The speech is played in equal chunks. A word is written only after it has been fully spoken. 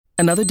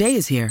Another day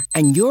is here,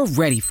 and you're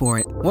ready for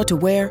it. What to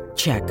wear?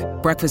 Check.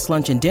 Breakfast,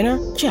 lunch, and dinner?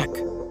 Check.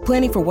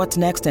 Planning for what's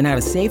next and how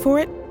to save for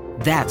it?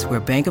 That's where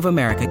Bank of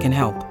America can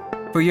help.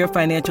 For your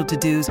financial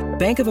to-dos,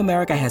 Bank of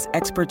America has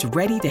experts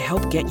ready to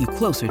help get you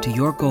closer to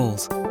your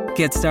goals.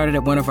 Get started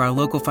at one of our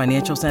local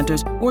financial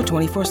centers or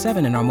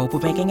 24/7 in our mobile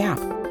banking app.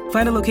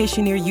 Find a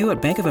location near you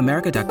at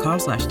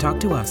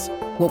bankofamerica.com/talktous.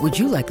 What would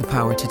you like the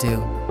power to do?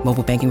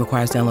 Mobile banking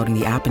requires downloading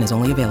the app and is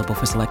only available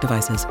for select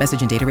devices.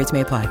 Message and data rates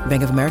may apply.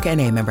 Bank of America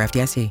N.A., member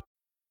FDIC.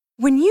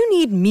 When you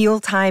need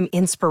mealtime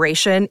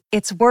inspiration,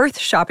 it's worth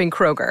shopping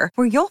Kroger,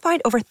 where you'll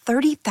find over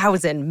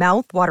 30,000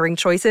 mouth-watering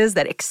choices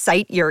that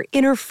excite your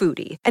inner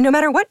foodie. And no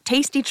matter what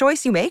tasty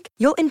choice you make,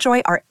 you'll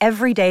enjoy our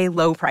everyday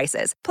low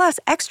prices, plus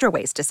extra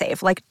ways to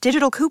save, like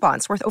digital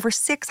coupons worth over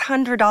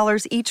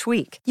 $600 each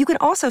week. You can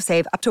also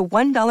save up to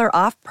 $1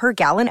 off per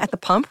gallon at the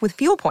pump with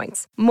fuel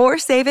points. More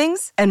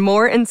savings and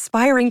more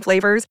inspiring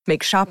flavors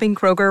make shopping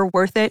Kroger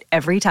worth it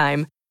every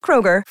time.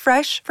 Kroger,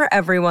 fresh for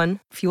everyone.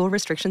 Fuel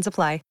restrictions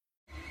apply.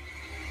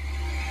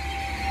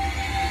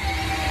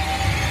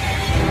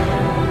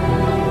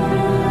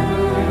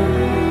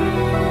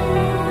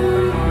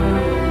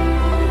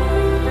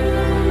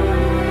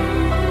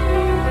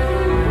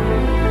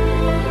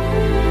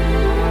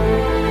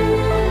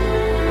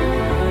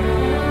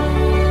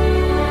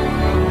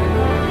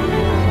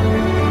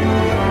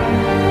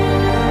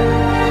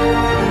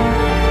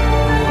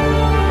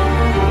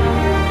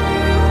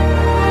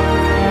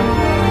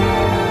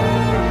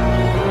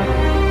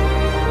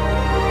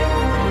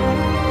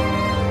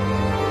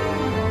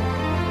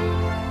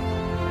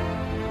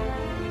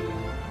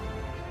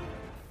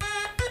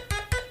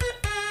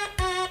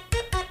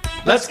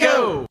 Let's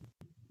go!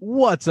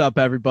 What's up,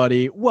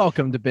 everybody?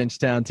 Welcome to Binge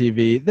Town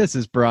TV. This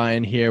is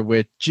Brian here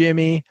with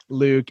Jimmy,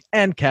 Luke,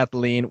 and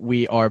Kathleen.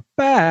 We are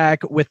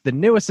back with the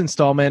newest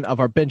installment of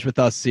our Binge With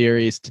Us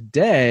series.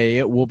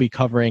 Today, we'll be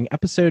covering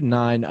episode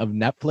 9 of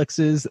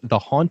Netflix's The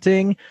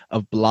Haunting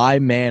of Bly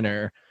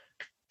Manor.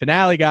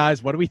 Finale,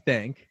 guys. What do we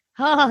think?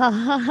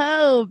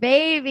 Oh,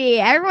 baby.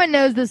 Everyone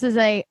knows this is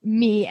a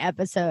me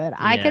episode. Yeah.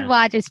 I could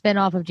watch a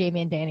spinoff of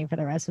Jamie and Danny for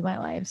the rest of my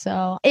life.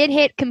 So it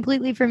hit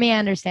completely for me. I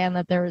understand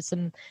that there was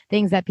some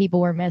things that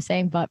people were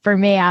missing, but for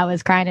me, I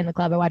was crying in the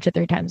club. I watched it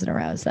 3 times in a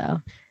row. So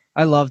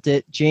I loved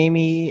it.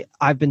 Jamie,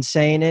 I've been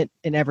saying it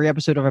in every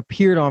episode I've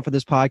appeared on for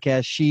this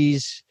podcast.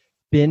 She's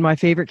been my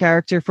favorite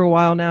character for a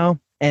while now,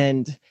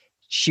 and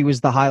she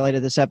was the highlight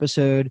of this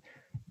episode.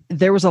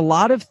 There was a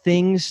lot of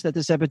things that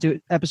this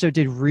episode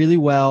did really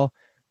well.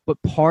 But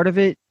part of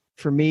it,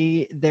 for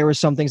me, there were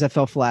some things that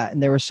fell flat,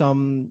 and there were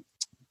some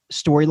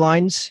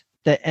storylines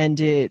that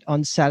ended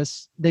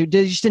they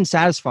just didn't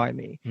satisfy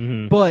me.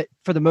 Mm-hmm. But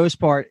for the most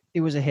part,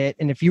 it was a hit.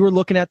 And if you were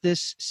looking at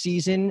this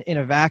season in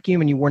a vacuum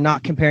and you were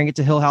not comparing it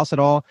to Hill House at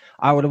all,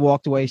 I would have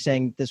walked away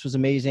saying this was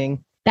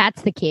amazing.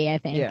 That's the key, I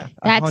think. Yeah,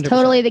 that's 100%.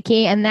 Totally the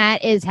key, and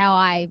that is how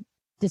I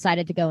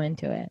decided to go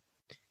into it.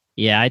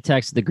 Yeah, I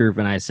texted the group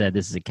and I said,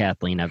 this is a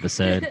Kathleen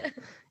episode.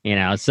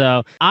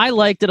 So I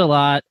liked it a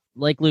lot.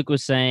 Like Luke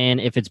was saying,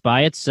 if it's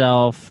by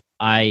itself,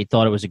 I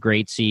thought it was a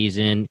great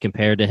season.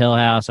 Compared to Hill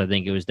House, I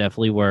think it was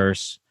definitely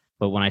worse.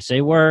 But when I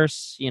say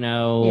worse, maybe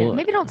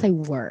don't say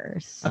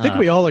worse. I think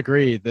we all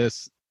agree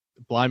this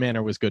Bly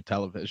Manor was good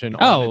television.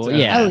 Oh,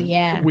 yeah. Oh,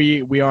 yeah.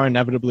 We are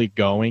inevitably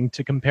going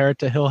to compare it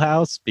to Hill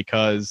House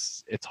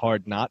because it's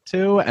hard not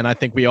to. And I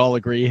think we all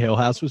agree Hill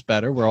House was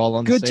better. We're all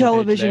on the good same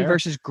television page there.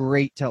 Versus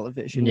great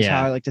television is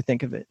how I like to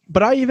think of it.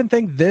 But I even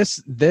think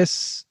this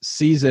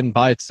season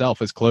by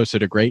itself is closer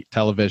to great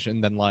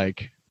television than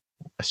like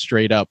a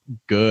straight up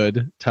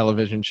good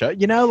television show.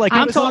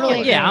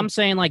 I'm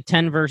saying like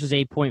 10 versus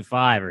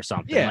 8.5 or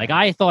something. Yeah. Like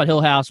I thought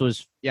Hill House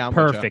was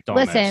perfect on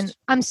Listen,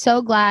 I'm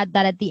so glad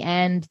that at the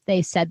end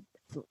they said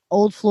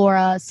old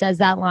Flora says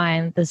that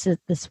line. This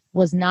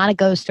was not a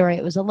ghost story.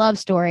 It was a love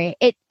story.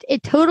 It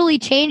totally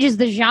changes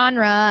the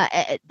genre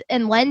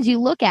and lens you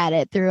look at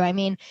it through. I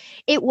mean,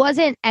 it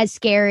wasn't as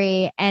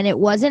scary and it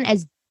wasn't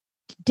as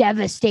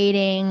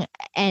devastating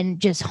and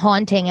just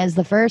haunting as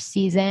the first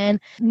season.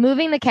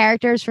 Moving the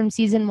characters from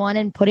season 1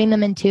 and putting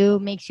them in 2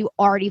 makes you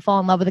already fall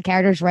in love with the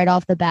characters right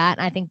off the bat.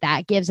 And I think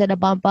that gives it a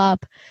bump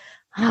up.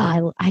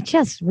 I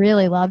just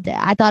really loved it.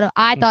 I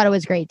thought it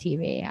was great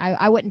TV.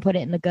 I wouldn't put it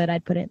in the good.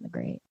 I'd put it in the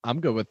great. I'm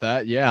good with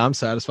that. Yeah, I'm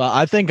satisfied.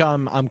 I think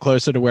I'm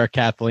closer to where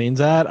Kathleen's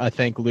at. I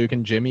think Luke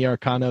and Jimmy are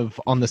kind of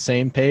on the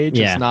same page.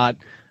 Yeah. It's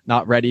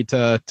not ready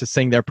to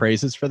sing their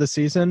praises for the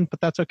season,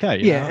 but that's okay.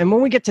 You know? And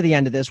when we get to the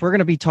end of this, we're going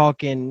to be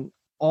talking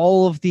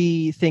all of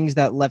the things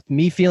that left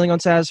me feeling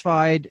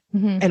unsatisfied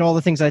and all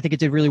the things that I think it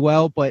did really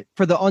well. But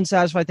for the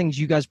unsatisfied things,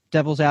 you guys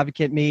devil's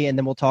advocate me, and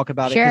then we'll talk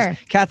about it. 'Cause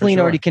Kathleen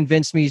already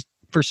convinced me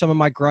for some of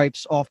my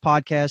gripes off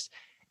podcast,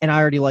 and I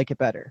already like it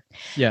better.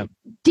 Yeah.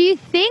 Do you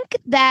think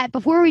that,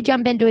 before we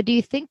jump into it, do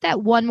you think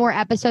that one more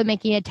episode,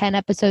 making a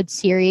 10-episode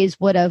series,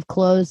 would have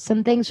closed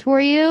some things for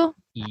you?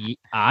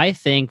 I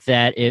think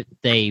that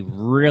they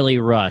really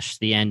rushed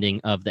the ending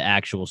of the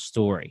actual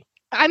story.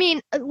 I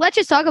mean, let's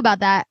just talk about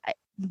that.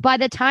 By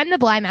the time the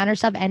Bly Manor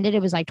stuff ended,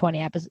 it was like 20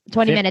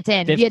 minutes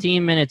in.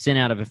 15 minutes in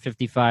out of a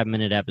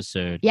 55-minute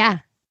episode. Yeah.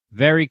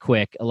 very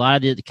quick. A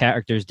lot of the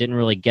characters didn't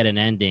really get an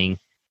ending,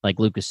 like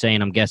Luke was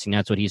saying. I'm guessing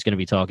that's what he's going to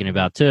be talking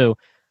about too.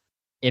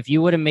 If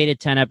you would have made it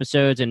 10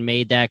 episodes and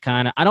made that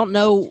kind of, I don't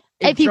know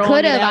if you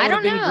could have. I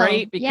don't know.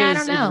 Great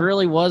because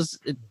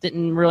it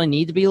didn't really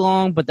need to be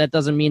long, but that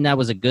doesn't mean that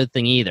was a good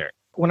thing either.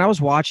 When I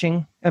was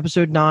watching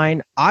episode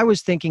 9, I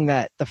was thinking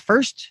that the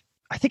first,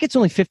 I think it's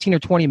only 15 or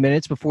 20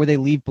 minutes before they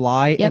leave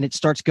Bly and it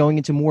starts going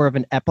into more of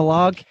an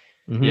epilogue.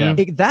 Mm-hmm.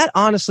 Yeah. That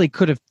honestly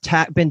could have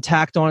been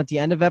tacked on at the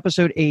end of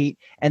episode 8,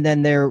 and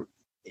then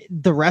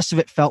the rest of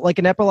it felt like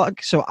an epilogue.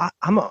 So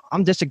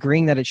I'm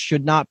disagreeing that it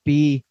should not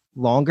be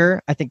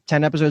longer. I think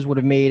 10 episodes would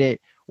have made it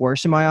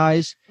worse in my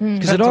eyes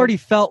because it already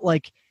felt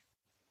like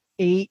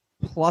 8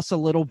 plus a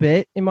little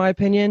bit, in my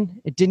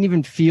opinion. It didn't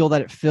even feel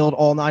that it filled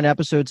all 9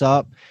 episodes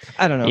up.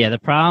 I don't know. Yeah, the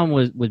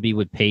problem would be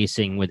with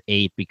pacing with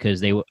 8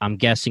 because I'm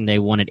guessing they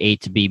wanted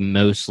 8 to be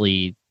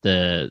mostly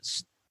the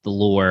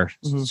lore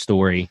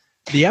story.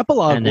 The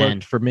epilogue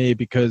worked for me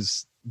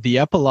because the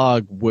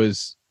epilogue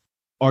was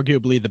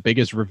arguably the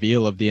biggest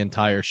reveal of the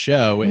entire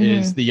show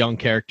is the young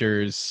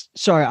characters.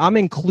 Sorry, I'm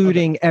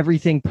including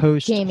everything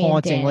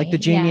post-haunting, like the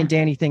Jamie and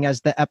Danny thing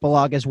as the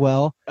epilogue as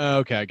well.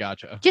 Okay, I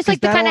gotcha. Just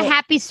like the kind of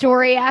happy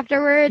story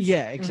afterwards.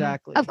 Yeah,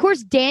 exactly. Of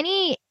course,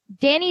 Danny's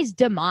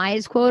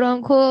demise, quote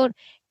unquote,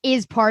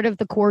 is part of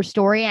the core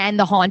story and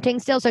the haunting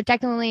still. So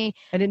technically,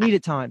 and it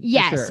needed time.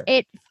 Yes,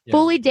 it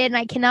fully did, and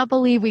I cannot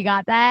believe we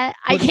got that.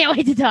 But I can't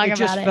wait to talk about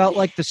it. It just felt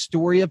like the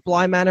story of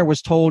Bly Manor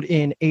was told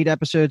in 8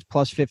 episodes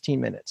plus 15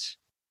 minutes.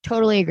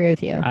 Totally agree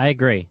with you. I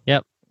agree.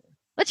 Yep.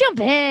 Let's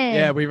jump in.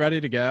 Yeah, we ready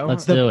to go?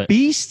 Let's do it.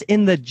 Beast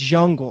in the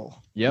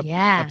Jungle. Yep.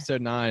 Yeah.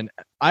 Episode 9.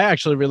 I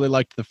actually really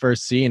liked the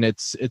first scene.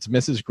 It's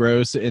Mrs.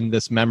 Gross in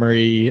this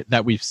memory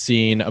that we've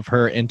seen of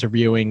her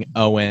interviewing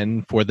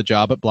Owen for the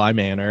job at Bly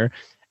Manor.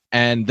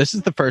 And this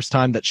is the first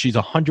time that she's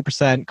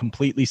 100%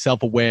 completely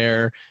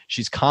self-aware.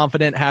 She's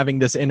confident having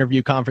this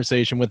interview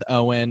conversation with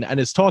Owen and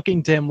is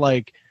talking to him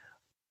like,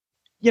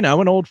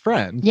 an old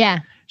friend. Yeah.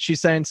 She's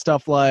saying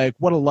stuff like,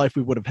 what a life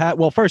we would have had.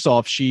 Well, first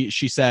off, she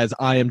says,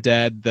 I am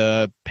dead.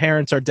 The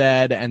parents are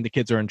dead and the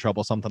kids are in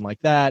trouble, something like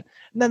that.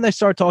 And then they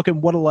start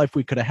talking, what a life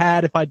we could have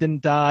had if I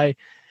didn't die.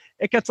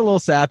 It gets a little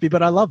sappy,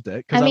 but I loved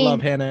it because I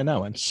love Hannah and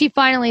Owen. She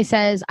finally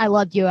says, I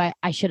loved you.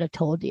 I should have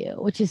told you,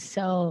 which is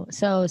so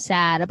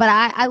sad. But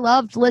I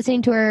loved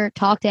listening to her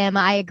talk to him.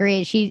 I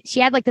agree. She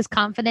had like this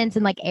confidence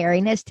and like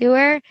airiness to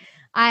her.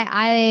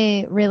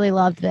 I really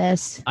loved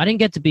this. I didn't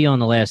get to be on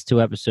the last 2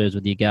 episodes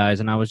with you guys,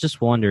 and I was just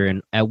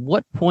wondering, at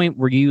what point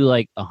were you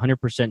like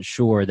 100%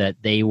 sure that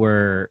they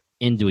were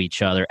into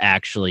each other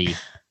actually?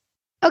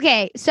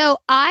 Okay, so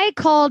I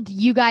called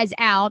you guys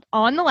out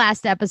on the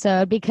last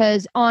episode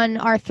because on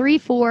our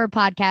 3-4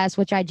 podcast,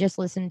 which I just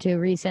listened to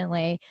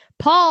recently,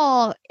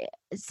 Paul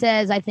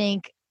says, I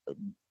think,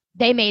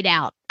 they made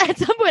out. At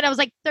some point, I was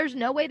like, there's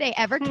no way they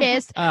ever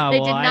kissed. They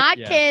did not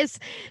kiss.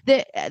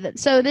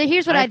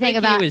 Here's what I think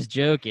about. He was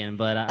joking,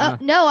 but...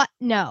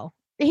 No.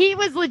 He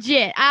was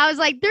legit. I was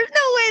like, there's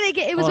no way they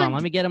get... Hold on,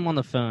 let me get him on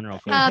the phone real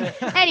quick.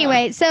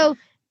 Anyway, so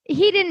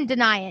he didn't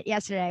deny it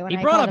yesterday. When he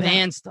I brought up him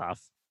hand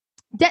stuff.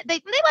 They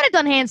might have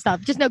done hand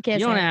stuff, just no kissing.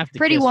 You don't have to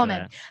Pretty kiss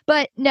woman. that.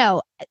 But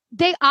no,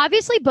 they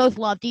obviously both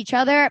loved each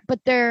other, but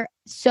they're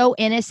so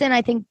innocent.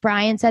 I think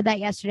Brian said that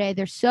yesterday.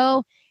 They're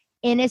so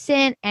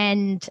innocent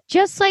and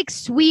just like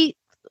sweet.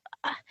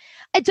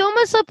 It's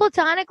almost a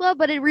platonic love,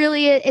 but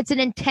it's an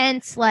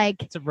intense,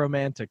 like, it's a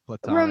romantic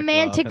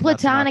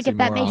platonic if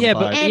that makes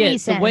any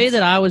sense. The way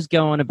that I was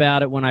going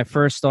about it when I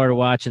first started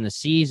watching the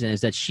season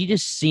is that she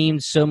just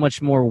seemed so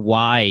much more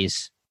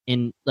wise.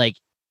 In like,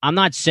 I'm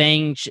not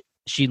saying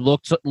she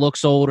looks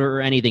older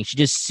or anything. She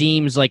just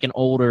seems like an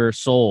older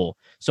soul.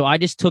 So I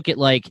just took it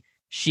like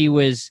she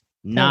was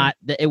not.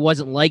 It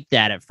wasn't like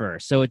that at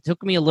first. So it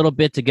took me a little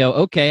bit to go,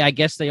 okay, I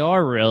guess they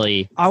are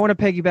really. I want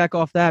to piggyback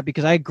off that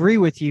because I agree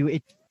with you.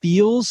 It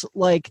feels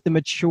like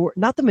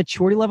not the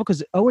maturity level,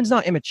 because Owen's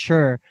not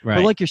immature, right.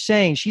 But like you're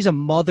saying, she's a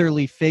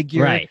motherly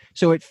figure, right?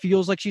 So it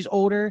feels like she's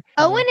older.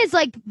 Owen is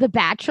like the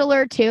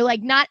Bachelor too,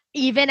 like not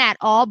even at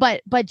all,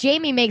 but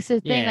Jamie makes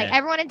a thing like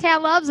everyone in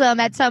town loves him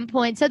at some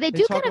point, so they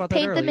do kind of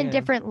paint them in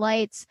different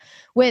lights.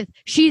 With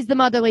she's the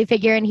motherly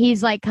figure and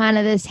he's like kind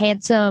of this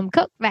handsome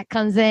cook that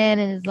comes in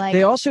and is like.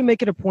 They also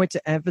make it a point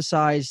to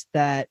emphasize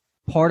that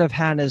part of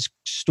Hannah's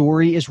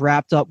story is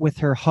wrapped up with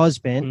her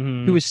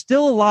husband, who is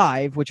still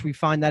alive, which we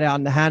find that out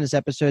in the Hannah's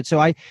episode.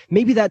 So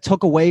maybe that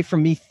took away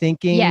from me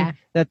thinking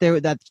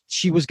that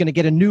she was going to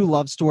get a new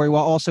love story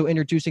while also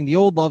introducing the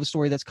old love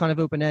story that's kind of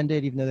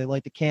open-ended, even though they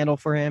light the candle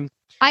for him.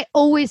 I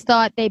always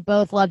thought they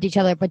both loved each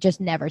other, but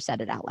just never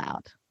said it out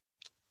loud.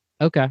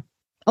 Okay.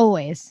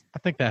 Always. I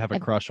think they have a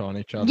crush on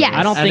each other. Yeah,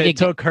 I don't think it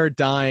took her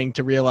dying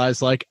to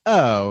realize, like,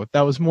 oh,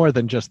 that was more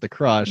than just the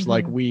crush.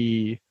 Like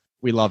we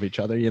love each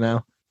other,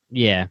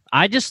 Yeah,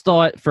 I just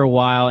thought for a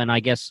while, and I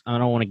guess I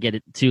don't want to get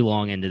it too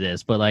long into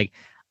this, but like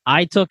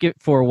I took it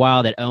for a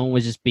while that Owen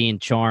was just being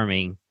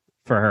charming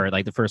for her,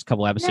 like the first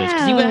couple episodes,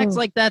 because he acts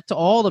like that to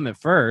all of them at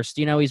first.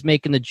 He's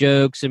making the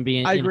jokes and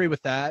being. I agree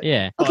with that.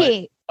 Yeah.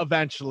 Okay.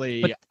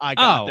 eventually I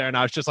got there and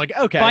I was just like,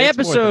 okay, by it's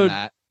more than episode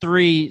that.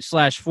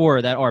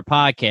 3/4 that our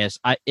podcast,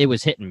 it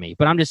was hitting me.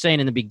 But I'm just saying,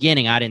 in the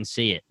beginning, I didn't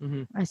see it.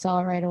 I saw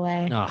it right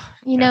away. Oh,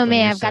 You know me,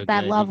 Kathleen, I've you're so got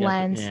that good. love You got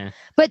lens. yeah.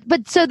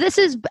 But so this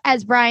is,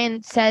 as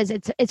Brian says,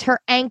 it's her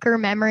anchor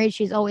memory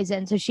she's always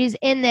in. So she's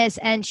in this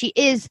and she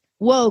is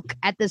woke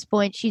at this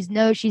point. She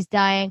knows she's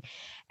dying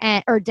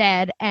or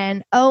dead.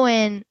 And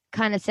Owen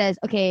kind of says,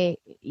 okay,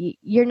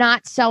 you're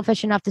not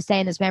selfish enough to stay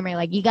in this memory.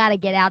 Like, you got to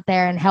get out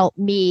there and help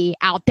me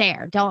out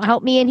there. Don't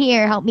help me in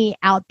here. Help me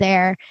out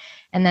there.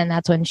 And then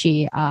that's when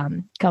she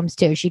comes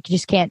to. She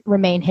just can't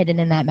remain hidden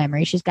in that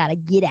memory. She's got to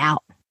get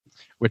out.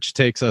 Which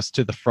takes us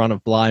to the front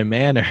of Bly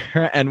Manor,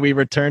 and we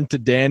return to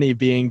Danny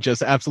being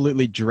just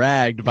absolutely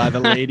dragged by the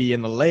lady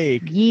in the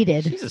lake.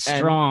 Yeeted. She's a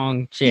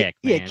strong chick.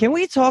 Yeah, man. can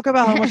we talk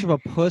about how much of a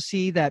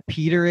pussy that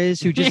Peter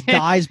is, who just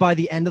dies by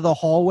the end of the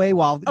hallway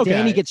while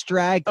Danny gets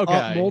dragged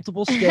up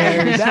multiple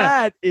stairs?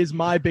 That is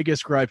my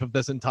biggest gripe of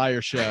this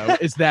entire show,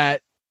 is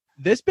that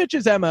this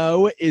bitch's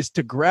MO is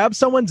to grab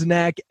someone's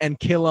neck and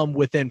kill them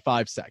within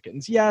 5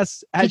 seconds.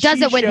 Yes. She does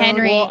it with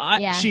Henry.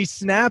 She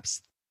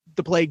snaps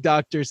the plague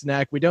doctor's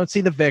neck. We don't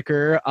see the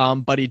vicar,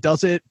 but he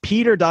does it.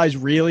 Peter dies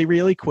really,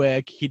 really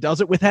quick. He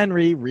does it with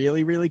Henry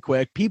really, really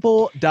quick.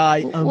 People die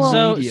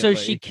immediately. So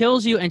she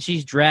kills you and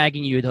she's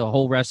dragging you the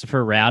whole rest of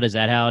her route. Is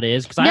that how it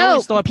is? Because I No,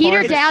 always thought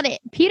Peter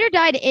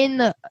died in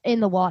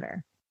the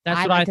water. That's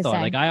I what like I to thought.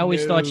 say. Like, I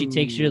always thought she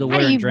takes you to the How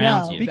water do and you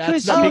drowns know? you.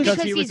 Because he was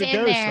a he's in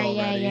ghost there.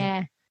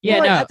 already. Yeah,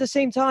 But no. at the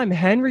same time,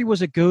 Henry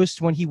was a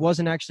ghost when he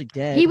wasn't actually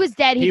dead. He was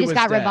dead. He just was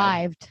got dead.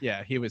 revived.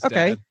 Yeah, he was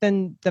okay. dead.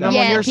 Then I'm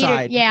Yeah, on your Peter-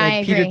 side. yeah, Like,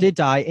 I Peter agree. did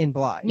die in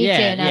Bly. Me too.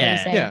 Now that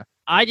you say it. Yeah.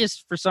 I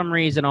just, for some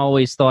reason,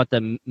 always thought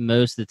that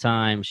most of the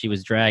time she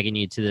was dragging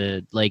you to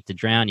the lake to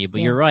drown you. But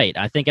Yeah. you're right.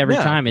 I think every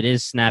Yeah. time it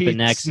is snapping He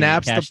necks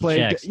snaps and the cashing plague.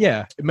 checks.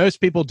 Yeah,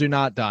 most people do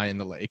not die in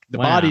the lake. The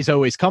Wow. bodies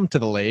always come to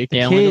the lake.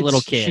 Yeah, only the little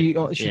kid.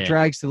 She Yeah.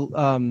 drags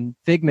the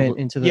Figment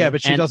into the. Yeah,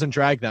 but she And- doesn't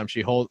drag them.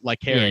 She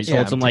carries she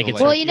holds them to like the it's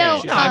lake. Well, you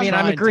know, No, I mean,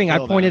 I'm trying to agreeing. I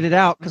kill pointed them. it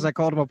out because I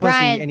called him a pussy,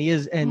 Brian, and he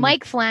is. And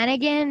Mike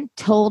Flanagan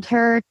told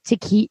her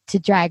to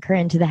drag her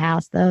into the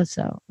house, though.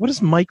 So What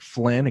does Mike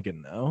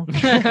Flanagan know?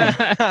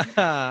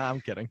 I'm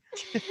kidding.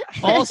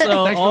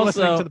 Also, Thanks for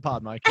listening to the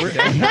pod, Mike.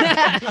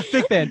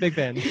 big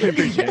fan. We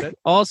appreciate it.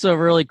 Also,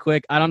 really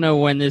quick, I don't know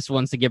when this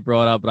wants to get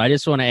brought up, but I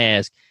just want to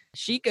ask.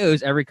 She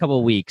goes every couple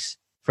of weeks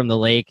from the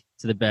lake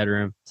to the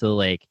bedroom to the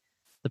lake.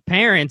 The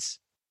parents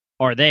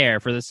are there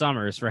for the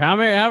summers for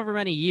however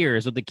many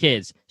years with the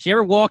kids. She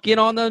ever walk in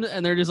on them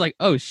and they're just like,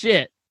 "Oh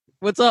shit,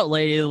 what's up,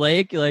 lady of the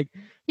lake?" Like,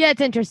 yeah,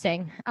 it's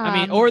interesting. I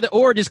mean,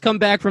 or just come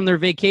back from their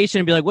vacation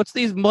and be like, "What's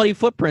these muddy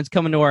footprints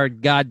coming to our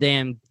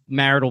goddamn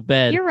marital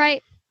bed?" You're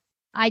right.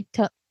 I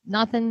took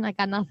nothing. I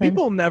got nothing.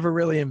 People never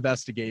really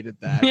investigated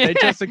that. They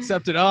just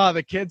accepted,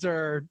 the kids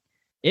are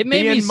It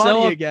made me being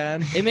money so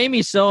again. it made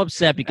me so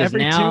upset because Every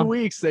now 2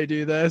 weeks they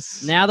do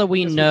this. now that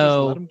we Guess we'll just let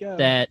know 'em go.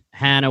 that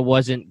Hannah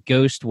wasn't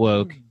ghost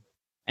woke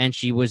and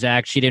she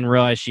didn't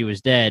realize she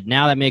was dead.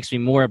 Now that makes me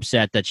more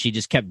upset that she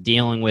just kept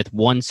dealing with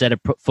one set of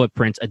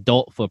footprints,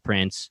 adult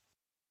footprints,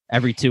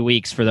 every 2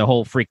 weeks for the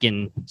whole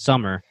freaking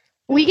summer.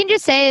 We can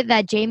just say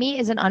that Jamie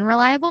is an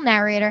unreliable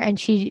narrator, and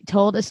she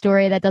told a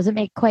story that doesn't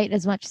make quite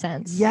as much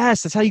sense.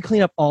 Yes, that's how you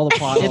clean up all the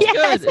plot. It's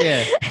Yes. good.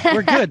 Yeah.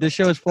 We're good. This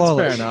show is That's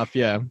flawless. fair enough,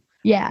 yeah.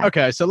 Yeah.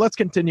 Okay, so let's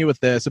continue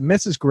with this.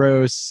 Mrs.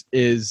 Gross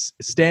is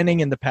standing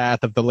in the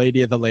path of the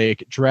Lady of the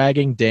Lake,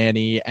 dragging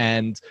Danny,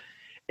 and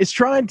is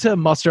trying to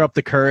muster up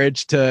the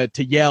courage to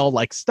yell,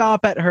 like,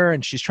 stop at her,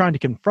 and she's trying to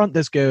confront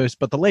this ghost,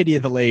 but the Lady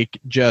of the Lake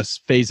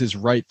just phases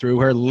right through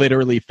her,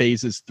 literally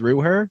phases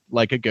through her,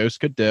 like a ghost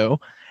could do,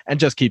 and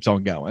just keeps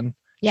on going.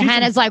 Yeah, She's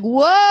Hannah's like,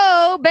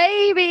 whoa,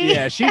 baby.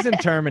 Yeah, she's in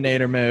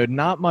Terminator mode.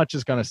 Not much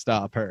is going to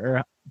stop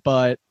her,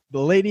 but the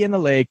Lady in the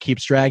Lake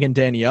keeps dragging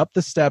Danny up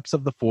the steps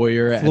of the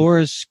foyer. And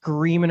Flora's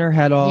screaming her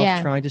head off,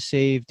 Yeah. trying to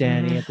save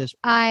Danny at this.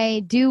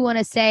 I do want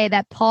to say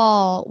that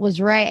Paul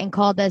was right and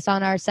called this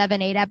on our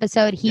 7-8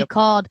 episode. He Yep.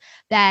 called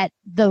that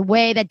the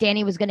way that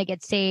Danny was going to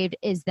get saved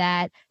is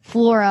that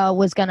Flora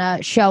was going to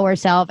show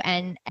herself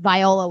and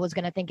Viola was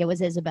going to think it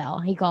was Isabel.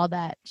 He called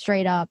that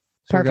straight up.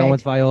 So we're going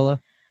with Perfect. Viola.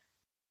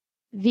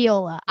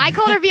 Viola. I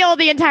called her Viola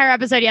the entire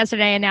episode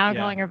yesterday, and now I'm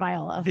Yeah. calling her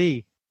Viola.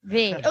 V.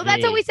 V. Oh,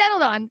 that's what we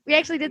settled on. We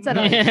actually did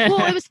settle on.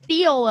 Well, it was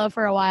Viola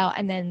for a while,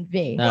 and then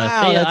V. No,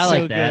 Wow, Thea, that's I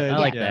like so that. good. I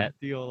like Yeah. that.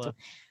 Viola.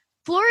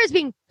 Flora is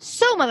being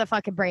so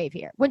motherfucking brave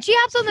here. When she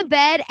hops on the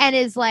bed and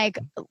is like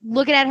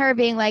looking at her,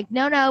 being like,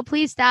 no,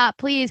 please stop,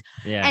 please.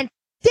 Yeah. And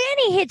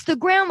Danny hits the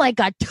ground like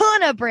a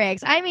ton of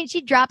bricks. I mean,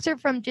 she drops her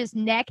from just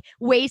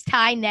waist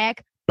high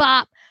neck,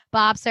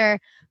 bops her.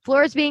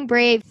 Flora's being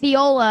brave.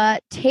 Viola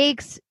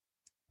takes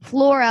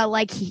Flora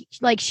like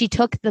she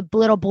took the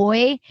little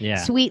boy Yeah.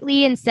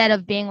 sweetly instead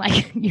of being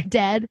like, you're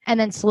dead. And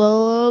then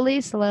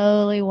slowly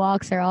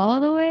walks her all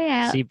the way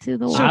out See, to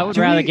the So I wall. would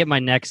do rather we- get my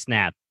neck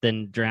snapped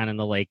than drown in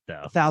the lake,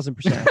 though. 1,000%.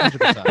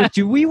 100%. But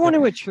do we want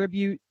to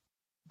attribute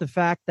the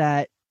fact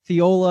that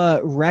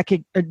Viola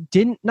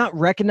not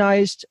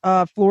recognized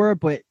Flora,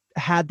 but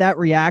had that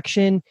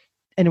reaction,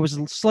 and it was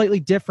slightly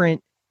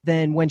different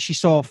than when she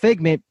saw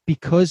Figment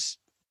because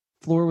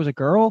Flora was a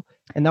girl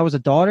and that was a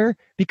daughter?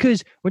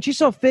 Because when she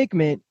saw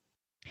Figment,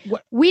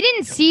 we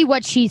didn't see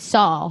what she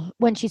saw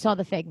when she saw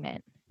the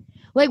Figment.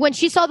 Like when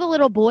she saw the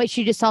little boy,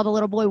 she just saw the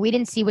little boy. We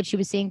didn't see what she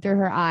was seeing through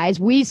her eyes.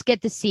 We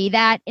get to see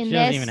that in She this.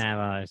 doesn't even have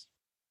eyes.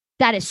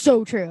 That is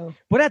so true.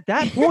 but at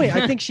that point,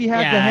 I think she had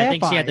the half I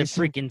think she had the eyes,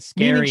 freaking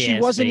scary meaning she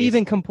wasn't face.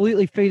 even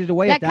completely faded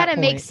away. That at that kind of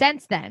makes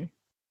sense then,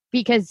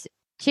 because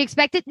she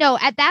expected. No,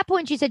 at that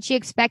point, she said she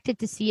expected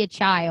to see a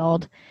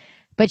child,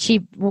 but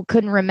she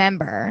couldn't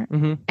remember,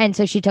 and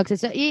so she took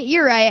it. So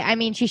you're right. I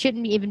mean, she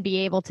shouldn't even be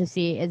able to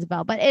see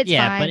Isabel, but it's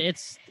fine. but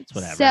it's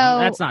whatever. So,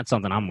 That's not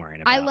something I'm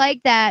worrying about. I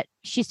like that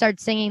she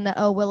starts singing the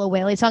 "Oh Willow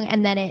Waylay" song,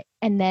 and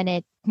then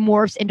it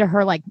morphs into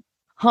her like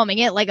humming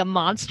it like a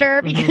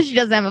monster because she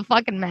doesn't have a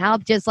fucking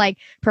mouth, just like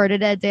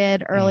Perdita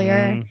did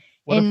earlier.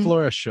 What if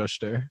Flora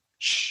shushed her?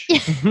 Shh.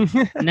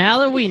 Now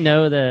that we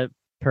know that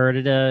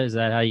Perdita, is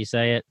that how you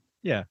say it?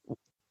 Yeah.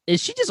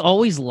 Is she just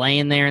always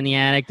laying there in the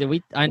attic?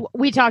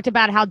 We talked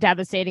about how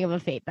devastating of a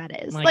fate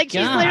that is. My Like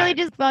she's God. literally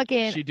just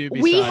fucking. She do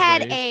be We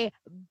had sideways. a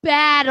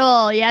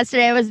battle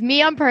yesterday. It was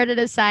me on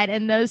Perdita's side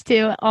and those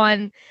two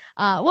on.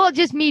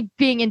 Just me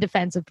being in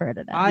defense of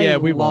Perdita. I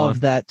we love won.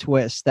 that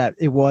twist that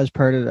it was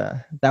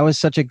Perdita. That was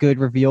such a good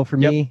reveal for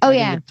me. Oh, I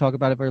yeah. didn't talk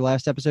about it for our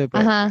last episode,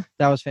 but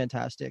that was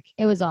fantastic.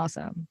 It was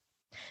awesome.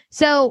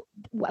 So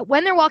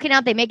when they're walking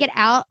out, they make it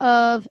out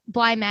of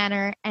Bly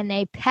Manor and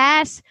they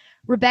pass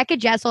Rebecca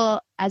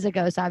Jessel as a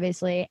ghost,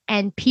 obviously,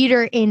 and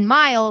Peter in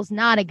Miles,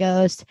 not a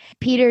ghost.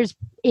 Peter's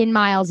in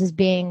Miles is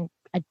being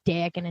a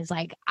dick and is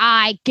like,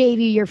 I gave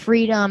you your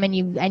freedom and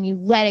you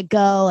let it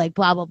go, like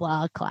blah blah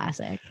blah.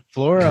 Classic.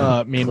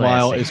 Flora,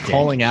 meanwhile, Classic is dick.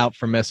 calling out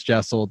for Miss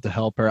Jessel to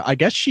help her. I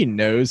guess she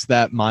knows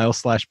that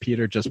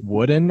Miles/Peter just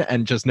wouldn't,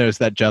 and just knows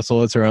that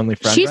Jessel is her only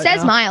friend. She right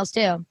says now. Miles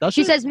too. Does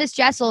She she? says Miss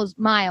Jessel's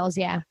Miles.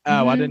 Yeah.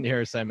 Oh, I Mhm. didn't hear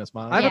her say Miss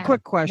Miles. I have Yeah. a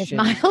quick Miss question.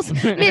 Miles.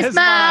 Miss Miss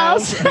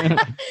Miles.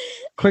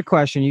 Quick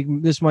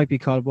question. This might be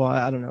cuttable.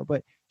 I don't know.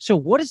 But so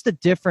what is the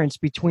difference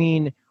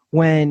between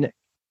when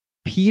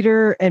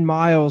Peter and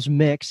Miles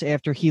mix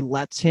after he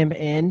lets him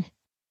in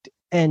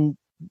and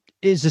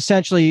is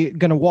essentially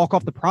going to walk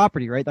off the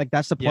property, right? Like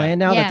that's the plan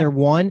now Yeah. that they're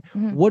one.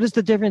 Mhm. What is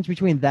the difference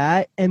between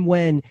that and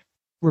when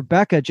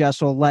Rebecca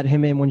Jessel let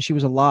him in when she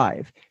was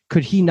alive?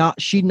 Could she not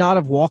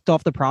have walked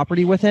off the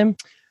property with him?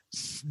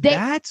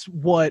 That's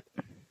what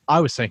I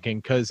was thinking,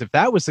 because if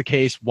that was the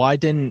case, why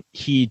didn't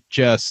he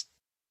just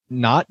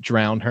not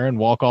drown her and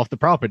walk off the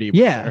property with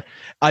Yeah. her?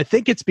 I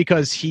think it's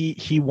because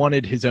he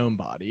wanted his own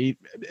body.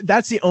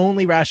 That's the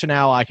only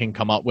rationale I can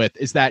come up with,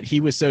 is that he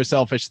was so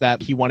selfish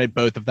that he wanted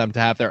both of them to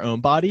have their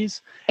own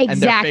bodies. And their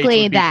fates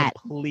Exactly would be that.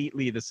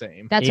 completely the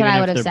same. That's Even what I if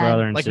would have they're said.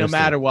 brother and Like no sister.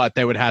 matter what,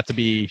 they would have to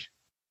be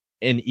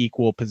in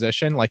equal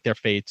position. Like their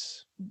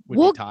fates would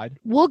We'll- be tied.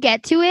 We'll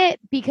get to it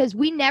because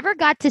we never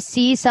got to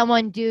see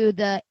someone do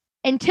the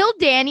until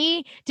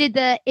Danny did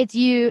the it's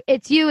you,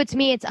 it's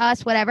me, it's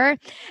us, whatever.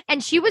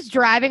 And she was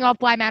driving off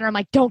Bly Manor. I'm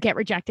like, don't get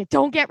rejected.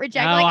 Don't get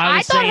rejected. Oh, like I I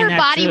was thought saying her that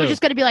body was too.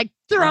 just gonna be like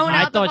thrown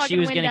I out the thought fucking she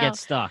was window. gonna get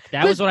stuck.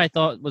 That was what I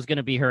thought was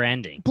gonna be her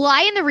ending.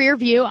 Bly in the rear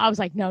view, I was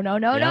like, no. And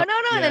then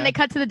Yeah. they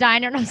cut to the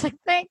diner and I was like,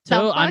 thank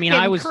So, the I mean,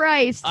 I was-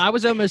 Christ. I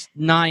was almost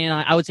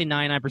 99. I would say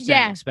 99%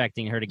 Yeah.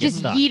 expecting her to get Just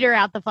stuck. yeet her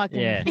out the fucking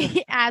Yeah.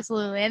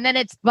 absolutely. And then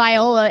it's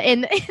Viola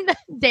in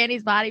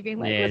Danny's body being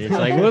like, Yeah, what's it's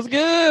going like, on? what's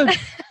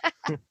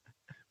good?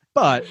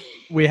 But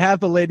we have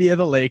the Lady of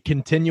the Lake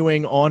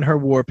continuing on her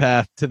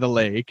warpath to the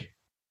lake,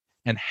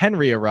 and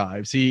Henry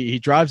arrives. He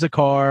drives a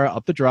car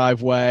up the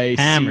driveway.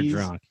 Hammer sees-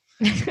 drunk.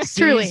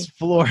 Truly. sees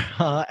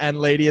Flora and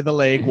Lady of the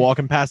Lake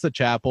walking past the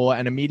chapel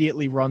and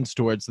immediately runs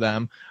towards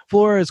them.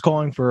 Flora is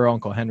calling for her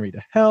Uncle Henry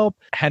to help.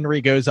 Henry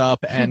goes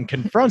up and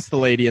confronts the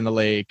Lady in the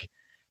Lake.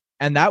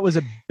 And that was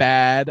a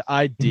bad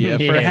idea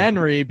for Yeah.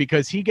 Henry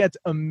because he gets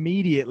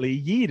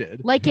immediately yeeted.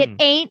 Like it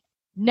ain't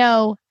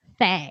no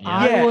thing. Yeah.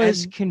 I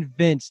was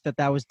convinced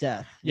that was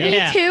death.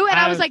 Yeah. Me too. And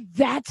I was I- like,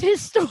 that's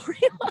his storyline.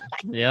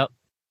 Yep.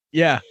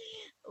 Yeah.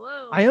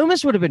 Whoa. I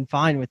almost would have been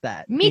fine with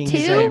that. Me being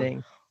his too.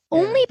 ending.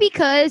 Only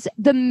because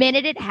the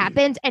minute it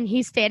happens and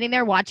he's standing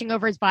there watching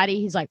over his body,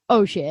 he's like,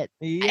 oh shit.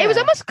 It was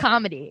almost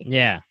comedy.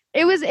 Yeah.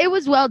 It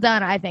was well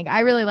done, I think.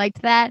 I really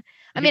liked that.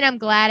 I mean, I'm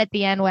glad at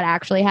the end what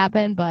actually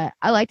happened, but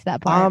I liked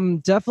that part. I'm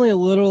definitely a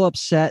little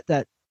upset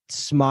that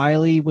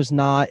Smiley was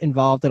not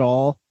involved at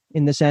all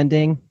in this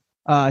ending.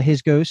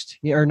 His ghost,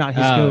 or not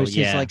his ghost,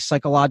 his yeah. like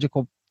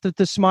psychological,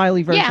 the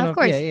Smiley version. Yeah, of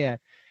course. Yeah.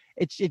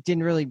 It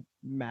didn't really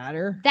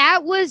matter.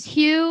 That was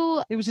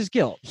Hugh It was his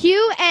guilt.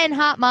 and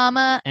Hot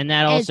Mama. And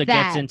that Is also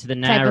gets that into the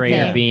type of narrator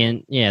thing.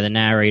 being, the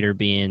narrator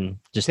being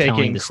just telling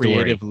Taking the story.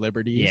 creative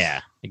liberties.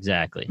 Yeah,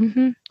 exactly.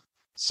 Mm-hmm.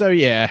 So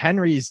yeah,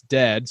 Henry's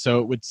dead, so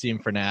it would seem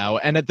for now.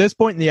 And at this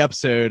point in the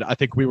episode, I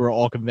think we were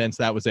all convinced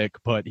that was it,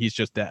 but he's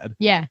just dead.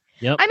 Yeah.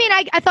 Yep. I mean,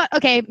 I thought,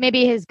 okay,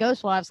 maybe his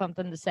ghost will have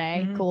something to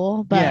say. Mhm.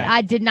 Cool. But Yeah.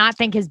 I did not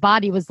think his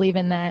body was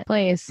leaving that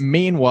place.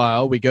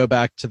 Meanwhile, we go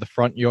back to the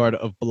front yard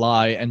of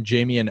Bly, and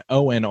Jamie and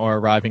Owen are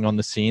arriving on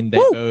the scene. They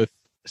Woo! both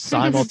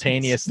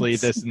simultaneously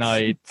this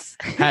night,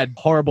 had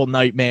horrible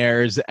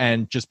nightmares,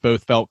 and just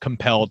both felt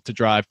compelled to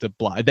drive to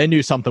Bly. They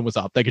knew something was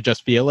up. They could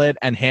just feel it.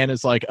 And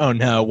Hannah's like, oh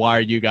no, why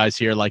are you guys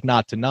here? Like,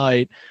 not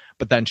tonight.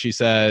 But then she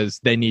says,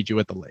 they need you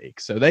at the lake.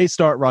 So they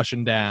start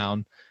rushing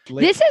down.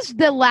 This is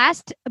the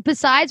last,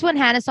 besides when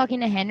Hannah's talking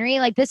to Henry,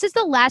 like this is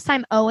the last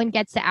time Owen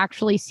gets to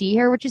actually see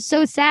her, which is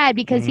so sad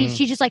because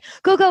she's just like,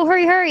 go,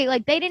 hurry.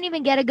 Like they didn't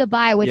even get a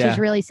goodbye, which is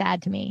really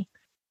sad to me.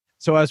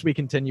 So as we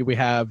continue, we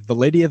have the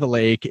Lady of the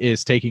Lake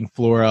is taking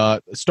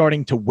Flora,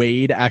 starting to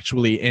wade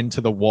actually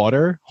into the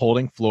water,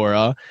 holding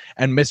Flora,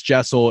 and Miss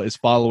Jessel is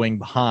following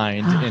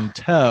behind in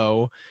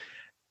tow.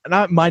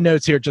 And my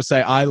notes here just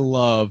say, I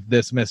love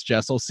this Miss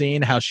Jessel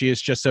scene, how she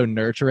is just so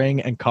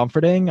nurturing and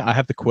comforting. I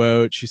have the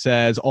quote. She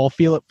says, I'll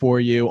feel it for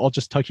you. I'll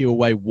just tuck you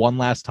away one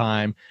last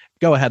time.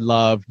 Go ahead,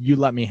 love. You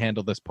let me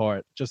handle this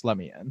part. Just let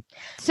me in.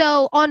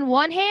 So on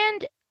one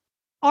hand,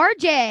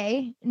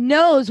 RJ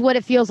knows what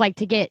it feels like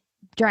to get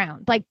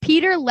drowned. Like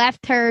Peter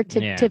left her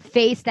to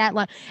face that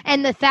line,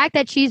 and the fact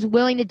that she's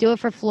willing to do it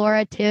for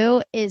Flora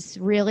too is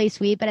really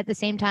sweet. But at the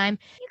same time,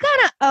 you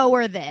kind of owe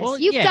her this. Well,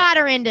 you got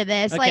her into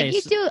this. Okay, like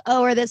you do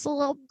owe her this a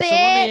little bit. So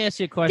let me ask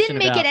you a question.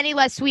 Didn't make it any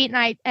less sweet,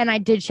 and I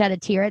did shed a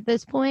tear at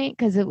this point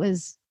because it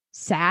was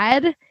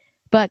sad.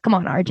 But come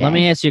on, RJ. Let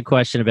me ask you a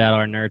question about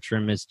our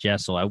nurturer, Miss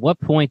Jessel. At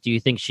what point do you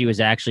think she was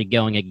actually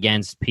going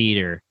against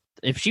Peter?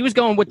 If she was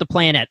going with the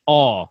plan at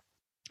all,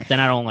 then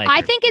I don't like her.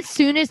 I think as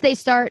soon as they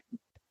start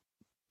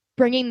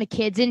bringing the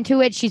kids into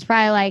it, she's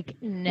probably like,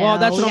 no. Well,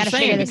 that's we what I'm gotta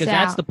saying, figure this because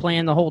that's out. the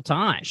plan the whole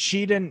time.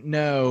 She didn't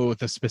know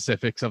the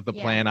specifics of the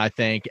plan, I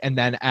think. And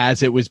then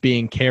as it was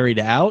being carried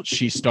out,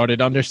 she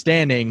started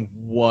understanding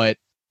what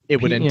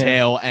it would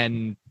entail.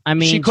 And I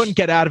mean, she couldn't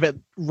get out of it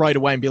right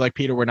away and be like,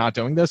 Peter, we're not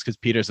doing this because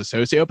Peter's a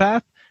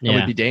sociopath. It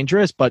would be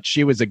dangerous. But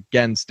she was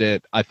against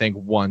it, I think,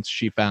 once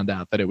she found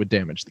out that it would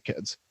damage the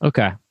kids.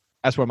 Okay.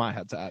 That's where my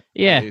head's at.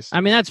 Yeah.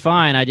 I mean, that's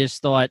fine. I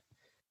just thought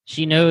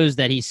she knows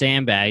that he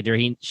sandbagged her.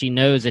 She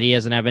knows that he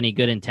doesn't have any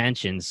good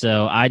intentions.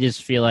 So I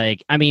just feel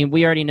like, I mean,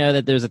 we already know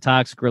that there's a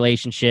toxic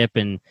relationship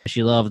and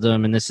she loved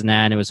him and this and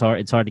that. And it's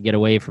hard to get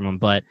away from him.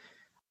 But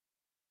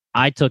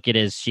I took it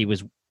as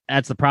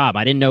that's the problem.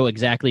 I didn't know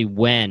exactly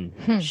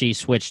when she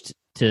switched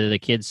to the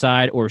kid's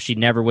side or she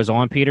never was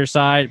on Peter's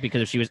side,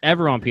 because if she was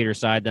ever on Peter's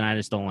side, then I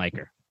just don't like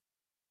her.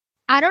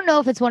 I don't know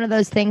if it's one of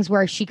those things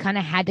where she kind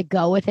of had to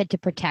go with it to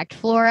protect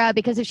Flora,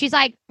 because if she's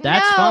like,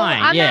 that's fine.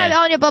 I'm not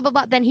on you, blah, blah,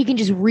 blah, then he can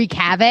just wreak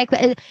havoc.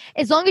 But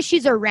as long as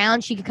she's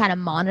around, she can kind of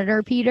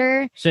monitor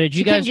Peter. So did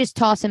you guys just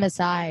toss him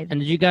aside? And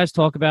did you guys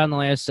talk about in the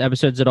last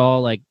episodes at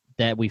all, like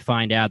that we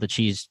find out that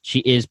she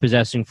is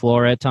possessing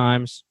Flora at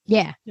times?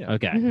 Yeah.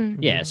 Okay.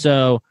 Mm-hmm. Yeah.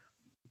 So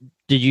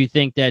did you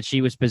think that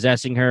she was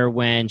possessing her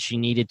when she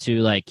needed to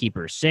like keep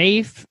her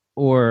safe?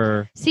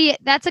 Or see,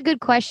 that's a good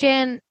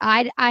question.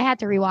 I had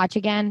to rewatch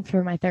again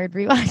for my third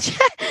rewatch.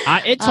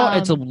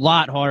 It's a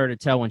lot harder to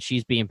tell when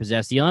she's being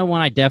possessed. The only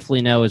one I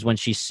definitely know is when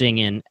she's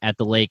singing at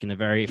the lake in the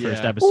very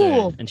first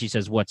episode, and she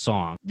says, "What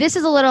song?" This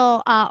is a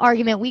little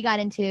argument we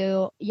got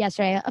into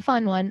yesterday, a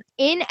fun one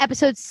in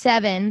episode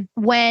 7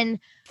 when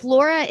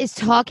Flora is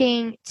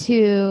talking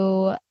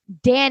to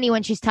Danny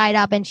when she's tied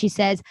up, and she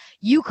says,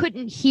 "You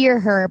couldn't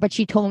hear her, but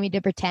she told me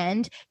to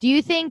pretend." Do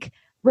you think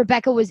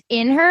Rebecca was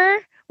in her?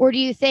 Or do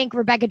you think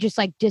Rebecca just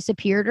like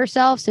disappeared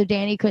herself so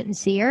Danny couldn't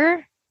see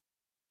her?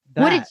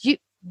 What did you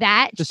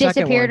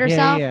disappeared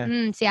herself?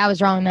 Yeah. See, I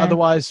was wrong there.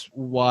 Otherwise,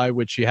 why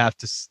would she have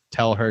to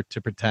tell her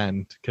to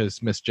pretend?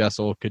 Because Miss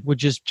Jessel would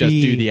just do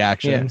the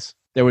actions.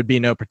 There would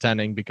be no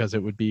pretending because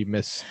it would be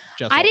Miss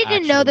Jessel. I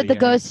didn't know that the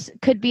ghosts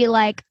could be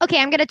like, okay,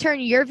 I'm going to turn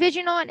your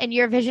vision on and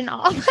your vision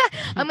off.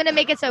 I'm going to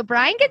make it so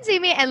Brian can see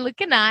me and Luke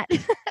cannot.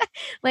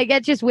 Like,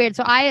 that's just weird.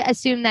 So I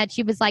assumed that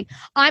she was like,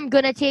 I'm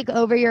going to take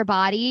over your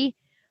body,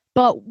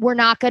 but we're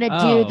not going to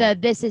do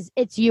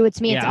it's you, it's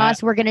me, it's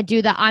us. We're going to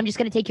do I'm just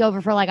going to take you over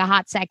for like a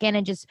hot second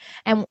and just,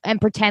 and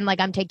pretend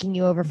like I'm taking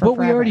you over for forever.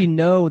 But we already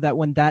know that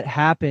when that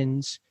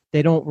happens,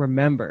 they don't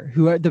remember.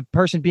 The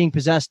person being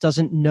possessed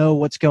doesn't know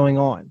what's going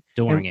on.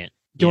 During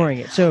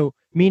it. So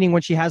meaning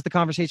when she has the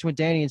conversation with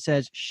Danny and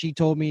says, she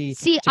told me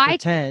to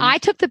pretend. I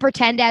took the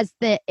pretend as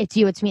it's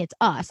you, it's me, it's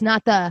us,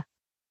 not the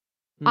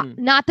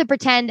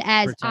pretend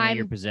as Pretending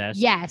you're possessed.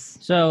 Yes.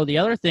 So the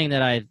other thing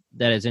that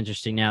is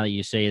interesting now that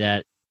you say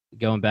that,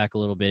 going back a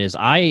little bit, is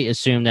I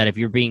assume that if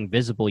you're being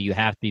visible, you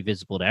have to be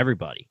visible to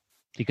everybody,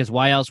 because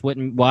why else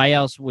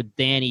would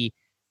Danny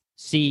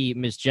see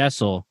Miss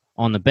Jessel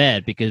on the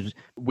bed? Because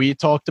we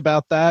talked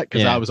about that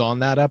because I was on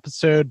that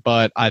episode,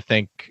 but I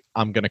think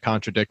I'm going to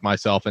contradict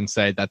myself and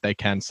say that they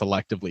can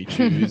selectively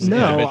choose.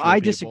 No, I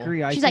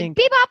disagree. She's like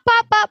beep bop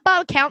bop bop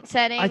bop count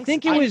settings. I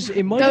think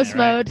it might ghost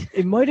mode.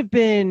 It might have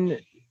been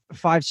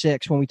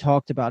 5-6 when we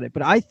talked about it,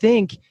 but I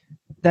think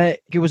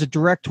that it was a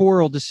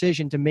directorial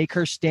decision to make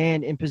her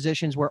stand in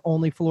positions where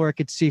only Flora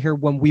could see her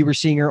when we were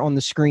seeing her on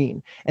the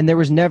screen. And there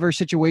was never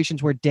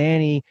situations where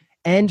Danny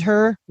and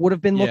her would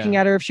have been looking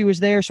at her if she was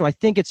there. So I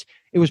think it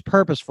was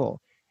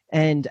purposeful.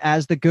 And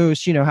as the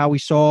ghost, how we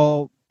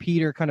saw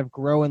Peter kind of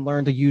grow and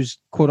learn to use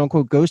quote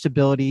unquote ghost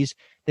abilities.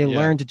 They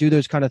learn to do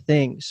those kind of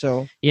things.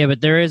 So yeah,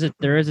 but there is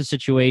a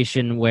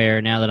situation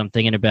where, now that I'm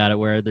thinking about it,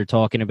 where they're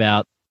talking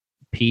about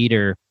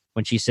Peter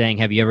when she's saying,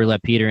 "Have you ever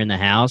let Peter in the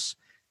house?"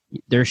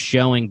 They're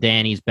showing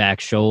Danny's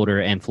back shoulder,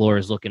 and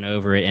Flora's looking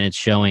over it, and it's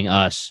showing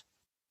us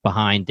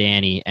behind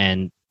Danny,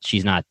 and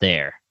she's not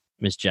there,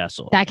 Miss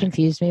Jessel. That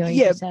confused me when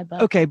you said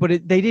that. Okay,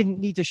 but they didn't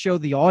need to show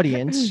the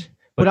audience.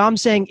 But I'm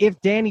saying if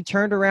Danny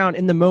turned around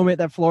in the moment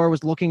that Flora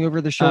was looking over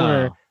the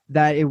shoulder,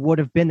 that it would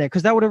have been there,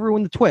 because that would have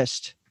ruined the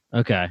twist.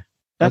 Okay.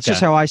 That's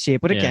just how I see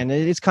it. But again,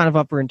 it's kind of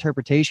up for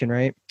interpretation,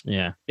 right?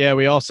 Yeah. Yeah,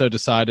 we also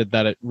decided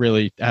that it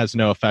really has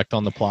no effect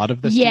on the plot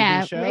of this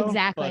TV show. Yeah,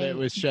 exactly. But it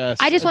was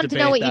just I just wanted to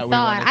know what you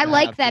thought. I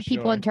like that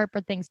people sure.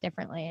 interpret things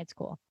differently. It's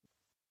cool.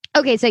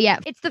 Okay, so yeah,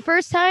 it's the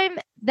first time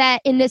that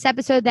in this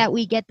episode that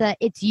we get the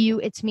 "it's you,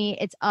 it's me,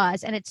 it's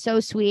us," and it's so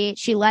sweet.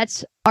 She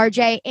lets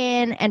RJ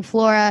in, and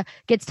Flora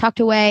gets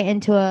tucked away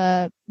into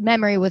a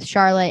memory with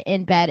Charlotte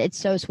in bed. It's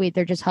so sweet.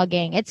 They're just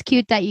hugging. It's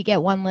cute that you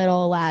get one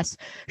little last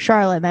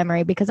Charlotte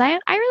memory, because I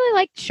really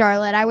liked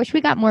Charlotte. I wish we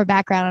got more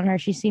background on her.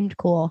 She seemed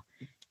cool.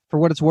 For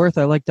what it's worth,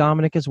 I like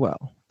Dominic as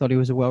well. Thought he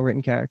was a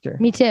well-written character.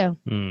 Me too.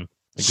 Agreed.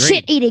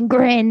 Shit-eating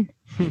grin.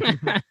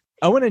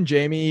 Owen and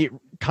Jamie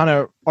kind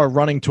of are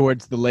running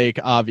towards the lake,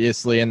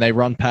 obviously, and they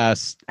run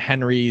past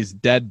Henry's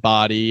dead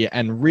body,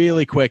 and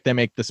really quick they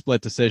make the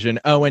split decision.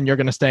 Owen, you're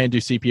going to stay and do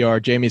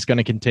CPR. Jamie's going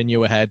to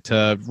continue ahead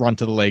to run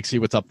to the lake, see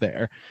what's up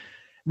there.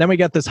 Then we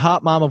get this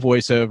hot mama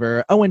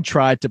voiceover. Owen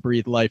tried to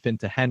breathe life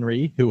into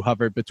Henry, who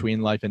hovered between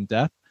life and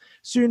death.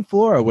 Soon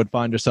Flora would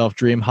find herself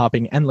dream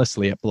hopping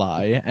endlessly at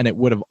Bly, and it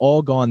would have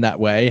all gone that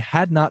way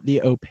had not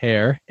the au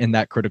pair, in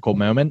that critical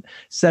moment,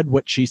 said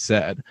what she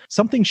said.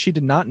 Something she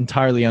did not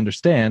entirely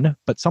understand,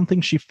 but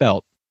something she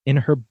felt in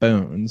her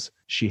bones.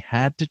 She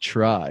had to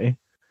try.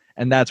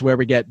 And that's where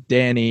we get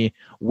Danny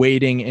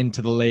wading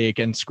into the lake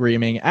and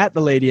screaming at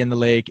the lady in the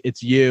lake,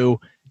 "It's you,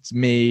 it's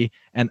me,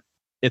 and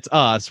it's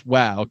us."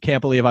 Wow,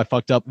 can't believe I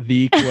fucked up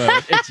the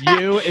quote. It's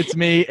you, it's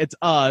me, it's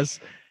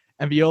us.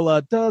 And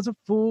Viola does a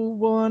full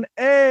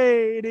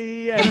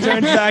 180 and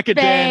turns back at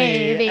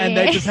Danny. And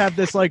they just have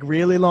this like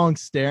really long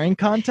staring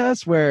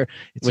contest where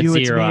it's With you, it's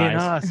me, zero and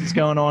eyes. us. It's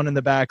going on in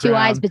the background. Two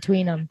eyes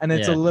between them. And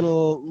it's a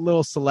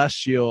little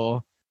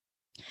celestial.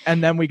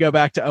 And then we go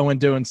back to Owen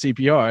doing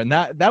CPR. And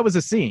that was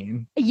a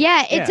scene.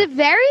 Yeah, it's a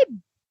very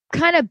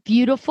kind of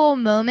beautiful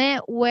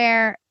moment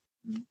where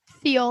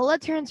Viola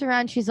turns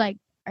around. She's like,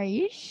 "Are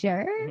you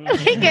sure?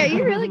 Like, are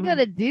you really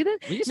gonna do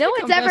this?" No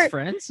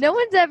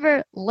one's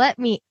ever let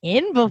me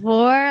in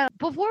before.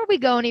 Before we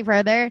go any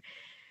further,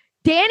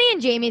 Danny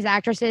and Jamie's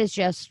actresses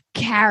just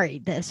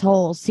carried this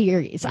whole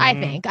series, I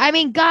think. I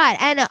mean, God,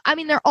 and I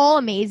mean, they're all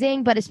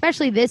amazing, but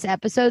especially this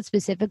episode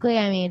specifically.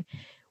 I mean,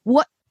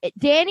 what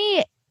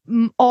Danny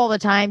all the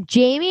time,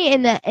 Jamie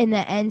in the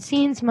end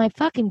scenes, my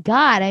fucking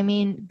God. I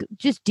mean,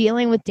 just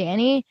dealing with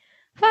Danny,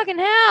 fucking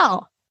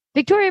hell.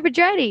 Victoria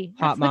Pedretti.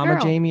 Hot Mama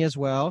Jamie as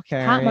well.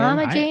 Karen. Hot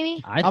Mama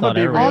Jamie. I'm I'm going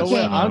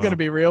to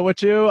be real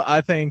with you. I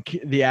think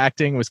the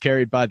acting was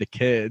carried by the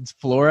kids.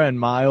 Flora and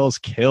Miles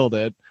killed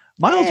it.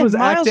 Miles was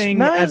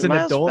acting as an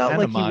adult felt and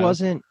like a Miles. he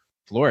wasn't.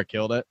 Flora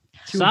killed it.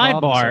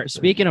 Sidebar,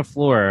 speaking of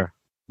Flora,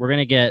 we're going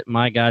to get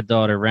my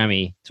goddaughter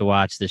Remy to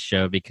watch this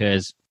show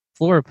because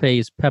Flora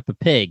plays Peppa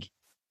Pig.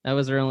 That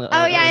was her only.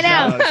 Oh yeah, I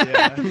know.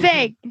 Peppa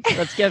Pig.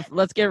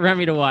 Let's get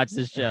Remy to watch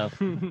this show.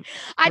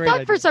 I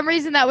thought for some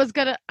reason that was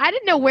gonna. I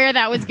didn't know where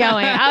that was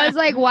going. I was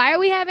like, why are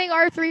we having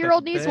our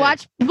 3-year-old niece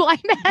watch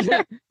Blind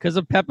Manor? Because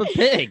of Peppa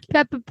Pig.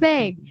 Peppa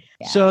Pig.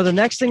 Yeah. So the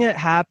next thing that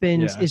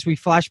happens is we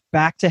flash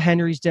back to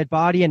Henry's dead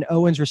body, and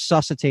Owen's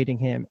resuscitating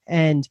him.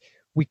 And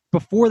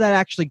before that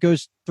actually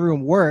goes through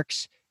and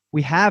works,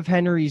 we have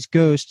Henry's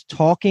ghost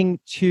talking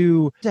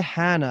to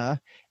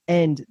Hannah.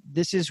 And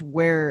this is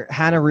where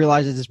Hannah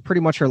realizes it's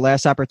pretty much her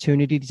last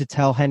opportunity to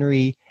tell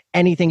Henry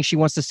anything she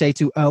wants to say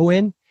to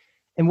Owen.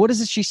 And what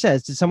is it she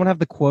says? Did someone have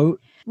the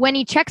quote? When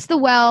he checks the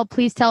well,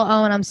 please tell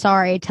Owen I'm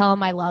sorry. Tell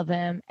him I love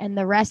him. And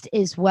the rest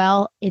is,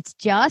 well, it's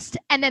just.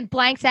 And then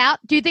blanks out.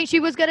 Do you think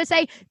she was going to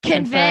say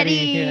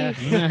confetti?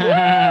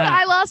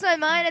 I lost my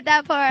mind at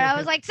that part. I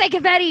was like, say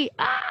confetti.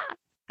 Ah!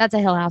 That's a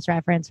Hill House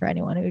reference for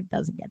anyone who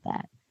doesn't get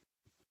that.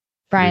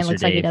 Brian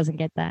looks like he doesn't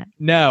get that.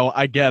 No,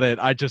 I get it.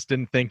 I just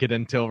didn't think it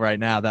until right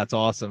now. That's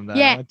awesome. Though.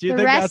 Yeah, do you the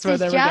think rest that's where is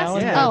they were just.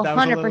 going? Oh, That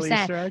was a little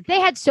 100%. Easter egg?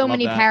 They had so Love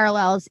many that.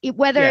 parallels.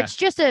 Whether it's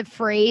just a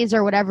phrase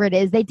or whatever it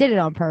is, they did it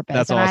on purpose.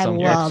 That's and awesome.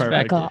 I Yeah, love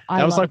perfect.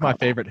 that was like my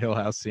favorite Hill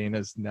House scene.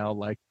 Is now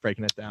like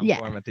breaking it down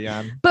for him at the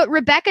end. But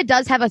Rebecca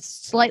does have a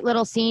slight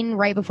little scene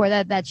right before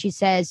that she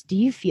says, "Do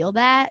you feel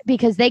that?"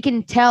 Because they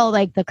can tell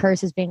like the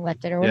curse is being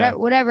lifted or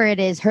whatever it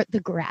is. Hurt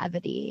the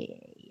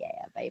gravity.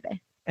 Yeah,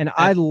 baby. And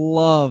I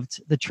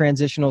loved the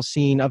transitional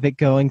scene of it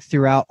going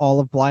throughout all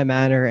of Bly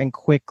Manor and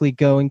quickly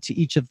going to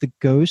each of the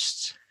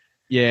ghosts.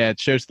 Yeah, it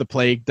shows the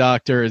plague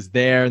doctor is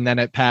there, and then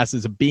it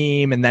passes a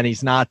beam, and then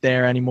he's not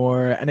there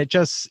anymore, and it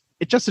just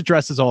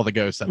addresses all the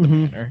ghosts at the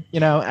manor,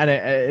 and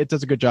it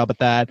does a good job at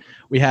that.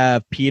 We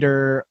have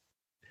Peter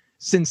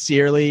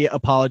sincerely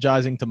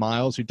apologizing to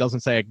Miles, who doesn't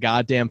say a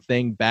goddamn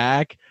thing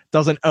back,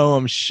 doesn't owe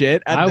him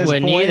shit at I this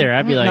wouldn't point. either.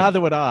 I'd be like, neither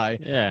would I.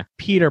 Yeah.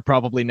 Peter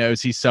probably knows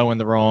he's so in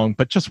the wrong,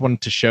 but just wanted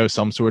to show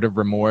some sort of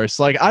remorse.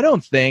 Like, I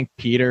don't think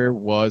Peter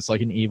was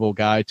like an evil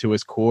guy to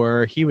his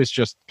core. He was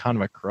just kind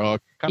of a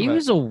crook. He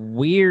was a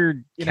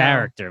weird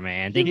character,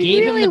 man. They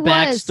gave really him the was.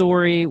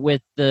 backstory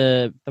with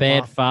the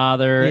bad mom.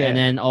 father, Yeah. and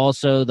then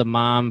also the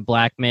mom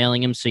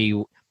blackmailing him, so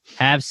you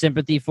have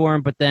sympathy for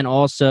him, but then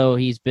also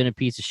he's been a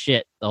piece of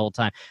shit the whole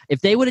time. If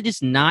they would have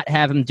just not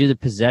have him do the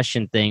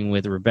possession thing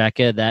with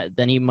Rebecca,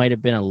 then he might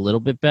have been a little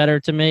bit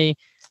better to me.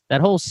 That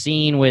whole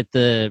scene with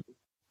the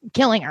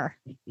Killing her.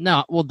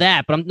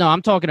 but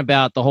I'm talking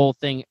about the whole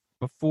thing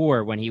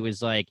before when he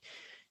was like,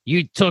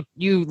 you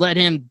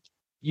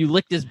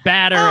licked his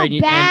batter. Oh,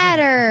 and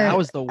batter. That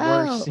was the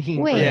worst scene.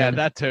 wait. Yeah,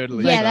 that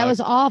totally. Yeah, that sucked. was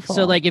awful.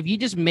 So, like, if you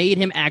just made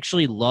him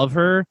actually love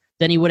her,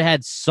 then he would have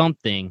had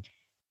something.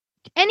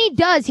 and he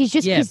does. He's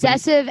just Yeah, but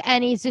possessive,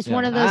 and he's just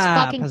one of those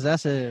fucking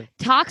possessive.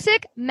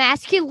 toxic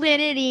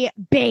masculinity,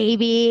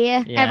 baby.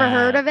 Ever Yeah.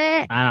 heard of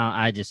it?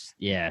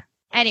 Yeah.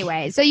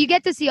 Anyway, so you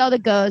get to see all the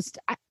ghosts.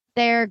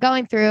 They're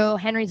going through.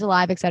 Henry's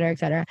alive, et cetera, et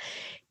cetera.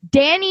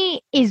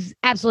 Danny is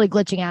absolutely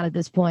glitching out at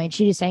this point.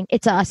 She's just saying,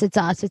 it's us, it's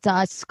us, it's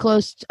us.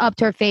 Close up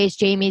to her face.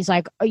 Jamie's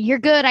like, oh, you're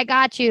good, I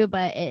got you.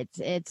 But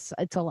it's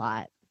a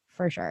lot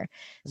for sure.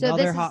 So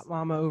Another this hot is,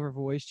 mama over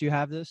voice. Do you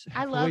have this?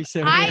 I love Voice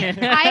over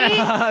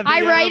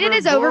I write it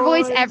as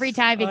overvoice every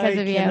time because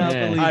of you.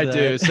 Yeah. I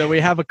do. So we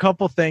have a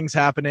couple things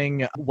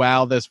happening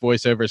while this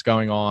voiceover is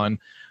going on.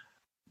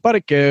 But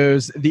it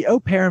goes, the au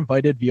pair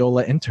invited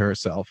Viola into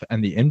herself,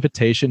 and the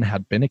invitation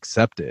had been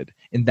accepted.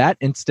 In that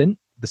instant,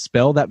 the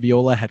spell that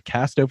Viola had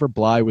cast over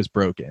Bly was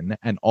broken,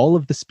 and all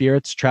of the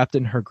spirits trapped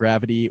in her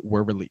gravity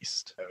were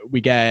released.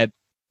 We get,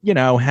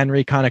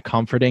 Henry kind of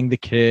comforting the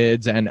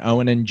kids, and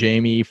Owen and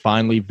Jamie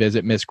finally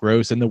visit Miss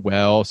Gross in the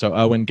well, so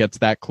Owen gets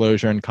that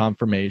closure and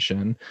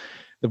confirmation.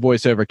 The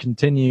voiceover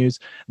continues.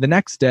 The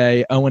next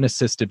day, Owen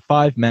assisted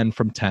 5 men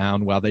from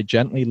town while they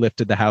gently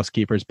lifted the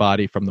housekeeper's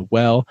body from the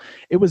well.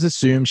 It was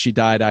assumed she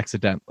died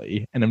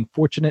accidentally, an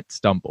unfortunate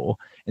stumble.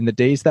 In the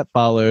days that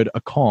followed,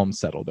 a calm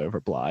settled over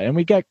Bly, and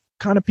we get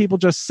kind of people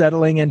just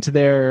settling into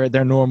their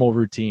normal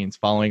routines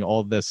following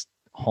all this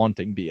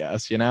haunting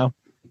BS,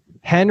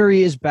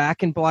 Henry is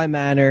back in Bly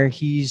Manor.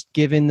 He's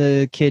given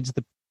the kids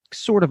the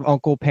sort of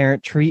uncle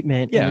parent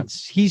treatment. Yeah. And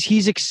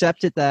he's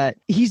accepted that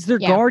he's their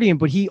Yeah. guardian,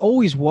 but he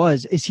always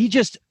was. Is he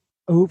just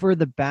over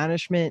the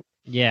banishment?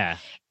 Yeah.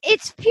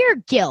 It's pure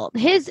guilt.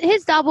 His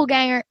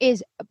doppelganger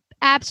is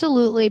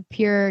absolutely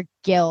pure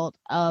guilt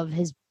of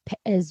his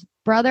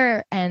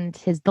brother and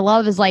the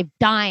love of his life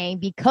dying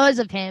because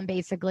of him.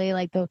 Basically,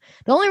 like the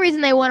only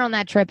reason they went on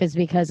that trip is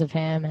because of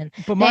him. And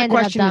But they my ended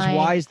up question is, dying.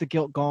 why is the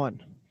guilt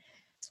gone?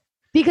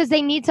 Because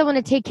they need someone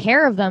to take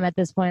care of them at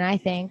this point. I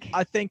think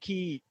I think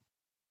he...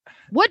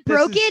 what this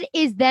broke is- it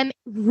is them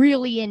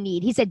really in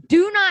need. He said,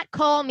 "Do not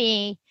call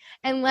me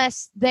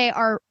unless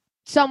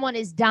someone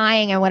is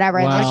dying and whatever."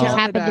 And Wow. this just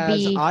happened to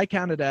be. I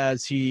counted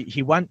as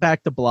he went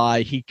back to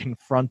Bly. He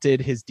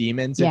confronted his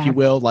demons, if Yeah. you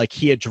will. Like,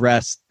 he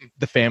addressed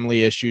the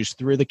family issues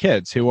through the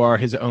kids, who are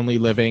his only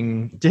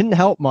living... Didn't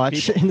help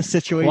much in the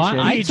situation.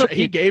 Why?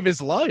 He gave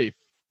his life.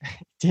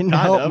 Didn't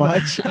Kind help of.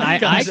 much. I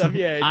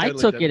I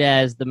took it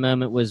as the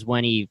moment was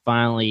when he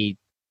finally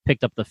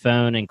picked up the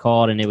phone and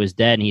called, and it was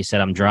dead, and he said,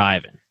 "I'm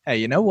driving." Hey,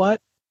 you know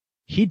what?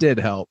 He did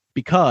help,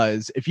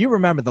 because if you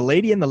remember, the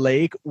lady in the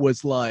lake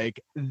was like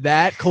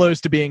that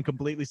close to being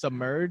completely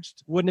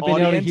submerged. Wouldn't have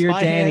been able to hear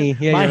my Danny.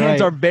 Yeah, my you're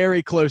hands right. are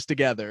very close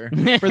together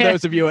for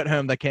those of you at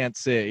home that can't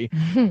see.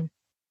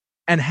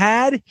 And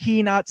had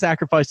he not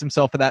sacrificed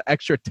himself for that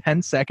extra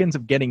 10 seconds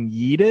of getting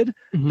yeeted,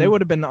 Mhm. they would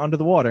have been under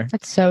the water.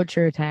 That's so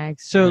true,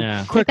 Tags. So,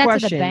 Yeah. quick Take that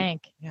to the question.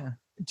 bank.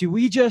 Do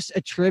we just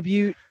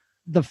attribute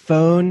the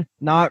phone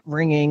not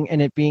ringing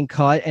and it being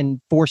cut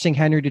and forcing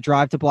Henry to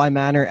drive to Bly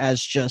Manor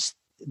as just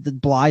the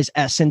Bly's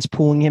essence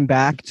pulling him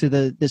back to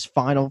this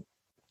final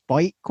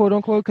fight, quote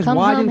unquote? Because Come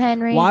home,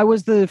 Henry. why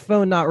was the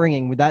phone not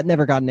ringing? That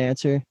never got an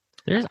answer.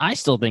 I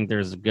still think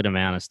there's a good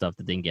amount of stuff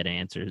that didn't get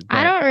answered.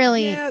 I but- don't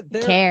really Yeah,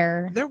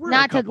 care. there were a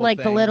Not to couple like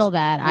things. belittle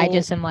that. I Well,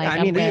 just am like,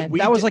 I mean, I'm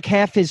good. that was like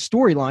half his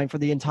storyline for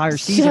the entire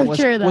season. So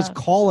true, was though.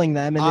 calling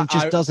them, and it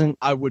just doesn't.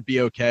 I would be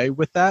okay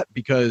with that,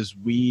 because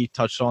we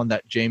touched on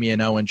that Jamie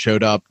and Owen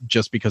showed up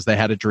just because they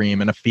had a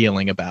dream and a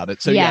feeling about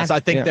it. So Yeah. yes, I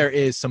think Yeah. there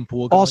is some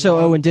pool going Also,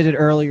 on. Owen did it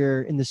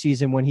earlier in the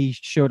season when he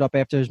showed up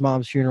after his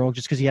mom's funeral,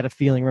 just because he had a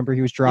feeling. Remember,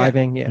 he was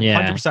driving. Yeah. Yeah.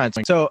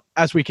 100%. So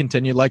as we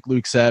continue, like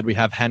Luke said, we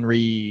have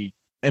Henry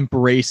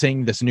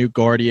embracing this new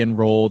guardian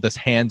role, this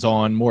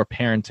hands-on, more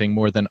parenting,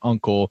 more than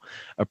uncle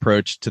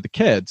approach to the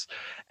kids.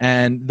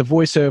 And the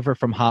voiceover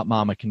from Hot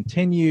Mama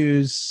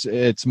continues.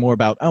 It's more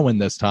about Owen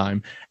this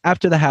time.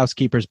 After the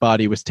housekeeper's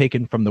body was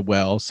taken from the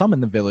well, some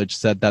in the village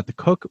said that the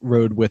cook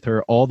rode with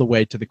her all the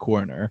way to the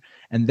coroner,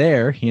 and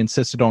there he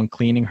insisted on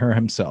cleaning her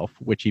himself,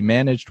 which he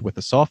managed with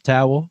a soft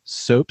towel,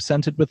 soap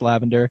scented with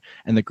lavender,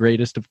 and the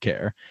greatest of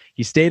care.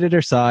 He stayed at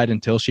her side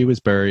until she was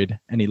buried,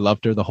 and he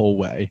loved her the whole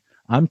way.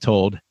 I'm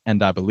told,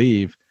 and I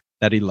believe,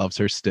 that he loves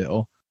her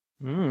still.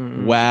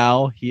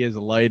 While he is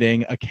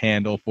lighting a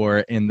candle for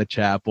it in the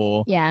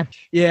chapel. Yeah.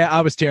 Yeah,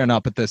 I was tearing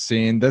up at this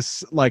scene.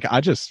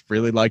 I just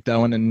really liked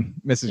Owen and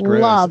Mrs.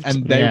 Gross. Loved.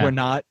 And they Yeah. were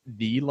not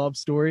the love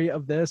story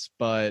of this,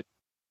 but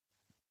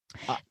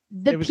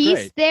The it was piece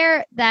great.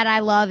 there that I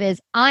love is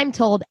I'm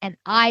told and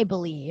I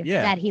believe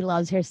Yeah. that he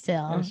loves her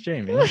still. It's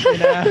Jamie. You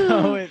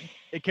know,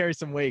 it carries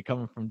some weight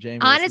coming from Jamie.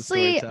 as the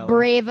Honestly, storyteller.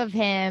 brave of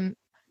him.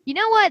 You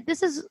know what?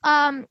 This is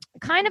kind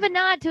of a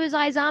nod to his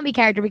iZombie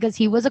character because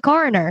he was a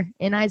coroner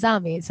in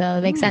iZombie, so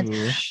it makes sense.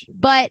 Ooh.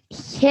 But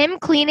him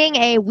cleaning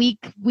a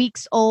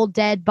weeks old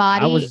dead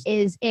body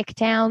is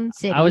Icktown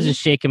City. I was just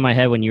shaking my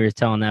head when you were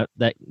telling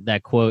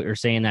that quote or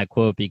saying that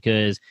quote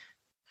because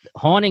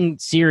Haunting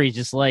series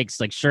just likes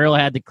like Cheryl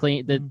had to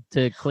clean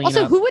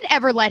also, up. who would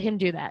ever let him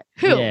do that?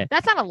 Who? Yeah.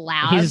 That's not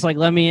allowed. He's just like,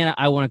 let me in.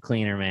 I want to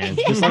clean her, man.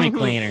 Just let me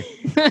clean her.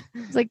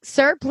 It's like,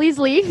 sir, please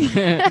leave.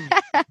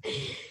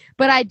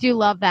 But I do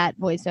love that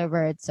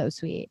voiceover. It's so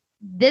sweet.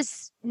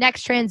 This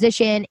next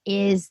transition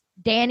is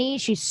Danny.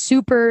 She's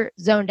super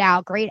zoned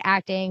out. Great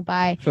acting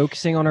by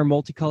Focusing on her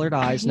multicolored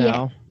eyes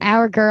now.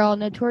 our girl,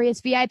 Notorious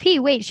VIP.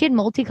 Wait, she had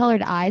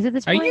multicolored eyes at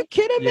this Are point? you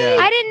kidding me? Yeah,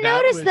 I didn't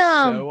that notice was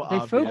them. so They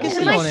obvious. focus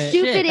Am I on it.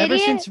 stupid Ever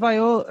idiot? since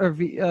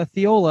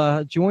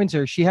Theola joins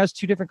her, she has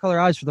 2 different color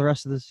eyes for the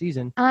rest of the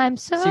season. I'm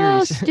so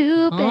Series.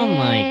 stupid. Oh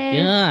my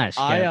gosh.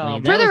 I,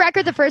 Kathleen, For that the was-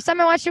 record, the first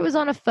time I watched it was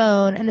on a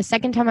phone, and the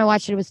second time I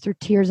watched it was through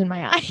tears in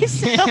my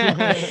eyes.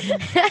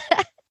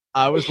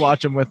 I was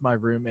watching with my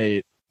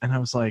roommate, and I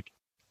was like,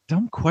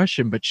 dumb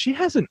question, but she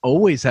hasn't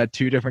always had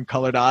 2 different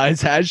colored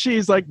eyes, has she?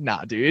 He's like,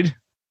 nah, dude.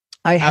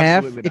 I half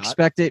Absolutely not.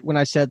 expected when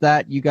I said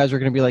that you guys were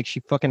going to be like,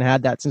 she fucking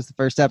had that since the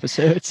first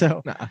episode.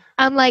 So Nah.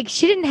 I'm like,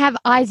 she didn't have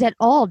eyes at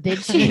all,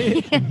 did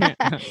she?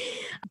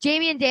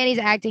 Jamie and Danny's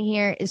acting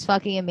here is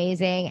fucking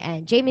amazing.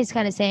 And Jamie's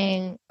kind of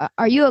saying,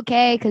 are you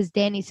okay? Because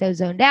Danny's so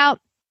zoned out.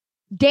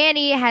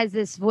 Danny has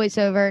this not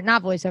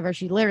voiceover.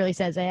 She literally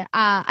says it.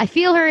 I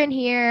feel her in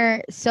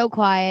here. So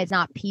quiet. It's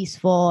not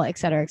peaceful, et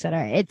cetera, et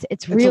cetera.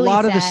 It's really it's a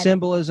lot of the sad.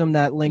 symbolism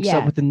that links Yeah.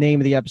 up with the name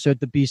of the episode,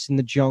 The Beast in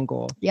the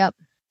Jungle. Yep.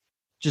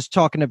 Just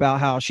talking about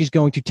how she's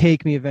going to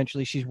take me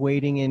eventually. She's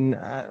waiting in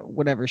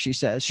whatever she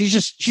says. She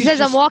says,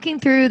 I'm walking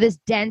through this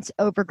dense,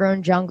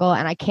 overgrown jungle,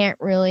 and I can't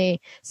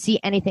really see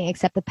anything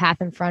except the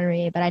path in front of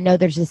me. But I know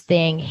there's this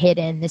thing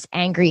hidden, this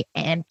angry,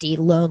 empty,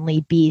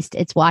 lonely beast.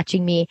 It's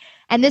watching me.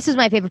 And this is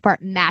my favorite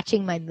part,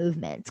 matching my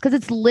movements. Because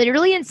it's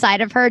literally inside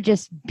of her,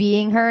 just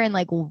being her and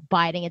like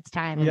biding its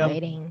time and Yep.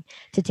 waiting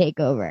to take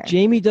over.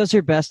 Jamie does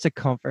her best to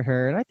comfort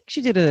her. And I think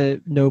she did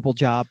a noble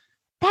job.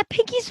 That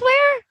pinky swear?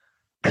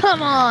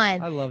 Come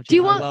on. I love Do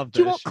you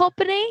Jamie. want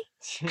company?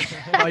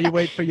 While you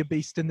wait for your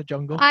beast in the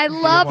jungle. I Do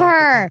you love want the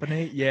her.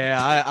 company?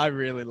 Yeah, I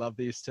really love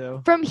these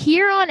 2. From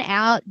here on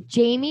out,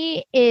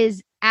 Jamie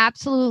is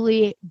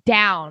absolutely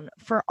down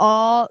for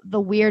all the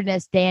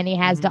weirdness Danny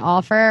has to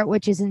offer,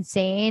 which is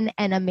insane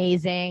and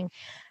amazing.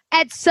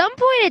 At some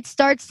point, it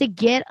starts to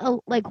get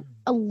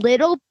a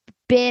little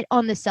bit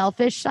on the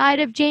selfish side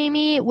of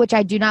Jamie, which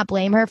I do not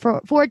blame her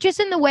for just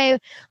in the way,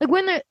 like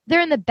when they're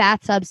in the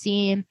bathtub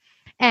scene.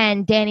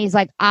 And Danny's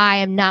like, I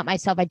am not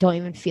myself. I don't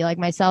even feel like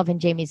myself. And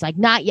Jamie's like,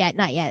 not yet,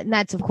 not yet. And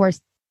that's, of course,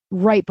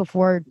 right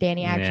before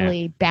Danny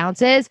actually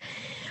bounces.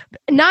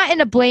 Not in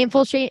a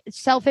blameful,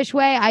 selfish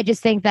way. I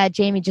just think that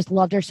Jamie just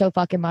loved her so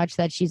fucking much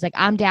that she's like,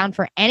 I'm down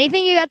for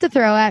anything you got to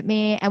throw at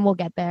me. And we'll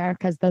get there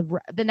because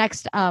the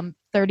next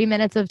 30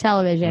 minutes of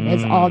television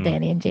is all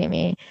Danny and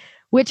Jamie,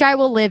 which I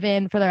will live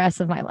in for the rest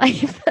of my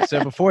life.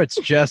 So before it's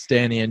just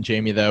Danny and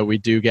Jamie, though, we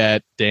do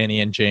get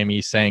Danny and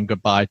Jamie saying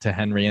goodbye to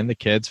Henry and the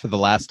kids for the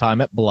last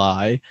time at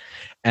Bly.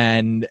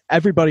 And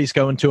everybody's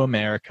going to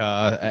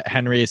America.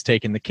 Henry is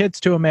taking the kids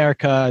to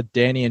America.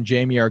 Danny and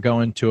Jamie are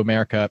going to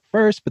America at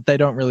first, but they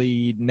don't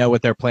really know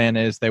what their plan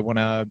is. They want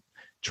to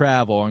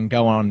travel and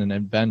go on an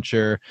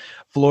adventure.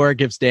 Flora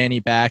gives Danny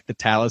back the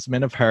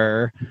talisman of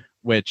her,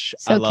 which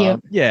So I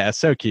love. cute. Yeah,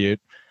 so cute.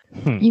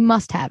 You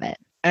must have it.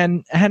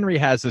 And Henry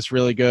has this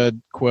really good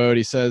quote.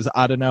 He says,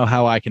 I don't know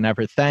how I can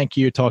ever thank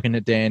you, talking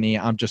to Danny.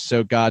 I'm just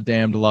so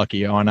goddamned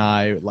lucky, aren't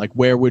I? Like,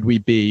 where would we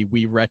be,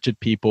 we wretched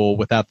people,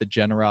 without the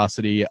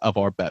generosity of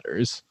our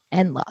betters?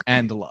 And luck.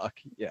 And luck.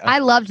 Yeah. I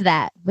loved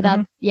that.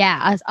 Without,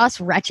 us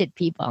wretched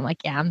people. I'm like,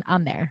 yeah,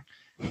 I'm there.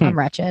 I'm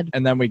wretched.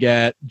 And then we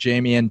get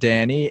Jamie and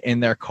Danny in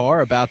their car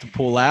about to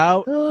pull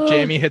out.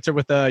 Jamie hits her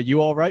with a,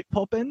 you all right,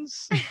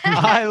 Poppins?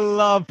 I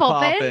love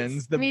Poppins?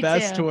 Poppins. The Me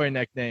best too. toy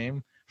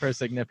nickname for a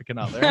significant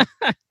other.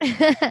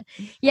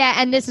 Yeah,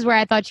 and this is where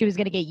I thought she was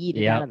going to get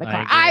yeeted Yep, out of the I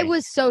car. agree. I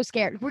was so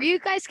scared. Were you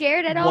guys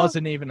scared at all?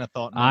 Wasn't even a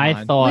thought in my I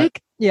mind. thought Luke?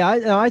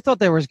 Yeah, I thought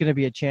there was going to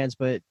be a chance,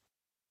 but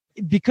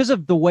because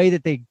of the way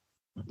that they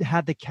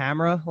had the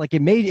camera, like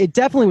it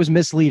definitely was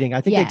misleading.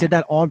 I think Yeah. they did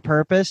that on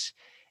purpose,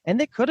 and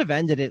they could have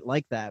ended it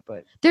like that.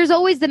 But There's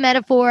always the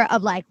metaphor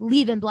of like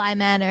leaving Bly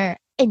Manor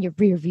in your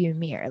rear view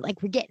mirror.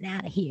 Like, we're getting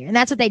out of here. And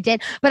that's what they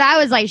did. But I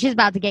was like, she's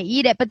about to get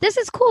yeeted. But this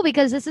is cool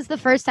because this is the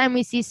first time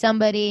we see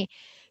somebody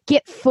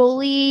get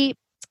fully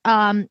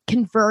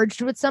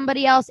converged with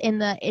somebody else in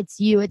the it's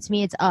you, it's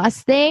me, it's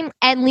us thing,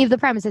 and leave the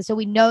premises. So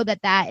we know that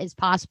that is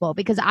possible,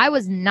 because I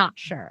was not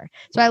sure.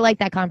 So I like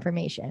that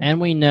confirmation. And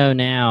we know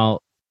now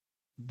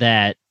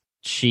that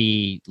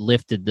she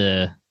lifted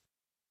the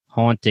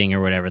haunting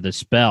or whatever, the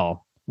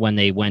spell, when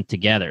they went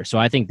together. So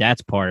I think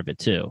that's part of it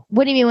too.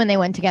 What do you mean when they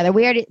went together?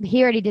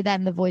 He already did that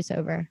in the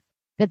voiceover.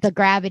 That the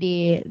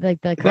gravity, like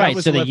the Right.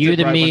 So the lifted you,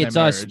 the right me, when it's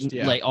they us, merged,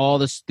 yeah. like all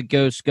the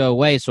ghosts go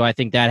away. So I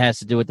think that has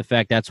to do with the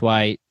fact that's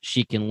why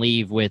she can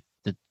leave with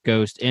the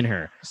ghost in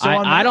her. So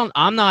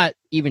I'm not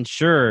even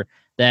sure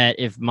that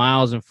if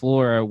Miles and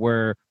Flora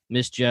were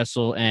Miss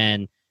Jessel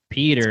and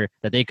Peter,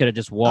 that they could have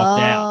just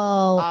walked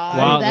out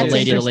while the that's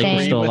Lady of the Lake was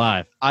interesting. still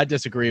alive. I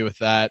disagree with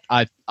that.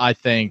 I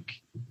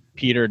think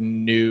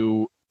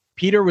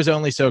Peter was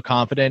only so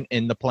confident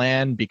in the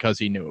plan because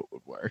he knew it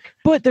would work.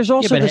 But there's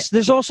also but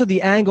there's also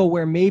the angle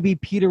where maybe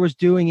Peter was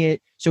doing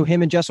it so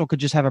him and Jessel could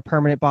just have a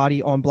permanent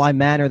body on Bly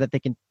Manor that they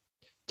can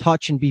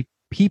touch and be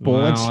people.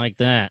 Well, I And don't like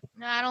that.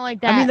 No, I don't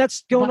like that. I mean,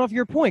 that's going off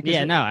your point. 'cause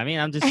Yeah, no, I mean,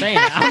 I'm just saying.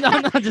 I'm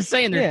not just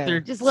saying Yeah.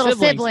 they're just little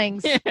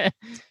siblings. Yeah,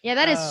 Yeah,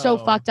 that is so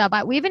Oh. fucked up.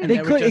 We even And They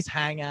they would could- just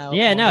hang out.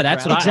 yeah, on no, the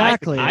that's ground. what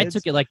Exactly. I It's-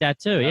 took it like that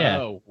too. Yeah.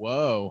 Oh,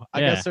 whoa.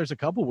 I Yeah. guess there's a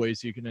couple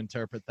ways you can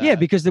interpret that. Yeah,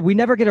 because we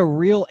never get a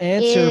real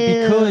answer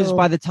because Ew.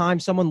 by the time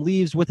someone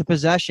leaves with a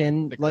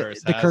possession, The like,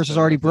 curse the has curse is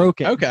been already lifted.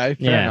 broken. Okay,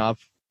 fair Yeah.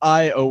 enough.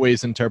 I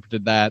always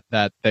interpreted that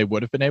they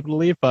would have been able to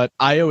leave, but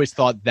I always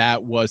thought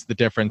that was the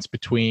difference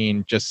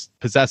between just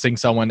possessing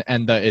someone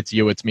and the it's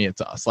you, it's me, it's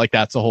us. Like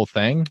that's the whole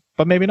thing,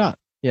 but maybe not.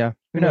 Yeah,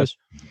 who Who knows?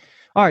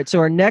 All right, so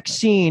our next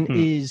scene Hmm.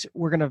 is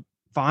we're gonna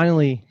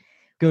finally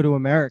go to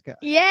America,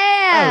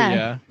 yeah. Oh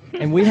yeah.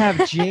 and we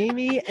have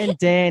Jamie and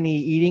Danny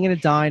eating in a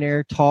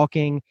diner,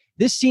 talking.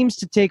 This seems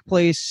to take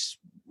place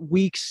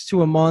weeks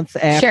to a month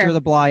after Sure. the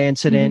Bly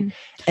incident.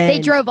 Mhm. They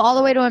And- drove all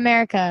the way to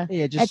America.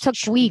 Yeah, just took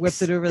weeks.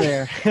 Whipped it over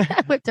there.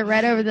 Whipped it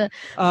right over the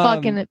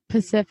fucking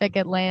Pacific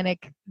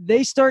Atlantic.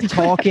 They start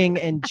talking,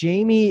 and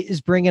Jamie is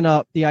bringing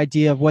up the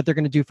idea of what they're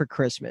going to do for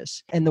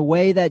Christmas. And the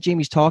way that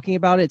Jamie's talking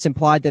about it, it's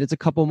implied that it's a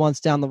couple months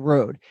down the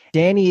road.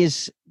 Danny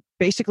is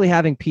basically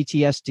having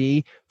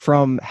PTSD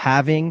from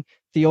having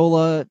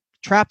Theola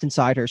trapped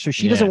inside her. So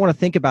she doesn't Yeah. want to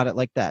think about it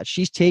like that.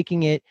 She's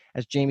taking it,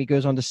 as Jamie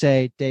goes on to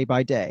say, day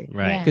by day.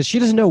 Right. Yeah. Because she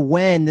doesn't know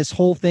when this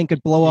whole thing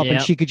could blow up and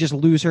Yep. she could just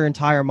lose her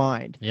entire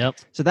mind. Yep.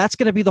 So that's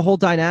going to be the whole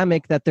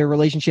dynamic that their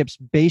relationship's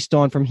based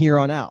on from here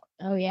on out.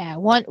 Oh yeah,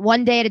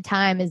 one day at a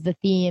time is the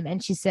theme,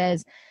 and she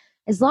says,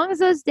 as long as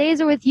those days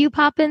are with you,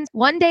 Poppins,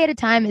 one day at a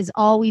time is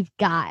all we've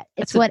got.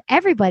 It's That's a- what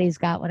everybody's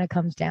got when it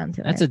comes down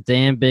to That's it. a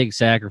damn big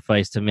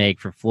sacrifice to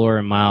make for Flora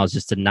and Miles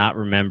just to not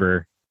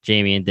remember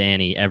Jamie and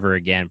Danny ever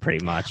again,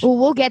 pretty much. Well,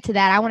 we'll get to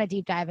that. I want to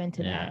deep dive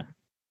into Yeah. that.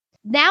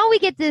 Now we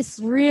get this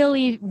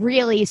really,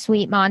 really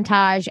sweet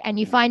montage, and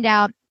you find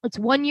out it's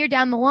 1 year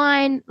down the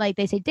line. Like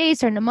they say days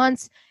turn to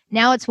months.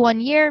 Now it's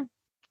 1 year.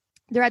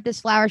 They're at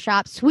this flower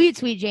shop. Sweet,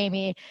 sweet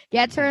Jamie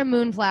gets her a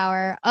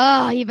moonflower.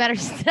 Oh, you better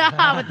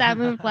stop with that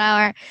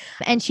moonflower.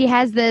 And she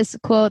has this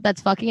quote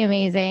that's fucking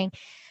amazing.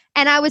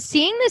 And I was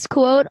seeing this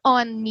quote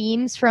on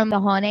memes from The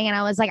Haunting, and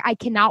I was like, I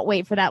cannot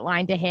wait for that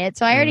line to hit.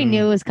 So I already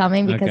knew it was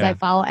coming because Okay. I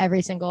follow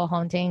every single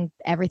haunting,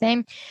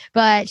 everything.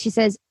 But she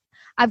says,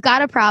 I've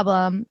got a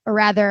problem, or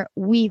rather,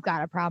 we've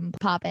got a problem,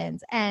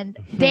 Poppins. And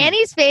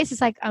Danny's face is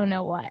like, oh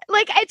no, what?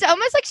 Like, it's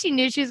almost like she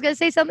knew she was going to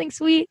say something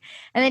sweet.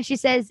 And then she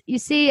says, you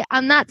see,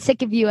 I'm not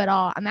sick of you at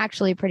all. I'm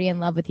actually pretty in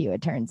love with you,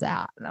 it turns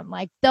out. And I'm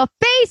like, the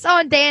face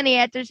on Danny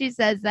after she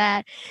says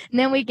that. And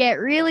then we get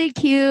really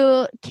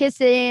cute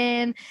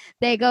kissing.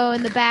 They go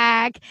in the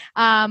back.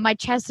 My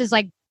chest is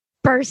like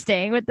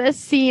bursting with this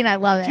scene. I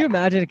love Could you it.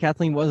 imagine if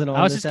Kathleen wasn't on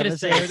I was this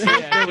just going to episode? say,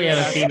 Yeah. we have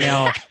a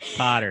female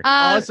Potter.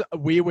 Us,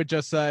 we would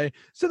just say,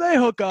 so they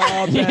hook up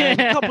and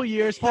Yeah. a couple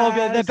years Oh,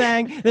 pass. they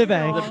bang, they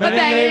bang. The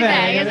bang,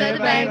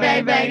 bang,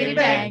 bang, bang,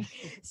 bang.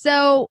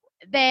 So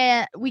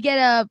we get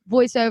a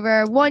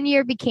voiceover. 1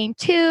 year became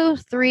 2,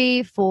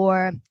 3,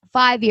 4,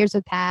 5 years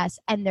would pass,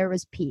 and there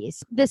was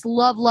peace. This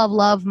love, love,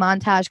 love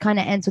montage kind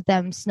of ends with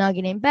them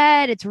snugging in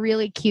bed. It's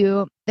really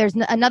cute. There's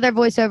another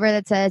voiceover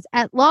that says,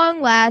 at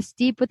long last,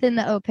 deep within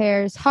the au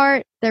pair's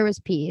heart, there was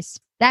peace.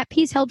 That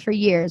peace held for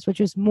years, which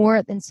was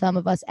more than some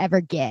of us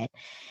ever get.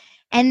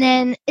 And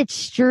then it's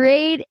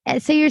straight.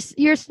 So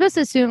you're supposed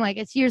to assume like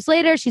it's years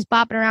later. She's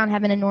bopping around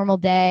having a normal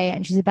day,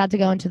 and she's about to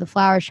go into the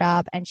flower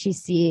shop, and she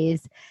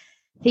sees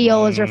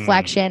Theola's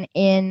reflection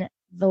in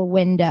the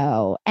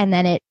window, and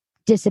then it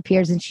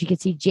disappears, and she could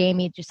see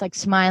Jamie just like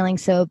smiling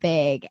so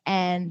big.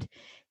 And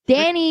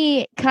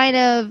Danny kind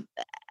of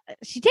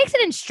she takes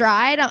it in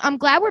stride. I'm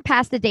glad we're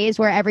past the days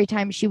where every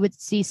time she would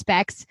see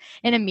Specs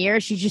in a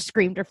mirror, she just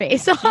screamed her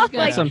face off. Got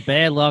Like, some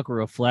bad luck with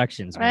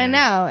reflections, I man.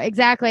 know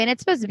exactly, and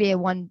it's supposed to be a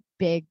one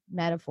big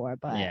metaphor,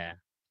 but Yeah.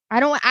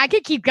 I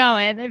could keep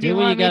going if Do you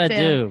what you want me got to. to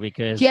do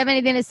because Do you have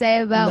anything to say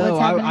about No,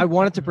 what's happening? I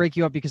wanted to break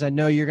you up because I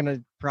know you're going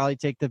to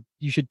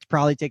you should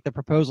probably take the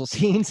proposal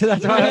scene. So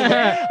that's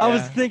why I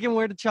was thinking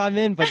where to chime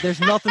in, but there's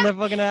nothing that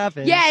fucking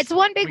happens. Yeah, it's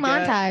one big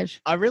montage.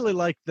 I really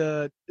like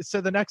the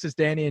next is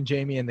Danny and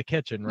Jamie in the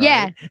kitchen, right?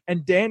 Yeah.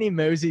 And Danny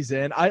moseys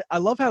in. I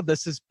love how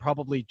this is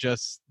probably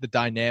just the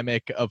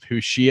dynamic of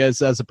who she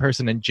is as a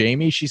person. And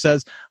Jamie, she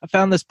says, I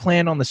found this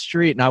plant on the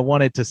street and I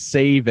wanted to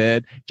save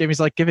it. Jamie's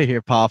like, give it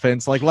here,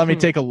 Poffins. Like, let me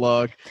take a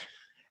look.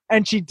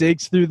 And she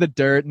digs through the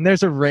dirt and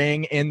there's a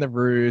ring in the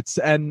roots.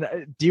 And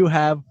do you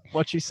have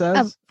what she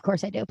says? Of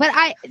course I do. But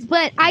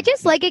I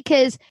just like it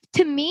because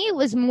to me it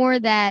was more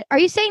that, are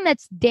you saying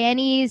that's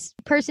Danny's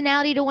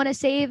personality to want to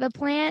save a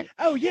plant?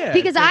 Oh, yeah.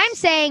 Because I'm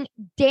saying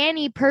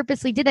Danny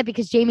purposely did that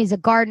because Jamie's a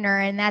gardener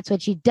and that's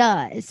what she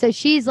does. So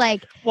she's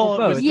like, well,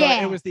 it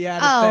was the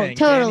added thing.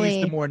 Totally.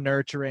 Danny's the more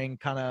nurturing,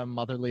 kind of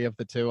motherly of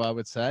the two, I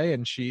would say.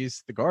 And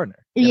she's the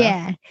gardener.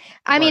 Yeah.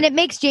 I mean, it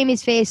makes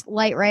Jamie's face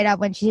light right up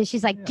when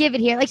she's like, give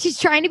it here. Like she's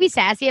trying to be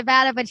sassy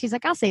about it, but she's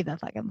like, I'll save the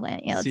fucking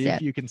plant. Yeah, let's see do if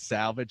it. you can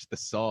salvage the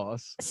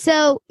sauce.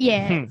 So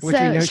yeah,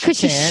 because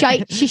she's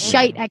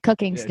shite at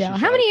cooking Yeah, still.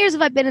 How many years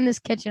have I been in this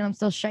kitchen? I'm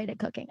still shite at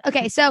cooking.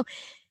 Okay, so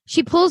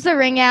she pulls the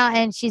ring out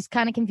and she's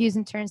kind of confused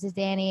and turns to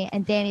Danny,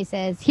 and Danny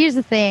says, "Here's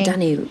the thing,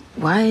 Danny.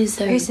 Why is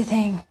there? Here's the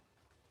thing.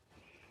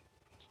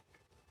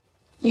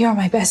 You're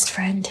my best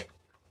friend,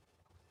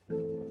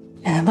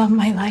 and I love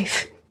my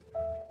life,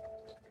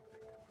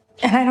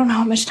 and I don't know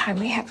how much time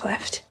we have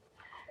left,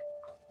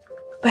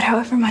 but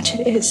however much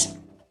it is,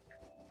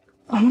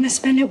 I want to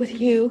spend it with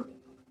you."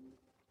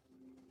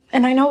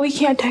 And I know we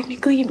can't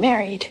technically get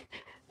married,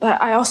 but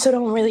I also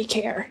don't really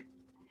care.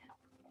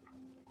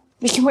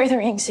 We can wear the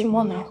rings and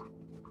we'll know.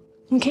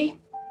 Okay?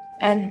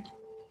 And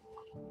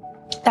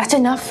that's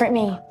enough for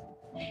me.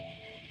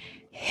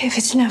 If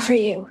it's enough for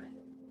you.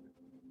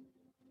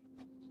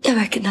 I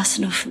reckon that's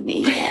enough for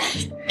me.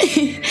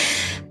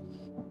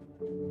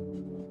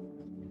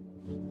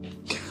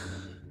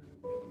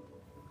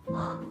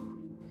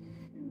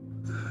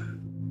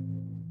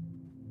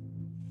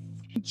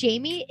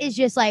 Jamie is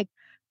just like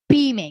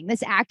beaming.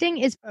 This acting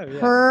is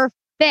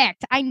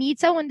perfect. I need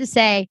someone to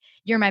say,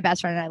 "You're my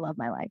best friend and I love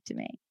my life" to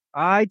me.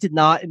 I did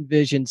not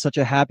envision such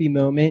a happy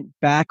moment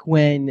back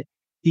when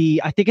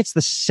I think it's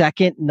the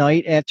second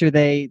night after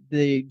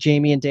the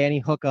Jamie and Danny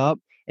hook up.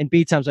 And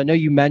B-Times, I know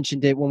you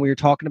mentioned it when we were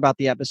talking about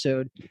the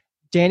episode.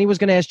 Danny was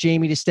going to ask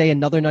Jamie to stay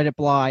another night at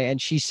Bly,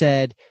 and she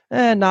said,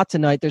 not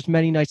tonight. There's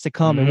many nights to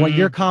come. And what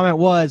your comment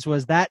was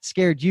that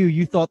scared you.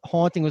 You thought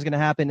haunting was going to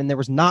happen and there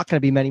was not going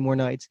to be many more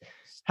nights.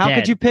 How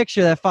could you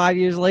picture that 5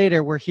 years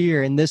later, we're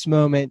here in this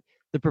moment,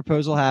 the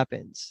proposal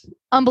happens?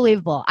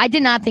 Unbelievable. I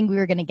did not think we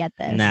were going to get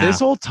this. No. This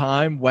whole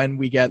time when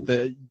we get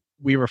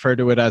we refer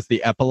to it as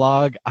the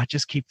epilogue, I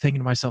just keep thinking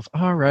to myself,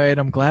 all right,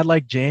 I'm glad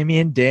like Jamie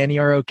and Danny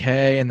are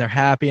okay and they're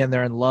happy and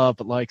they're in love,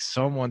 but like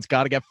someone's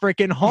got to get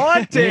freaking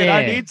haunted.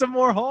 I need some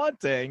more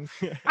haunting.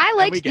 I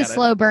liked the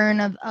slow burn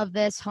of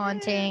this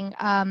haunting.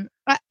 I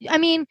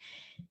mean,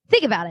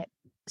 think about it.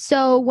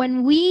 So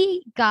when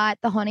we got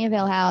The Haunting of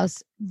Hill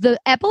House, the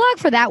epilogue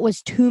for that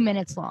was 2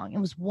 minutes long. It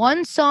was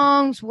one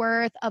song's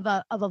worth of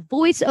a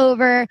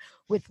voiceover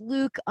with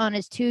Luke on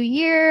his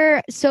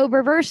 2-year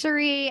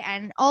soberversary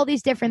and all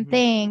these different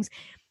things.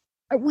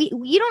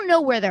 You don't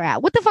know where they're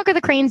at. What the fuck are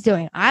the Cranes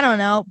doing? I don't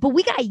know. But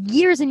we got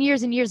years and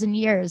years and years and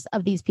years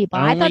of these people.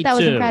 I thought that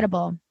was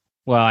incredible.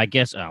 Well, I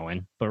guess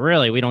Owen, but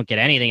really, we don't get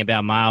anything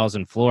about Miles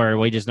and Flora.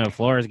 We just know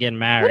Flora's getting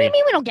married. What do you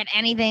mean we don't get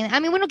anything? I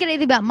mean, we don't get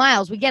anything about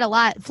Miles. We get a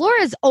lot.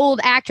 Flora's old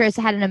actress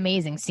had an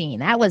amazing scene.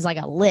 That was like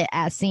a lit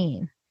ass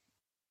scene.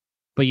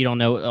 But you don't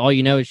know. All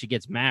you know is she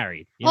gets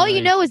married. All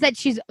you know is that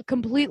she's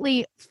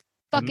completely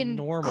fucking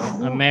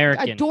normal,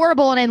 American,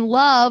 adorable, and in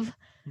love.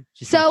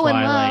 She's so in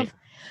love.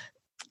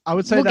 I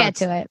would say we'll get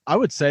to it. I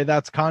would say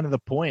that's kind of the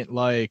point.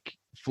 Like,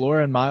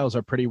 Flora and Miles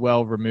are pretty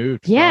well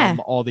removed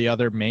from all the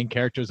other main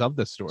characters of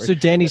this story. So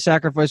Danny's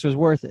sacrifice was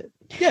worth it.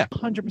 Yeah,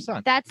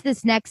 100%. That's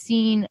this next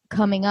scene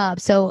coming up.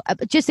 So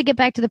just to get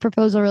back to the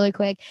proposal really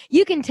quick,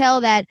 you can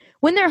tell that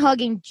when they're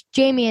hugging,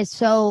 Jamie is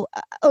so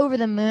over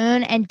the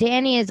moon, and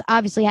Danny is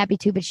obviously happy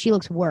too, but she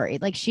looks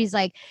worried. Like she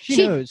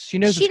knows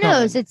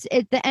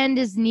the end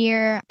is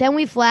near. Then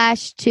we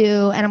flash to,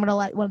 and I'm going to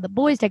let one of the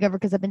boys take over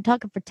because I've been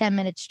talking for 10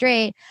 minutes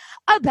straight,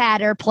 a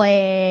batter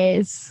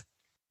place.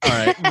 All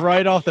right,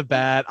 right off the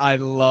bat, I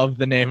love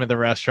the name of the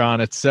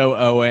restaurant. It's so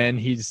Owen.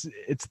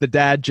 It's the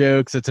dad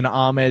jokes. It's an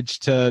homage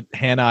to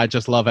Hannah. I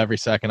just love every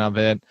second of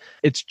it.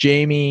 It's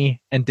Jamie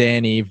and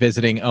Danny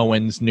visiting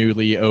Owen's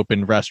newly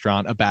opened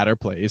restaurant, A Batter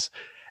Place.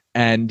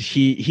 And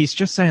he's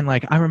just saying,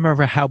 like, I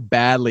remember how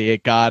badly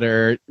it got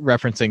her,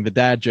 referencing the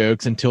dad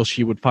jokes, until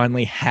she would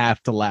finally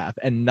have to laugh.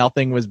 And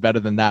nothing was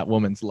better than that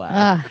woman's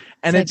laugh.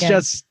 And it's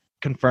just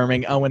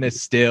confirming Owen is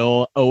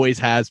still, always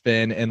has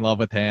been, in love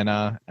with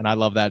Hannah, and I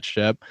love that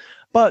ship.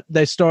 But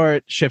they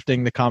start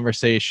shifting the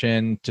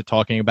conversation to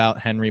talking about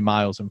Henry,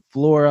 Miles, and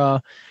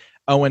Flora.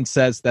 Owen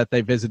says that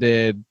they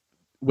visited,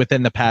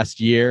 within the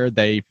past year,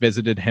 they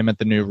visited him at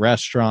the new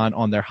restaurant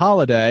on their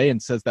holiday, and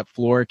says that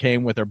Flora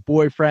came with her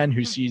boyfriend,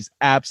 who she's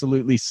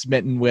absolutely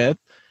smitten with.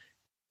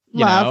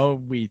 You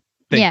know, we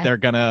think they're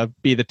gonna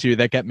be the two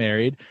that get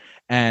married.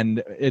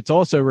 And it's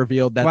also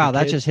revealed that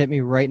that just hit me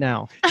right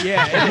now.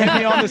 Yeah, it hit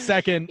me on the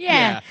second.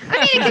 Yeah. I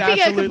mean, it could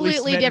be a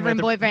completely different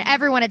boyfriend.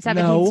 Everyone at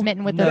 17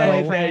 smitten with their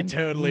boyfriend. They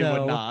totally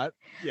would not.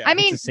 Yeah. I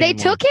mean, they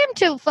took him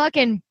to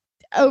fucking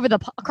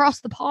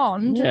across the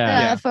pond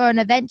for an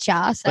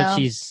adventure. So. But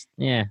she's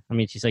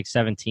like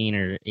 17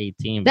 or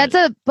 18. That's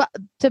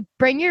to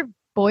bring your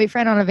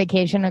boyfriend on a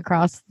vacation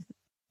across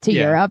to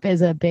Europe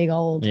is a big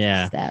old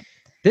step.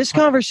 This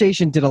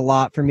conversation did a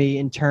lot for me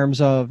in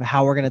terms of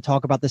how we're going to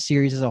talk about the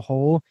series as a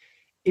whole.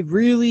 It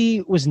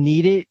really was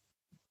needed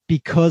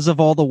because of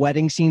all the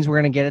wedding scenes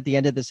we're going to get at the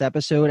end of this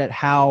episode, at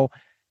how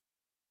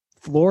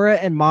Flora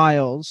and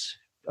Miles,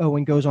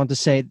 Owen goes on to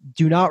say,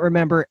 do not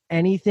remember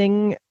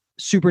anything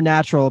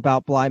supernatural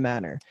about Bly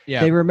Manor.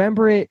 Yeah. They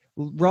remember it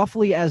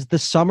roughly as the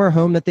summer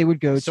home that they would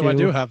go to. So I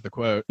do have the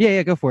quote.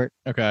 Yeah, go for it.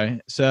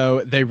 Okay.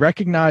 So they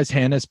recognize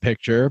Hannah's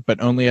picture,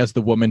 but only as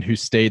the woman who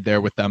stayed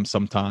there with them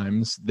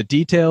sometimes. The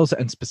details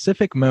and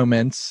specific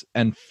moments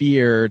and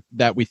fear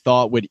that we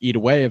thought would eat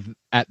away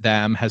at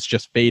them has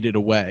just faded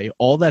away.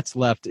 All that's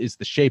left is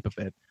the shape of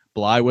it.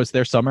 Bly was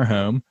their summer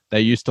home.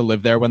 They used to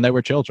live there when they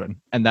were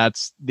children. And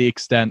that's the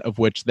extent of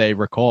which they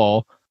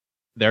recall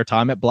their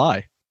time at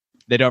Bly.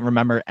 They don't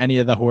remember any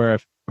of the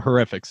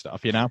horrific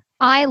stuff, you know?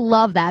 I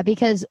love that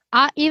because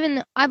I've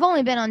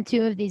only been on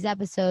 2 of these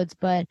episodes,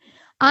 but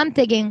I'm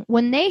thinking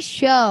when they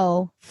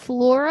show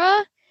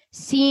Flora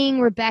seeing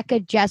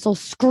Rebecca Jessel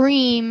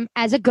scream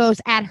as a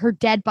ghost at her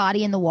dead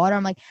body in the water,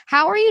 I'm like,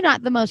 how are you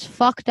not the most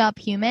fucked up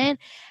human?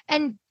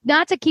 And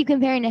not to keep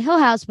comparing to Hill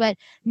House, but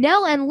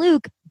Nell and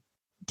Luke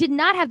did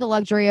not have the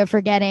luxury of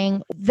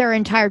forgetting their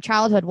entire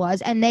childhood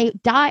was, and they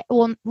died.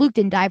 Well, Luke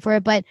didn't die for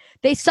it, but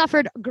they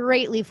suffered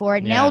greatly for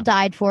it. Nell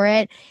died for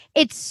it.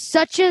 It's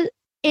such a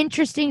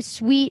interesting,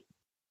 sweet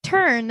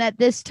turn that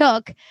this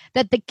took,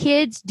 that the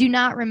kids do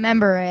not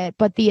remember it,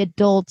 but the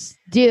adults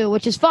do,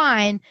 which is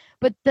fine.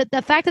 But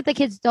the fact that the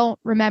kids don't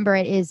remember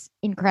it is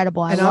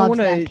incredible. I want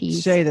to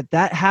say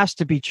that has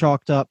to be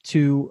chalked up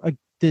to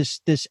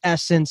this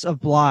essence of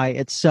Bly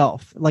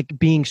itself, like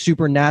being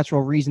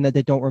supernatural reason that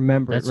they don't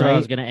remember. That's it, right? what I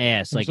was going to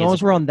ask. Like, as long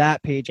as we're on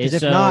that page, because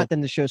if not,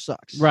 then the show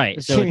sucks.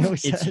 Right. So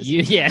it's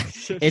you. Yeah.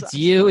 It's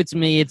you. It's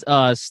me. It's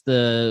us.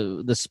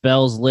 The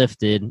spell's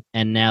lifted,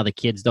 and now the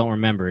kids don't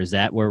remember. Is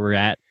that where we're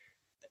at?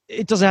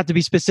 It doesn't have to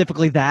be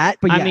specifically that,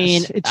 but I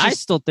mean, I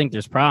still think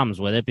there's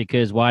problems with it,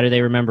 because why do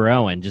they remember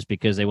Owen? Just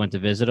because they went to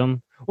visit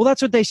him? Well,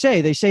 that's what they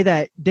say. They say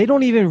that they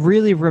don't even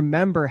really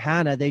remember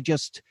Hannah. They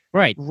just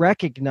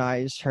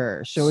recognize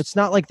her. So it's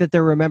not like that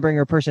they're remembering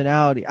her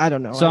personality. I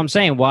don't know. So I'm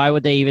saying, why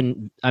would they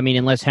even, I mean,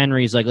 unless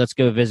Henry's like, let's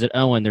go visit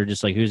Owen, they're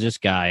just like, who's this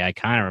guy? I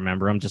kind of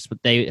remember him.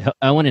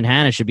 Owen and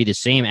Hannah should be the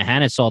same.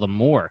 Hannah saw them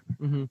more.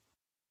 Mm-hmm.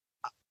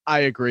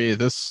 I agree.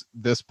 This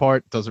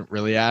part doesn't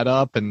really add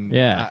up, and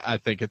I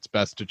think it's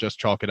best to just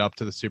chalk it up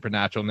to the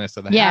supernaturalness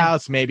of the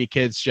house. Maybe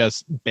kids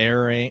just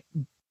burying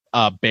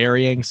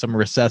some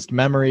recessed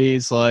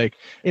memories. Like,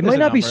 it might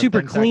not be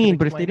super clean,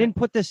 but if they didn't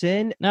put this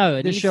in,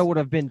 this show would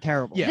have been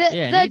terrible.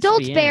 The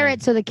adults bear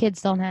it so the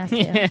kids don't have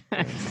to.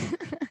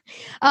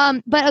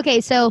 But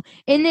okay, so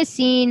in this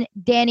scene,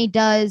 Danny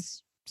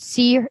does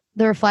see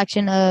the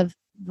reflection of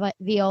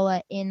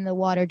Viola in the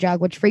water jug,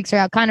 which freaks her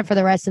out kind of for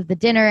the rest of the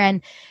dinner,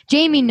 and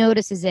Jamie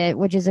notices it,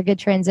 which is a good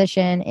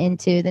transition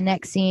into the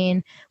next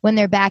scene when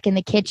they're back in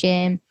the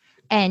kitchen,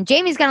 and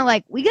Jamie's kind of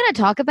like, we gonna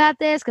talk about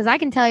this, because I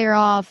can tell you're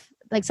off,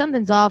 like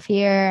something's off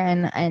here,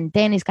 and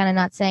Danny's kind of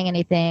not saying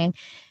anything.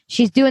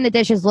 She's doing the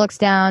dishes, looks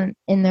down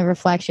in the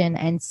reflection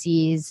and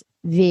sees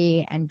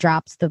V and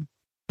drops the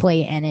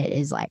plate, and it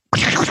is like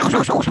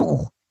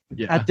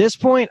At this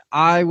point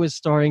I was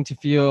starting to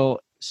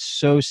feel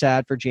so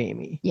sad for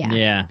Jamie.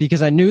 Yeah.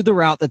 Because I knew the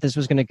route that this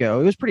was going to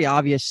go. It was pretty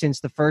obvious since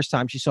the first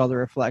time she saw the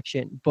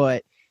reflection,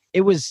 but it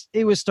was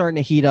starting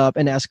to heat up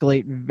and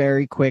escalate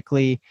very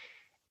quickly.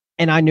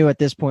 And I knew at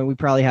this point we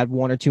probably had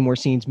 1 or 2 more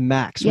scenes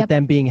max with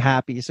them being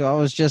happy. So I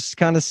was just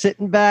kind of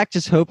sitting back,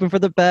 just hoping for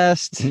the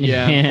best.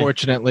 Yeah,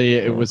 unfortunately,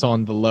 it was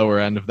on the lower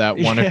end of that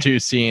 1 or 2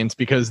 scenes,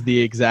 because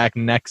the exact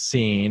next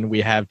scene,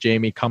 we have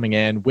Jamie coming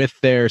in with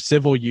their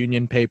civil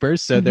union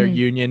papers. So their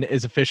union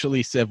is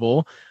officially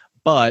civil.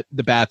 But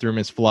the bathroom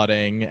is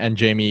flooding, and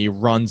Jamie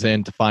runs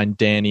in to find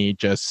Danny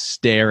just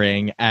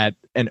staring at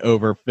an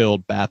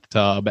overfilled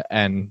bathtub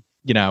and,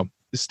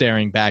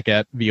 staring back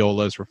at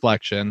Viola's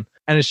reflection.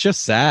 And it's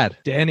just sad.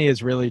 Danny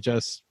is really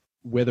just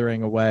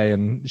withering away,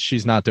 and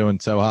she's not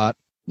doing so hot.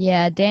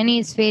 Yeah,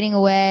 Danny's fading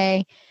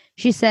away.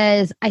 She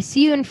says, I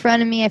see you in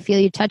front of me. I feel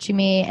you touching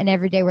me. And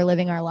every day we're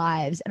living our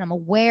lives. And I'm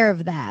aware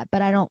of that,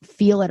 but I don't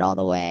feel it all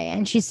the way.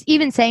 And she's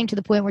even saying to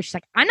the point where she's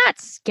like, I'm not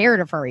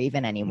scared of her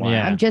even anymore.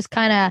 I'm just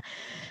kind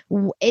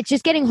of, it's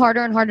just getting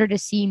harder and harder to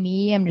see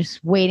me. I'm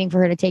just waiting for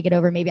her to take it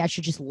over. Maybe I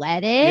should just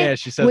let it. Yeah,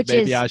 she says,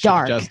 maybe I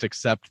should just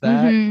accept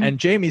that. And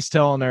Jamie's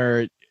telling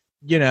her,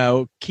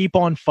 keep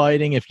on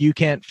fighting. If you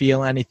can't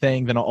feel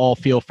anything, then I'll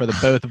feel for the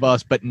both of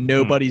us, but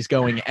nobody's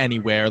going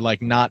anywhere.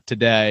 Like, not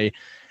today.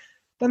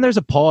 Then there's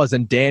a pause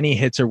and Danny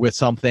hits her with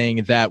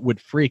something that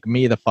would freak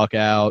me the fuck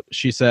out.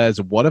 She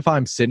says, "What if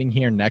I'm sitting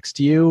here next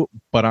to you,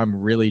 but I'm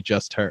really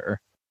just her?"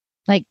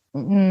 Like,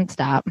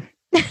 stop.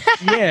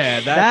 Yeah,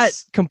 That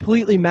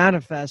completely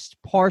manifests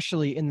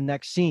partially in the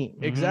next scene.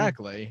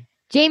 Exactly.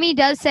 Jamie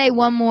does say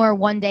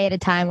one day at a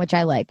time, which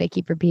I like. They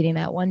keep repeating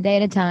that, one day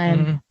at a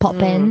time.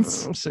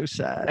 Poppins. I'm so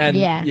sad. And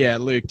Yeah.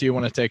 Luke, do you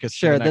want to take us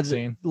Sure. to the next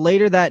scene?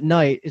 Later that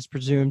night, is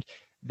presumed,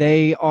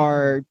 they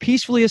are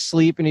peacefully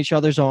asleep in each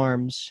other's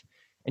arms.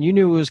 And you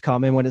knew it was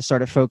coming when it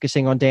started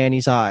focusing on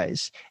Danny's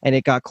eyes. And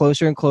it got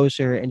closer and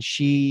closer. And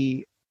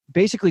she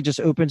basically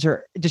just opens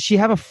her. Does she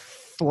have a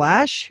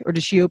flash, or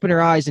does she open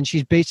her eyes and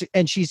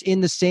she's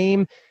in the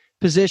same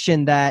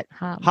position that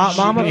Hot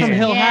Mama from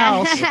Hill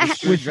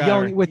House with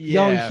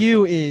young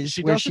Hugh is,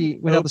 she where she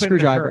without the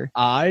screwdriver. Her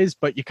eyes,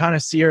 but you kind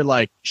of see her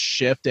like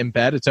shift in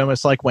bed. It's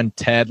almost like when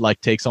Ted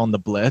like takes on the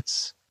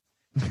Blitz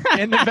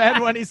in the bed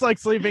when he's like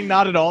sleeping.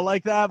 Not at all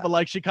like that, but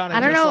like she kind of. I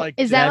don't know. Like,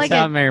 is that That's like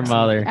how a Mary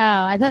Mother? Oh,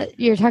 I thought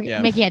you were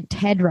making a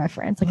Ted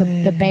reference, like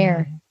the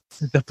bear.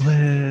 The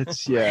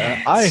Blitz,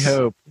 yeah. I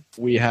hope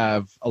we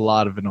have a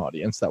lot of an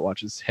audience that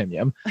watches Him.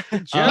 No,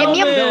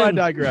 I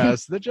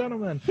digress. The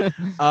gentleman.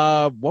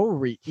 What were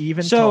we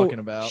even talking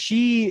about?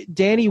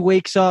 Danny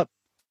wakes up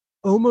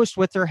almost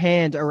with her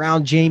hand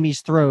around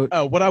Jamie's throat.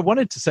 Oh, what I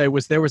wanted to say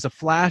was there was a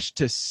flash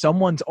to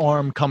someone's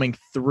arm coming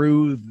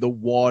through the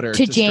water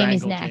to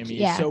Jamie's strangle neck. Jamie.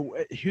 Yeah. So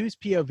whose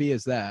POV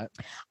is that?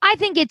 I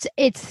think it's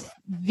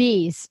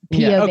V's POV.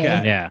 Yeah,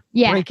 okay.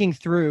 Yeah. Breaking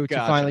through to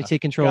finally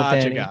take control of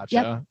Danny. Gotcha.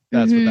 Yep.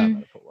 That's what that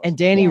metaphor was. And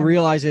Danny Yeah.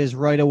 realizes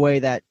right away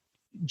that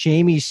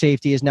Jamie's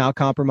safety is now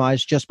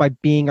compromised just by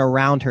being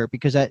around her,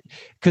 because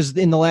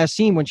in the last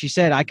scene when she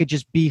said I could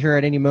just be here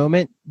at any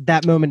moment,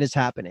 that moment is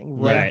happening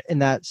right in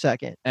that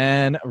second.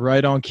 And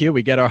right on cue,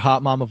 we get our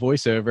Hot Mama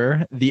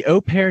voiceover. The au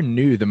pair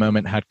knew the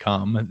moment had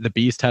come. The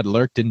beast had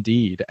lurked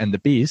indeed, and the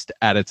beast,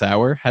 at its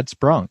hour, had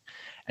sprung.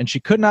 And she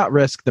could not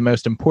risk the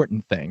most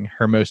important thing,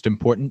 her most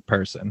important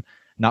person,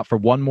 not for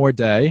one more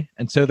day.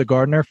 And so the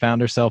gardener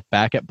found herself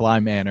back at Bly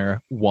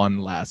Manor one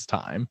last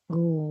time.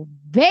 Ooh,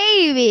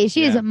 baby.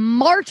 She is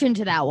marching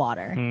to that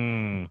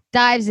water.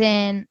 Dives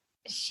in.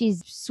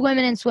 She's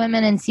swimming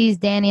and sees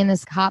Danny in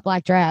this hot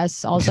black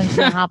dress. All of a sudden she's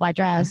in a hot black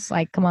dress.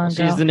 Like, come on,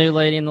 girl. She's the new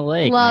lady in the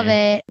lake. Love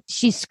it.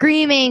 She's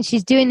screaming.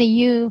 She's doing the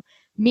you,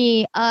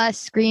 me, us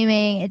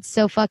screaming. It's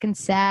so fucking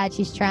sad.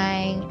 She's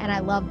trying. And I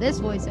love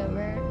this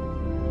voiceover.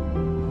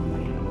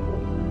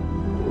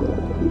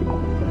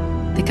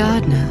 The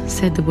gardener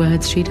said the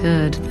words she'd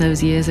heard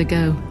those years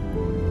ago.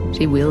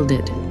 She willed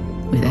it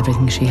with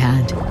everything she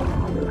had.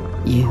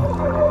 You,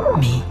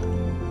 me,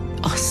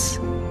 us.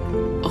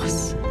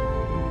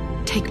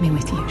 Take me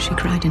with you, she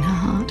cried in her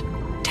heart.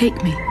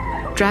 Take me,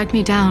 drag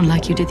me down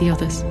like you did the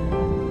others.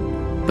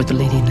 But the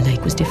lady in the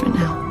lake was different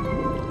now.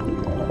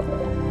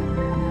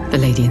 The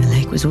lady in the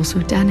lake was also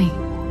Danny.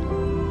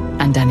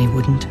 And Danny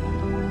wouldn't.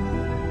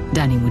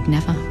 Danny would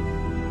never.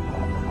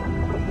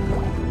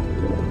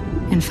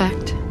 In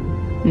fact,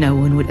 no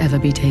one would ever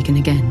be taken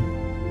again.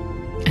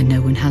 And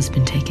no one has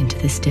been taken to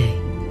this day.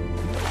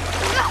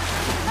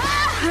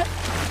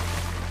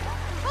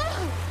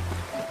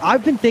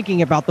 I've been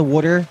thinking about the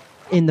water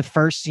in the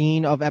first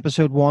scene of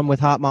episode 1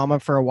 with Hot Mama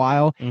for a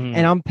while.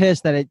 And I'm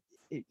pissed that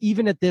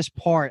even at this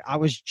part, I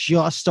was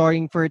just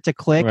starting for it to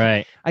click.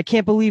 Right. I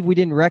can't believe we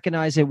didn't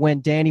recognize it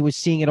when Danny was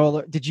seeing it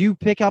all. Did you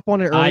pick up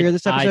on it earlier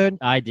this episode?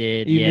 I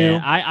did. You yeah. knew?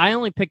 I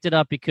only picked it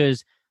up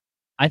because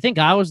I think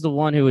I was the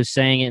one who was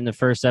saying it in the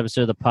first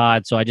episode of the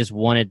pod, so I just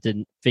wanted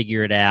to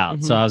figure it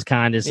out. So I was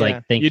kind of just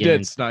like thinking. You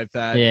did snipe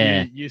that.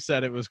 Yeah. You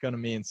said it was going to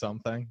mean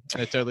something,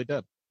 and it totally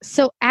did.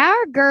 So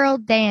our girl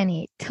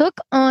Danny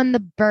took on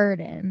the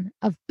burden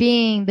of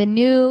being the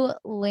new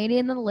lady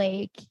in the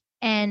lake,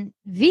 and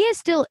V is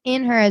still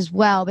in her as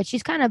well, but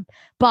she's kind of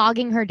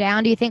bogging her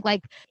down. Do you think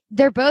like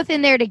they're both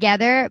in there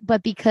together,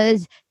 but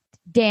because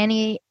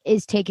Danny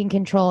is taking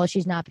control,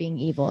 she's not being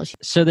evil?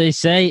 So they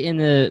say in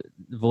the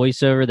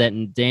voiceover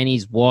that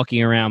Danny's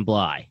walking around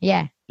Bly.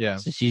 Yeah. Yeah.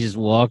 So she's just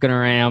walking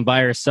around by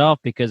herself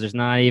because there's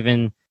not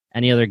even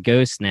any other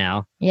ghosts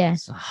now. Yeah.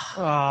 So,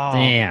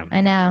 damn.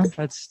 I know.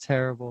 That's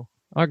terrible.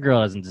 Our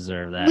girl doesn't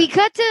deserve that. We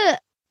cut to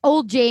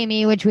old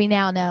Jamie, which we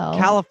now know.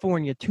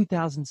 California,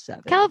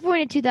 2007.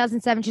 California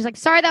 2007. She's like,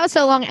 sorry that was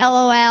so long.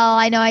 LOL.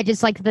 I know I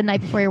just like the night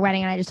before your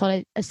wedding and I just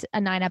told a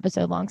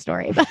 9-episode long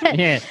story. But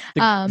yeah.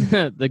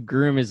 The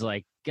groom is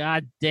like,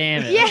 God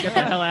damn it. Let's get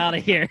the hell out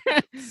of here.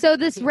 So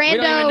this We don't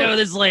even know rando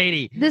this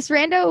lady. this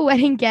rando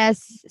wedding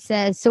guest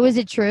says, so is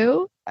it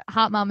true?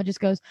 Hot Mama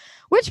just goes,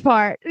 which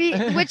part?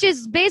 Which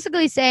is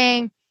basically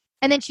saying,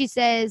 and then she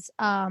says,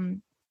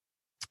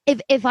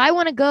 if I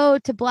want to go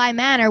to Bly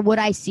Manor, would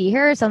I see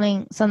her?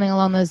 Something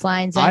along those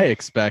lines. And I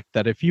expect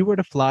that if you were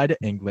to fly to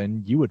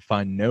England, you would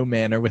find no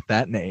manor with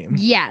that name.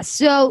 yeah.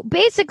 So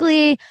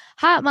basically,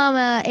 Hot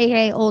Mama,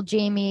 aka Old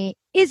Jamie,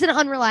 is an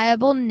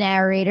unreliable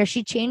narrator.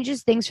 She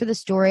changes things for the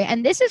story.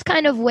 And this is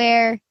kind of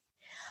where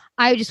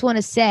I just want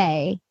to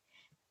say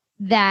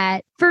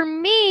that for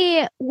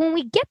me, when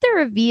we get the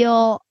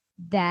reveal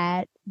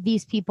that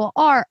these people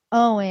are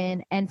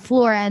Owen and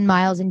Flora and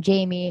Miles and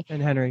Jamie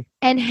And Henry.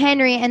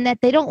 and that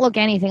they don't look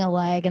anything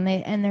alike, and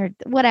they're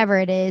whatever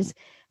it is.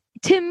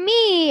 To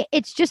me,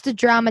 it's just a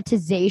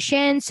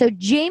dramatization. So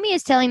Jamie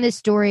is telling this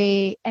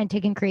story and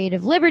taking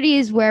creative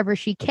liberties wherever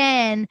she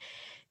can.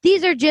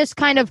 These are just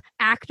kind of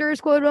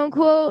actors, quote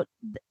unquote.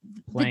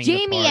 The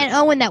Jamie and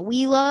Owen that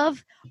we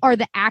love are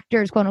the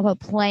actors, quote unquote,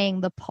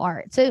 playing the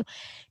part. So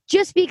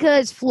just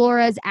because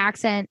Flora's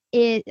accent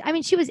is, I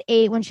mean, she was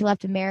 8 when she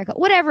left America,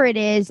 whatever it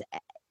is,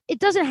 it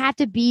doesn't have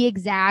to be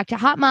exact.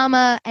 Hot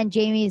Mama and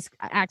Jamie's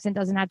accent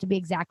doesn't have to be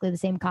exactly the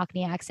same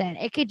Cockney accent.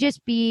 It could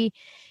just be,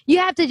 you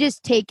have to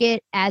just take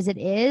it as it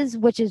is,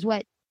 which is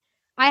what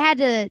I had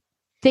to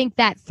think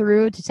that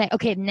through to say,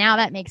 okay, now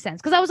that makes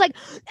sense. Because I was like,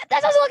 that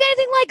doesn't look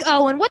anything like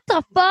Owen. What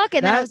the fuck?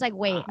 And then I was like,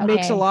 wait, okay.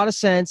 Makes a lot of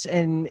sense.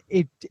 And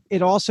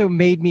it also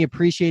made me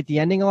appreciate the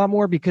ending a lot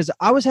more, because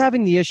I was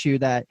having the issue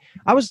that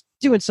I was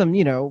doing some,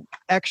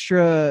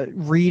 extra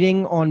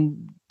reading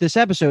on this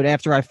episode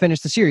after I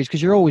finished the series,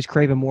 because you're always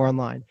craving more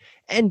online.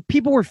 And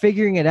people were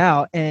figuring it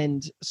out.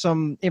 And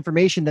some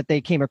information that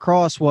they came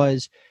across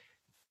was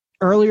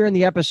earlier in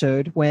the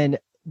episode when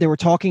they were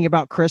talking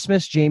about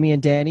Christmas, Jamie and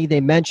Danny,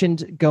 they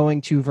mentioned going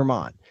to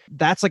Vermont.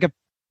 That's like a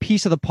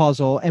piece of the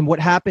puzzle. And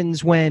what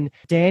happens when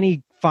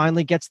Danny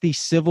finally gets the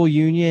civil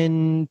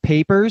union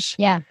papers?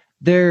 Yeah.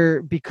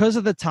 They're, because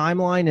of the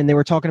timeline, and they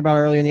were talking about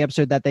earlier in the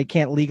episode that they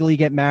can't legally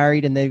get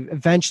married and they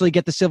eventually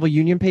get the civil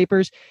union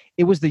papers.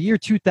 It was the year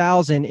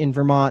 2000 in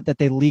Vermont that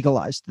they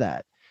legalized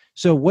that.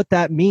 So what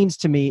that means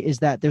to me is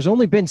that there's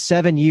only been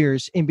 7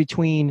 years in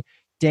between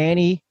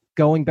Danny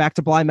going back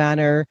to Bly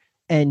Manor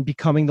and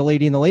becoming the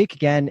Lady in the Lake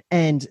again,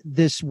 and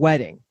this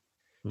wedding.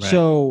 Right.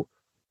 So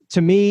to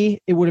me,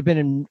 it would have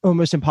been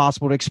almost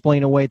impossible to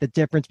explain away the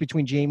difference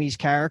between Jamie's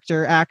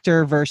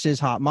actor versus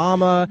Hot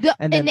Mama,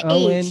 and then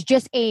Owen.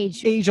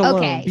 Age alone,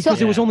 okay,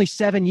 because it was only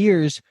 7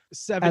 years.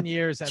 7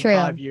 years and True.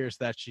 5 years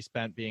that she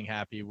spent being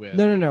happy with.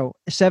 No.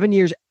 7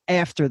 years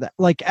after that,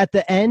 like at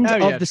the end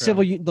of the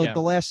true.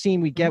 the last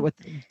scene we get with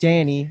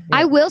Danny.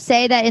 I will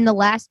say that in the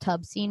last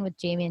tub scene with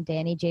Jamie and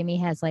Danny, Jamie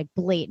has like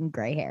blatant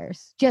gray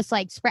hairs, just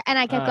like spread. And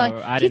I kept going,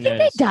 do you think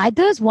they dyed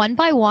those one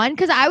by one?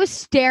 Because I was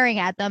staring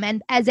at them,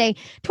 and as a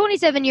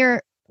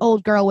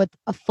 27-year-old girl with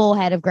a full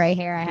head of gray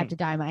hair, I have to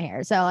dye my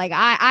hair. So like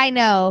I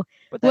know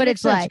what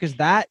it's like, because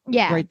that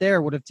right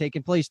there would have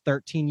taken place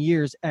 13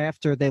 years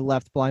after they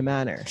left Bly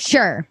Manor.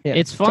 Sure. Yeah.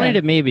 It's funny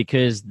to me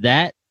because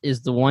that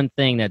is the one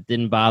thing that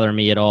didn't bother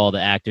me at all, the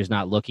actors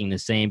not looking the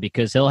same,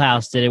 because Hill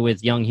House did it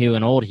with young Hugh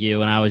and old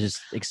Hugh, and I was just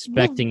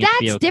expecting it to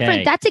be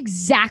okay. That's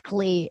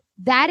different.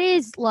 That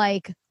is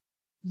like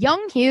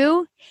young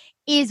Hugh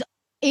is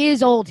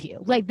old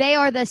Hugh. Like they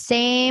are the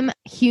same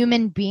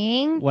human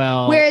being.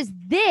 Well, whereas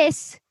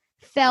this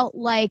felt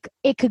like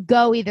it could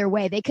go either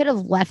way. They could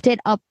have left it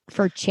up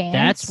for chance.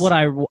 That's what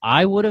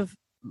I would have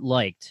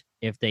liked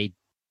if they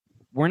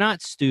were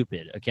not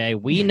stupid. Okay,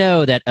 we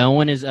know that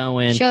Owen is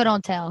Owen. Show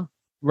don't tell.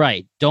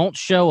 Right. Don't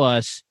show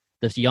us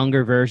the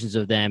younger versions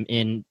of them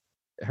in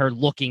her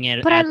looking at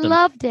it. But I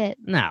loved it.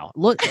 No,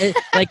 look,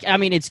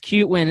 it's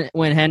cute when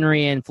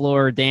Henry and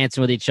Flora are dancing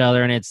with each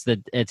other, and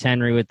it's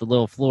Henry with the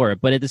little Flora.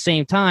 But at the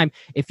same time,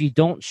 if you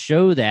don't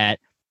show that,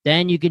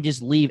 then you can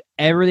just leave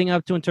everything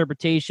up to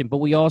interpretation. But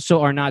we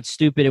also are not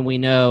stupid, and we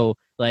know,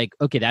 like,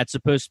 okay, that's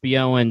supposed to be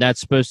Owen, that's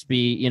supposed to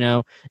be,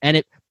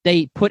 and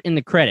they put in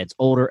the credits,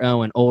 older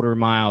Owen, older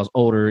Miles,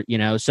 older,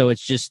 so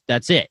it's just,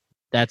 that's it.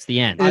 That's the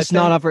end. It's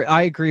not up for,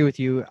 I agree with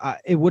you.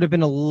 It would have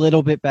been a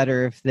little bit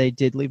better if they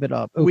did leave it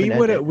up. We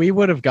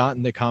would have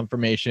gotten the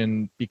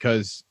confirmation,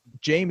 because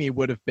Jamie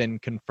would have been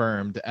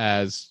confirmed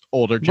as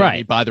older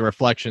Jamie by the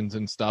reflections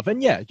and stuff.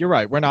 And yeah, you're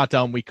right. We're not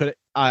dumb. We could.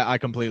 I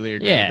completely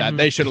agree with that.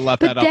 They should have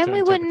left that up. But then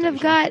we wouldn't have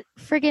got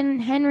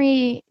friggin'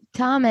 Henry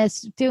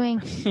Thomas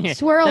doing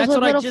swirls with little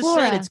Flora. That's what I just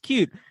said. It's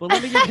cute. But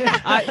let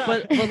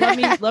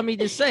me just, let me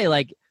just say,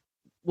 like,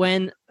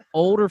 when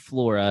older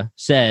Flora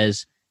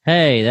says,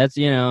 hey, that's,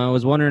 I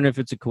was wondering if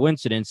it's a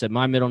coincidence that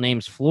my middle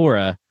name's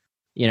Flora,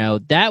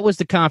 that was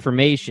the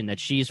confirmation that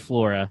she's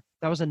Flora.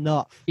 That was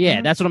enough.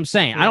 Yeah, that's what I'm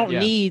saying. I don't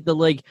need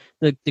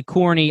the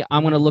corny,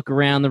 I'm going to look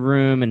around the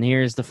room and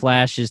here's the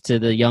flashes to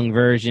the young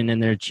version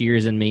and they're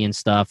cheersing me and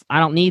stuff. I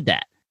don't need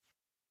that.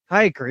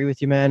 I agree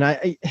with you, man.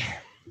 I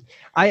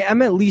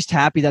am at least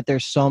happy that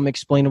there's some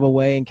explainable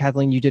way, and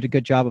Kathleen, you did a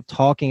good job of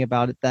talking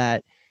about it,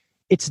 that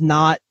it's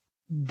not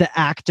the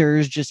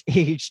actors just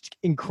aged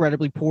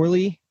incredibly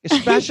poorly,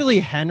 especially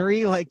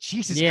Henry. Like,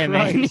 Jesus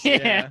Christ.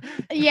 Man.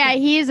 Yeah,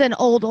 he's an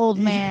old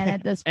man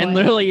at this point. And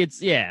literally,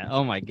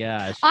 oh my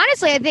gosh.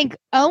 Honestly, I think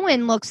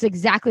Owen looks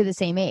exactly the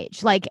same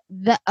age. Like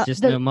no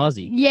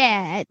muzzy.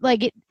 Yeah,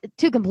 like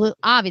too complete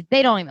obvious.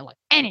 They don't even look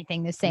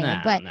anything the same.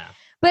 No.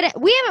 But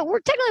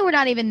we're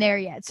not even there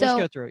yet. Let's So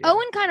go through it, yeah.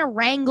 Owen kind of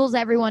wrangles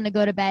everyone to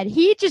go to bed.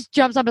 He just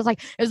jumps up and is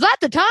like, is that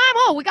the time?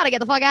 Oh, we got to get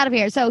the fuck out of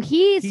here. So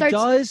he starts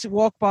does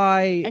walk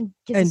by and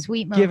gets a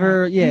sweet moment. give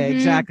her, Mhm.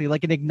 exactly,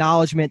 like an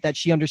acknowledgement that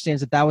she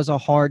understands that was a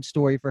hard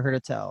story for her to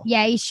tell.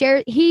 Yeah,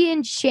 he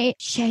and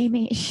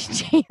Jamie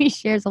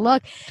shares a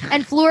look,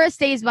 and Flora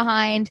stays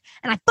behind.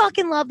 And I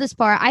fucking love this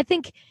part. I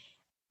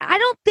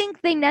don't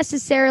think they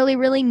necessarily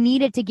really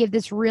needed to give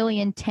this really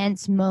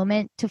intense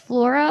moment to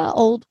Flora,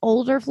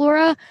 older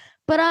Flora,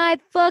 but I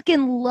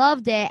fucking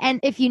loved it.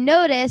 And if you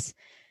notice,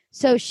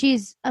 so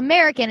she's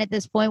American at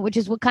this point, which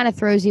is what kind of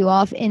throws you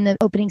off in the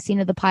opening scene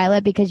of the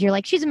pilot, because you're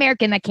like, she's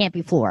American, that can't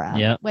be Flora,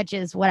 Yep. which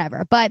is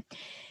whatever. But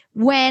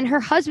when her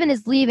husband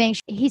is leaving,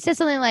 he says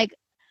something like,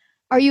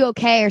 are you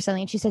okay, or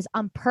something? And she says,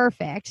 I'm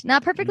perfect.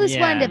 Not perfectly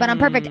splendid, but I'm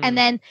perfect. And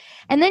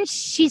then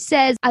she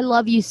says, I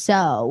love you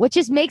so, which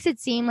just makes it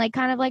seem like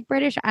kind of like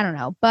British. I don't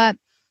know. But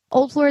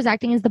old Flora's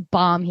acting as the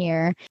bomb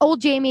here.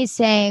 Old Jamie's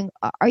saying,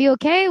 are you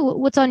okay?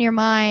 What's on your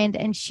mind?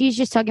 And she's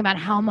just talking about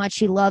how much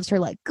she loves her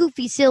like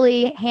goofy,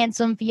 silly,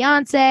 handsome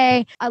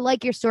fiance. I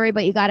like your story,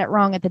 but you got it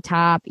wrong at the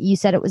top. You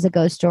said it was a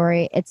ghost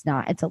story. It's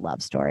not. It's a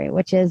love story,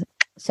 which is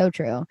so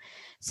true.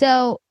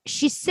 So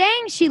she's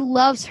saying she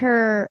loves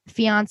her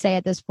fiance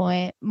at this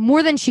point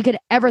more than she could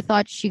ever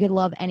thought she could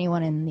love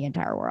anyone in the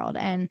entire world.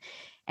 And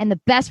the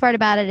best part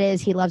about it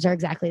is he loves her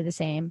exactly the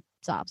same.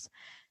 Sobs.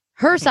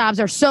 Her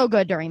sobs are so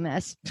good during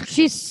this.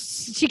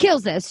 She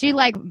kills this. She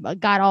like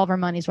got all of her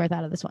money's worth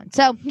out of this one.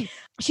 So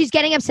she's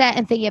getting upset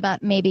and thinking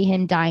about maybe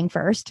him dying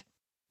first.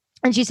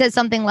 And she says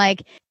something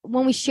like,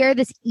 when we share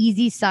this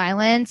easy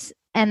silence,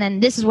 and then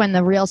this is when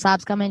the real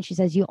sobs come in. She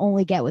says, you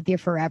only get with your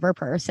forever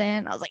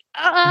person. I was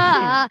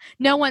like,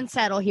 no one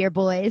settle here,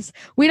 boys.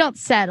 We don't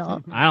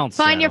settle. I don't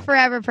Find settle. your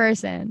forever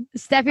person.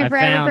 Steph, your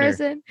forever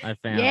person. I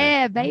found her.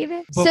 Yeah,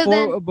 baby.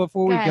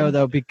 Before we go,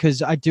 though,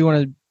 because I do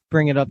want to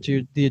bring it up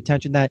to the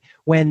attention that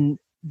when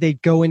they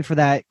go in for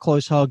that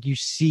close hug, you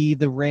see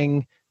the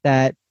ring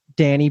that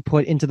Danny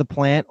put into the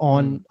plant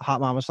on Hot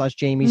Mama /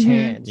 Jamie's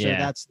hand.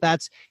 So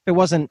that's if it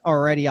wasn't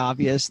already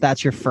obvious,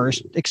 that's your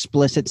first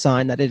explicit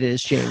sign that it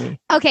is Jamie.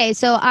 Okay,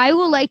 so I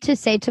would like to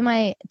say to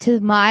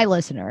my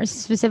listeners,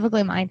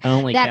 specifically mine,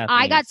 Only that Kathleen.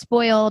 I got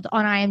spoiled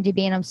on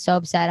IMDb and I'm so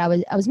upset. I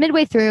was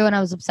midway through and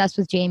I was obsessed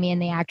with Jamie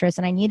and the actress,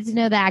 and I needed to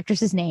know the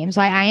actress's name,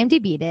 so I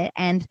IMDb'd it.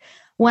 And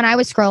when I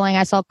was scrolling,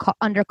 I saw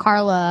under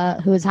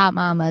Carla, who is Hot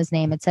Mama's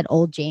name, it said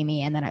Old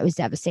Jamie, and then I was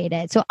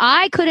devastated. So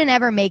I couldn't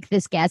ever make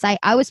this guess.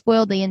 I was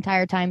spoiled the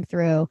entire time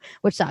through,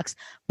 which sucks.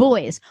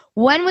 Boys,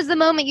 when was the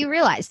moment you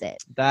realized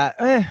it?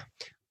 I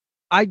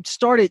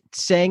started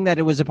saying that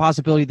it was a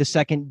possibility the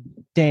second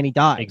Danny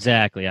died.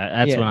 Exactly.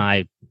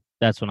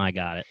 That's when I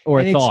got it.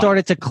 And it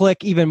started to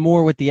click even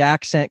more with the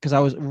accent, because I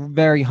was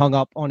very hung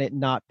up on it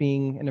not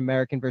being an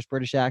American versus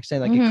British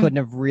accent. Like it couldn't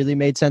have really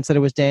made sense that it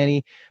was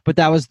Danny. But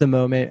that was the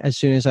moment as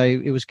soon as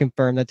it was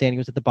confirmed that Danny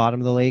was at the bottom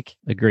of the lake.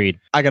 Agreed.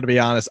 I got to be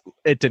honest,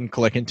 it didn't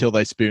click until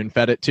they spoon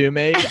fed it to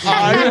me.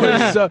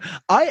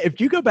 If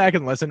you go back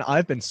and listen,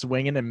 I've been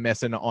swinging and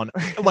missing on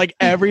like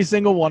every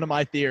single one of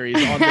my theories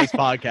on this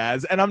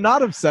podcast, and I'm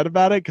not upset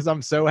about it because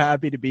I'm so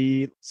happy to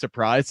be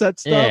surprised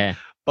at stuff. Yeah.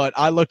 But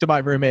I looked at my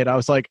roommate. I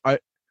was like, are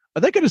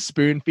they going to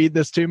spoon feed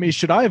this to me?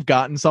 Should I have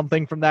gotten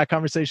something from that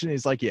conversation?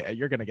 He's like, yeah,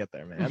 you're going to get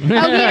there, man. Oh, he'd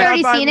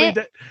already seen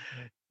it?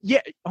 Yeah.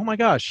 Oh my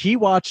gosh. He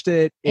watched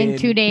it in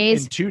 2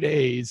 days. In 2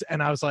 days.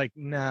 And I was like,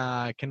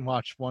 nah, I can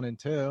watch 1 and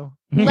 2.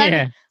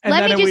 Let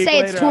me just say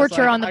it's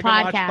torture on the I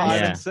can watch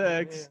podcast.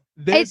 5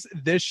 and 6.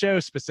 This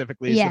show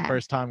specifically is the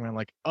first time where I'm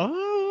like,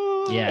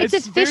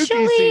 it's spooky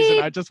officially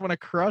season. I just want to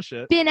crush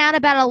it. Been out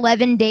about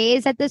 11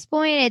 days at this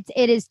point.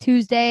 It is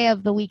Tuesday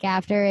of the week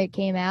after it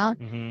came out,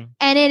 and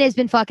it has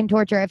been fucking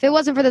torture. If it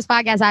wasn't for this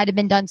podcast, I'd have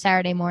been done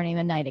Saturday morning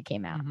the night it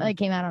came out. It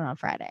came out on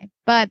Friday,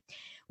 but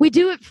we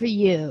do it for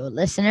you,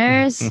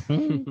 listeners.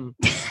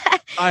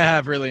 I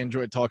have really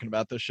enjoyed talking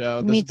about this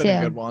show. This has been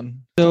a good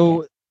one.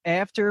 So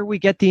after we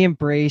get the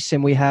embrace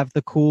and we have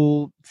the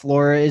cool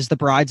Flora is the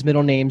bride's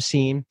middle name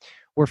scene,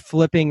 we're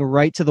flipping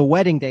right to the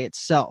wedding day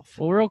itself.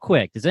 Well, real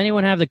quick, does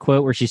anyone have the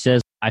quote where she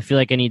says, I feel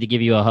like I need to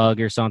give you a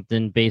hug or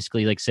something,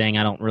 basically like saying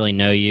I don't really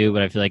know you,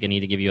 but I feel like I need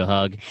to give you a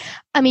hug?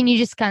 I mean, you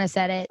just kind of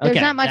said it. There's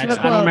not much of a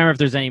quote. I don't remember if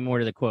there's any more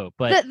to the quote,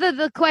 but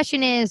the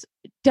question is,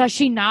 does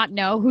she not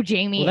know who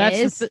Jamie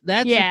is?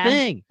 That's the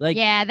thing. Like,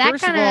 that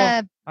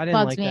kind of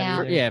bugs me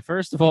out. Yeah,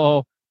 first of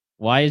all,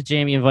 why is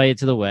Jamie invited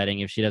to the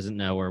wedding if she doesn't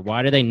know her?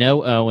 Why do they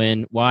know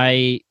Owen?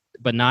 Why,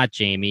 but not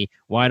Jamie?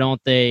 Why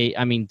don't they?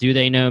 I mean, do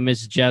they know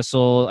Mrs.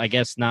 Jessel? I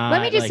guess not.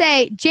 Let me just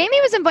say,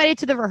 Jamie was invited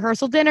to the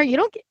rehearsal dinner. You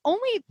don't get,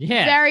 only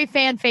very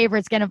fan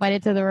favorites get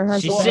invited to the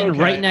rehearsal. She's sitting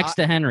right next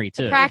to Henry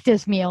too.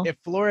 Practice meal. If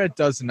Flora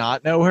does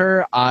not know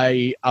her,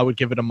 I would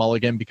give it a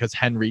mulligan because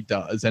Henry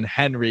does, and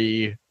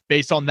Henry,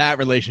 based on that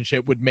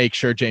relationship, would make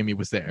sure Jamie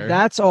was there.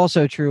 That's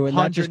also true, and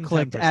that just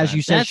clicked as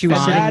you said. She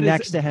was sitting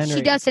next to Henry.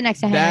 She does sit next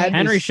to Henry.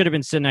 Henry should have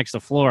been sitting next to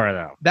Flora,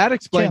 though. That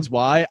explains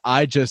why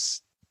I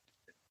just,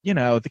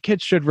 the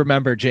kids should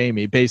remember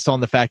Jamie based on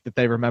the fact that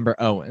they remember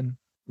Owen.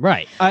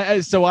 Right.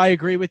 So I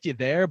agree with you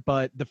there,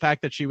 but the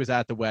fact that she was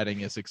at the wedding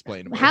is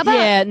explainable. How about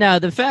Yeah, no,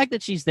 the fact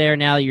that she's there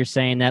now that you're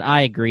saying that,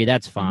 I agree.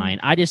 That's fine.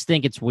 I just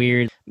think it's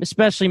weird,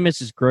 especially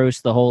Mrs.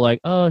 Gross, the whole like,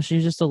 oh,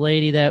 she's just a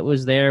lady that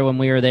was there when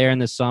we were there in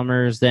the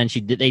summers. Then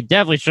they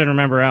definitely should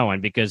remember Owen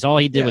because all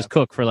he did was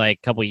cook for like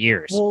a couple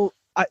years. Well,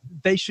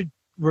 they should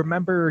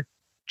remember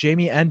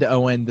Jamie and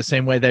Owen the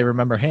same way they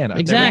remember Hannah.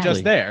 Exactly. They were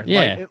just there,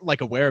 Yeah. like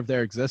aware of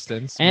their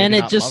existence. And maybe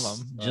it not just love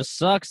 'em, but- just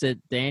sucks that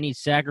Danny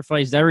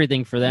sacrificed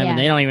everything for them, and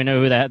Yeah. they don't even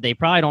know who that. They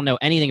probably don't know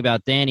anything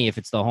about Danny if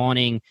it's the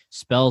haunting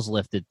spells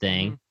lifted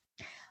thing.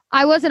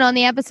 I wasn't on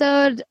the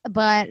episode,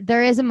 but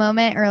there is a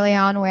moment early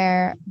on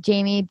where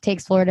Jamie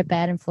takes Flora to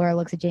bed and Flora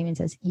looks at Jamie and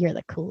says, "You're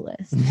the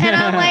coolest." And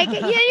I'm like, yeah,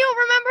 you don't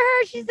remember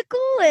her? She's the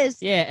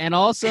coolest. Yeah, and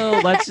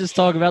also let's just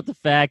talk about the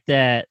fact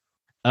that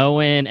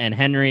Owen and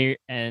Henry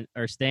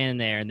are standing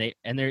there,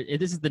 and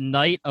this is the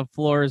night of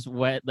Flora's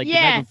the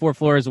night before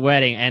Flora's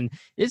wedding, and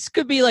this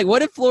could be like,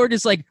 what if Flora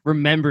just like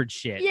remembered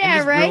shit, Yeah, and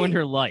just right? ruined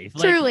her life?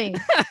 Like, Truly,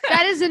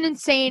 that is an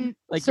insane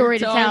like story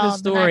you're to telling tell. the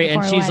story, night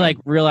and before a she's like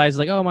wedding. realized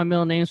like, oh, my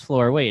middle name's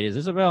Flora. Wait, is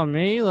this about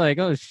me? Like,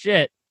 oh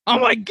shit. Oh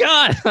my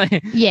god!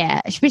 Yeah,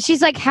 but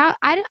she's like, how?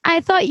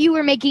 I thought you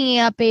were making it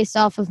up based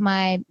off of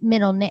my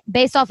middle name,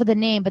 based off of the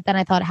name. But then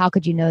I thought, how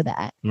could you know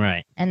that?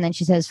 Right. And then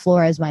she says,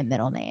 Flora is my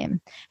middle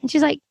name, and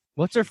she's like,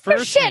 What's her you're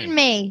first shitting name?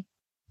 me.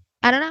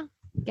 I don't know.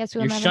 Guess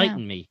we'll You're never know.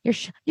 shiting me.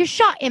 You're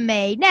shotting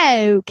me.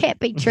 No, can't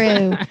be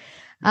true.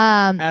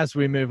 As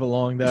we move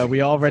along, though,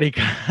 we already,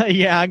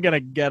 I'm going to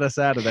get us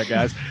out of there,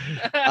 guys.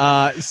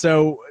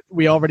 So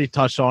we already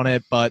touched on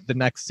it, but the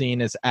next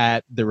scene is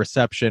at the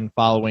reception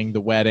following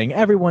the wedding.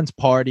 Everyone's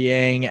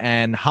partying,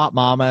 and Hot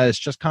Mama is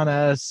just kind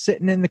of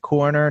sitting in the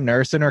corner,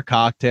 nursing her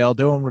cocktail,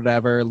 doing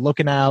whatever,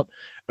 looking out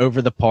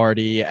over the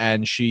party,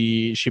 and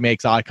she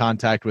makes eye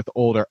contact with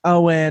older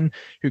Owen,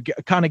 who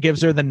kind of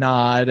gives her the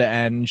nod,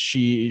 and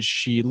she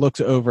looks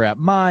over at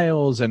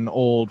Miles and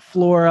old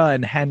Flora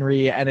and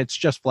Henry, and it's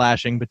just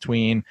flashing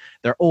between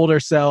their older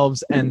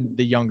selves and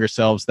the younger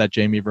selves that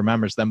Jamie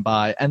remembers them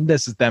by, and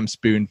this is them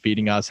spoon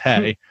feeding us.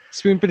 Hey,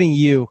 Spoon feeding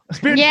you.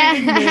 spoon Yeah.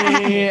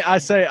 feeding me. I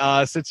say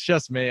us. It's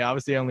just me. I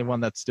was the only one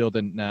that still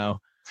didn't know.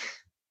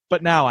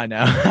 But now I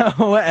know.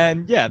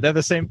 And yeah, they're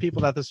the same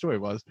people that the story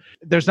was.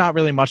 There's not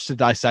really much to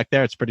dissect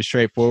there. It's pretty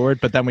straightforward.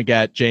 But then we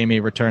get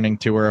Jamie returning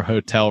to her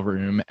hotel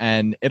room,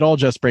 and it all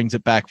just brings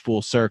it back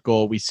full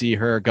circle. We see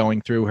her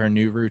going through her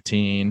new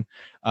routine.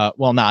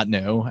 Well, not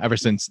new, ever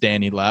since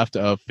Danny left,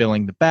 of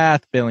filling the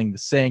bath, filling the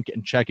sink,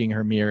 and checking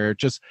her mirror,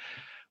 just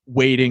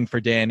waiting for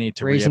Danny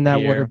to Raising that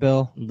reappear. water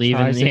bill.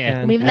 Leaving high as the- they yeah.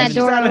 can. Leaving that She's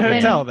door at a open.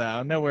 hotel,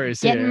 though. No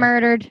worries Getting here.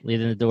 murdered.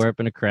 Leaving the door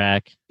open a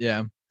crack.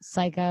 Yeah.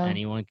 Psycho.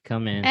 Anyone can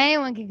come in.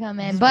 Anyone can come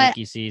in. But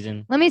Spooky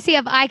season. let me see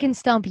if I can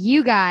stump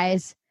you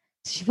guys.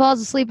 She falls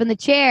asleep in the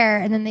chair,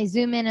 and then they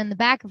zoom in on the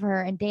back of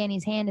her, and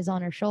Danny's hand is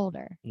on her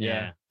shoulder.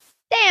 Yeah.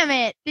 Damn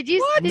it! Did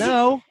you? Did you-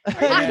 No.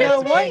 Yeah,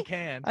 No, it's what?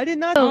 Can. I did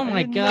not. Oh I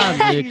my did God,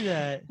 not Luke. do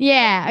that.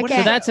 Yeah. Okay.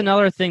 So that's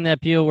another thing that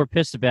people were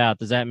pissed about.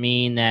 Does that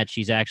mean that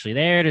she's actually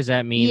there? Does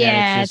that mean that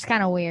yeah, it's it's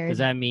kind of weird. does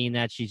that mean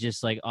that she's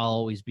just like, I'll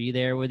always be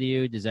there with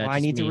you? Does that Well, I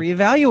just need to mean-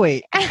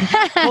 reevaluate.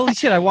 Holy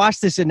shit! I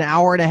watched this an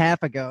hour and a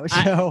half ago.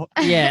 So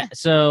Yeah,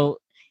 so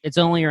it's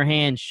only her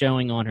hand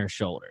showing on her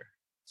shoulder.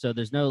 So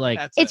there's no like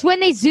That's It's it.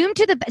 when they zoom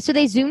to so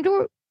they zoom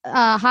to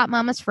Hot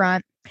Mama's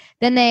front,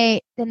 then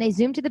they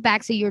zoom to the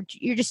back, so you're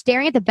just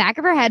staring at the back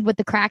of her head with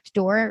the cracked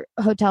door,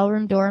 hotel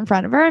room door in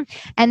front of her,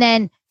 and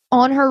then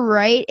on her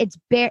right, it's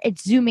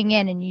zooming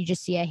in, and you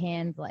just see a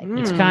hand like.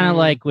 it's kind of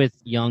like with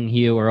young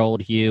Hugh or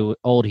old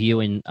Hugh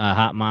in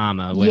Hot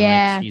Mama when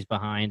Yeah. like, she's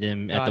behind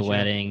him at the Gotcha.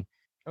 wedding,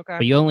 okay.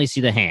 but you only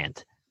see the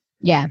hand.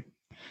 Yeah,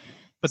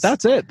 But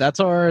that's it. That's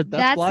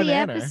that's Bly the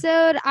Manor.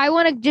 episode. I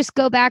want to just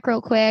go back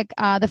real quick.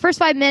 The first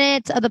 5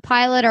 minutes of the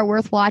pilot are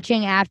worth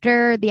watching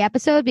after the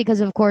episode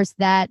because, of course,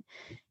 that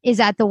is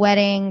at the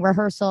wedding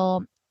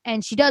rehearsal.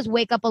 And she does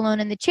wake up alone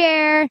in the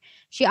chair.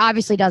 She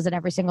obviously does it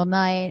every single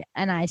night.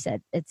 And I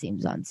said it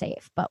seems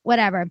unsafe, but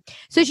whatever.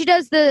 So she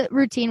does the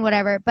routine,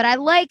 whatever. But I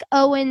like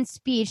Owen's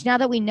speech. Now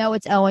that we know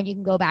it's Owen, you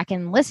can go back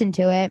and listen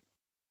to it.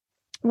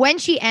 When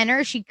she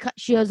enters, she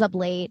shows up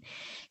late.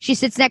 She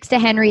sits next to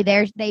Henry.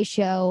 There, they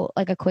show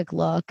like a quick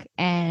look,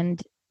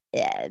 and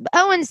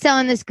Owen's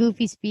telling this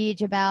goofy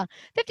speech about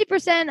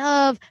 50%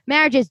 of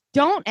marriages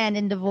don't end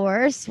in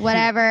divorce.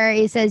 Whatever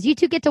he says, you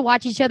two get to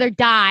watch each other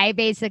die,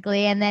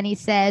 basically, and then he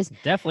says,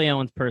 Definitely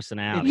Owen's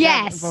personality.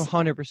 Yes.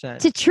 100%.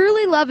 to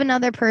truly love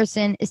another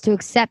person is to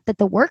accept that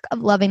the work of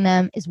loving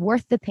them is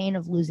worth the pain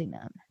of losing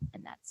them,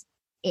 and that's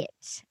it.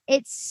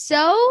 It's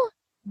so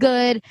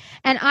good.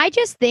 And I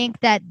just think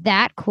that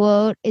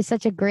quote is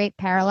such a great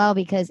parallel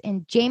because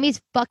in Jamie's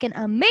fucking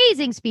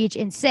amazing speech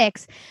in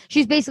 6,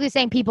 she's basically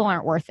saying people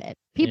aren't worth it.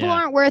 People Yeah.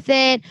 aren't worth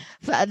it.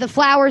 The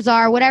flowers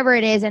are, whatever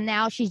it is. And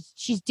now she's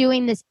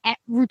doing this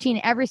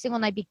routine every single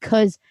night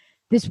because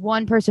this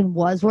one person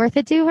was worth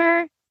it to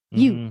her.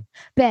 You Mhm.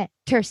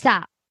 better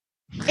stop.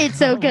 It's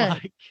so Oh good.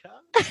 my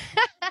God.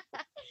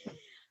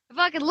 I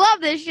fucking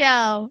love this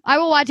show. I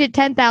will watch it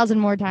 10,000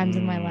 more times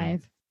in my Mm.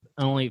 life.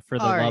 Only for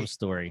the All right. love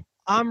story.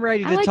 I'm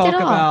ready I to liked talk it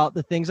all. about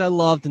the things I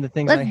loved and the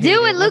things I Let's hated.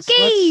 do it, Let's-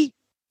 Lukey.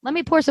 Let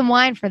me pour some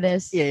wine for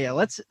this. Yeah.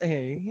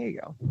 Hey, here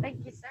you go.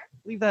 Thank you, sir.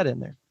 Leave that in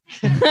there.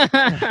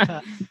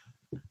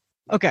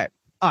 Okay.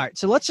 All right.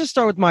 So let's just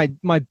start with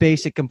my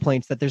basic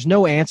complaints that there's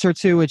no answer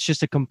to. It's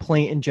just a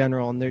complaint in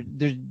general, and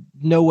there's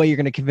no way you're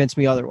going to convince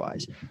me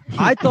otherwise.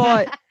 I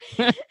thought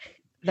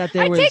that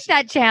there I was. take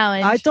that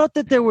challenge. I thought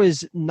that there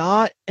was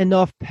not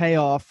enough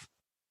payoff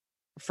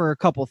for a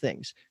couple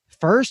things.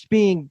 First,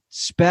 being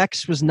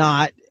Specs was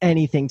not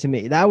anything to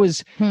me. That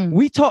was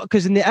we talked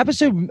because in the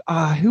episode,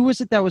 who was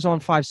it that was on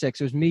 5-6?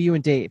 It was me, you,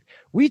 and Dave.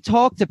 We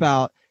talked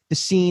about the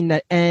scene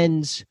that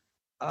ends.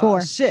 Four or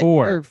is the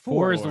one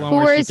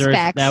Four where she is throws.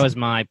 Specs. That was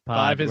my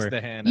pod. 5 is where-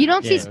 the Hannah. You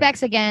don't see Yeah.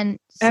 Specs again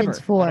Ever. since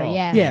 4. At all.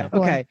 Yeah. Yeah. 4.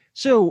 Okay.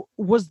 So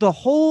was the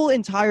whole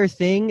entire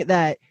thing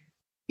that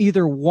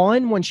either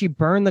one, when she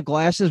burned the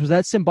glasses, was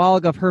that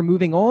symbolic of her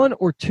moving on,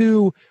 or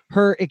two,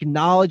 her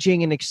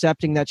acknowledging and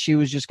accepting that she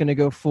was just going to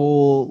go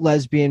full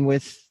lesbian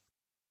with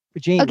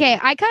Jamie? Okay,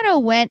 I kind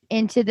of went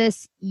into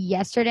this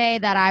yesterday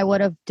that I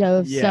would have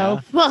dove Yeah.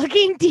 so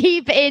fucking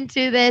deep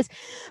into this.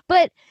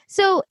 But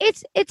so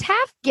it's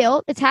half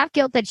guilt. It's half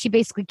guilt that she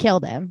basically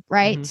killed him,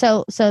 right?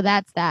 Mhm. So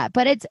that's that.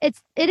 But it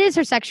is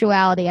her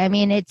sexuality. I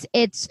mean,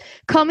 it's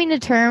coming to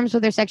terms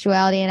with her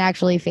sexuality and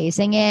actually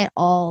facing it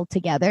all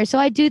together. So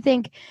I do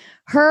think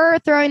her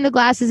throwing the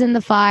glasses in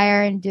the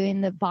fire and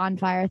doing the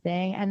bonfire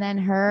thing, and then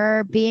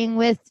her being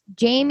with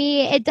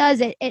Jamie, it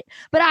does it.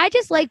 But I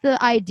just like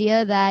the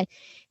idea that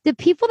the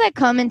people that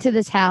come into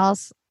this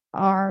house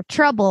are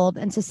troubled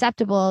and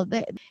susceptible.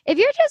 If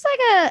you're just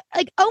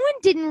like Owen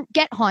didn't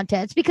get haunted,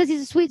 it's because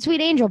he's a sweet, sweet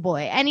angel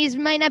boy, and he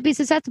might not be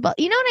susceptible.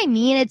 You know what I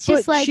mean? It's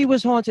just But like she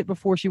was haunted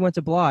before she went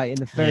to Bly in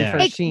the very Yeah.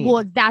 first scene.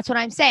 well, that's what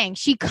I'm saying.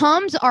 She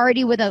comes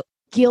already with a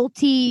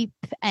guilty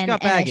and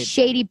got a baggage.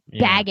 shady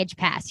Yeah. baggage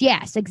past.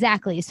 Yes,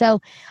 exactly.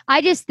 So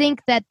I just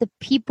think that the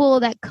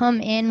people that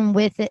come in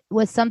with it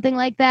with something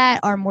like that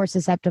are more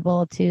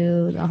susceptible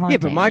to the haunting. Yeah,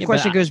 but my but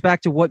question I- goes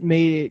back to what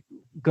made it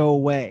go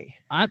away.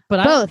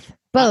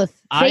 both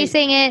I-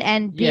 facing it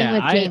and being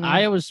with Jamie.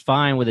 I was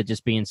fine with it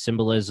just being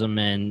symbolism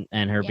and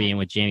her Yeah. being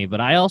with Jamie,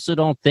 but I also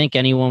don't think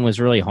anyone was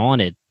really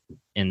haunted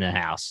in the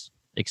house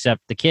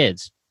except the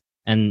kids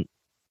and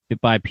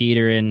by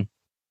Peter and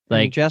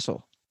like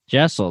Jessel.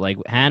 Jessel. Like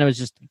Hannah was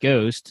just a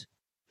ghost.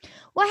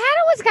 Well,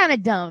 Hannah was kind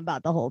of dumb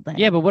about the whole thing.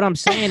 Yeah, but what I'm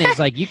saying is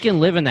like you can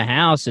live in the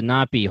house and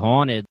not be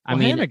haunted. I Well,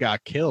 mean, Hannah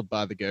got killed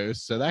by the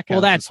ghost, so that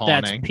well, counts that's as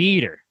haunting.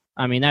 Peter.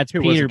 I mean, that's It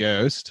was Peter a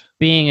ghost.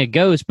 being a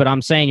ghost, but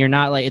I'm saying you're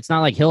not like it's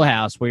not like Hill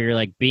House where you're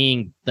like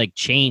being like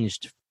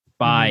changed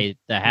by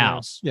the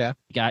house. Yeah.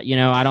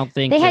 I don't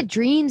think they that- had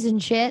dreams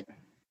and shit.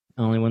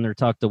 only when they're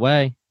tucked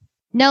away.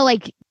 No,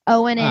 like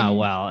Owen and Oh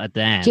well, at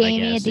the end,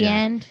 Jamie I guess, at the yeah.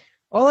 end.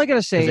 All I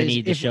gotta say 'Cause they is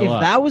need to if show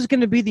up. that was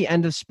going to be the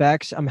end of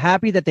Specs, I'm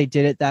happy that they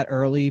did it that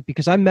early,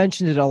 because I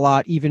mentioned it a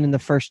lot even in the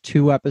first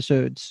 2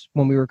 episodes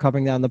when we were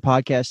covering that on the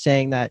podcast,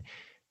 saying that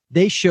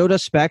they showed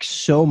us Specs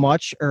so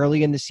much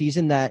early in the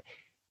season that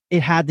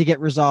it had to get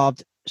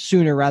resolved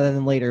sooner rather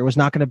than later. It was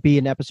not going to be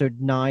an episode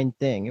 9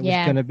 thing. It was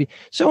Yeah. going to be.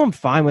 So I'm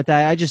fine with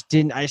that. I just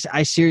didn't.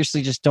 I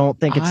seriously just don't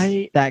think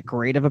it's that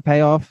great of a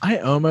payoff. I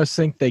almost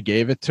think they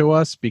gave it to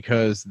us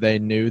because they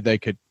knew they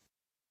could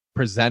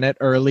present it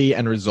early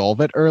and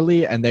resolve it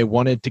early, and they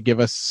wanted to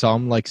give us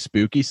some like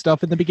spooky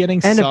stuff in the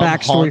beginning And a some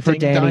backstory for haunting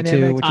Danny too,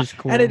 dynamics. which is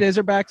cool. And it is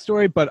her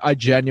backstory, but I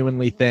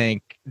genuinely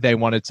think they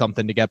wanted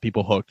something to get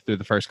people hooked through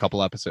the first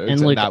couple episodes, And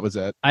and look, that was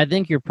it. I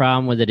think your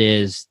problem with it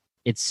is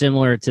it's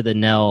similar to the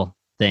Nell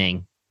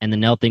thing, and the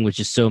Nell thing was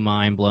just so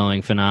mind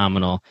blowing,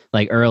 phenomenal.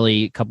 Like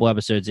early couple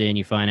episodes in,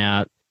 you find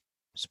out,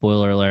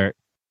 spoiler alert,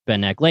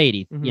 bent neck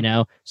lady. Mhm. You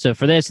know, so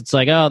for this, it's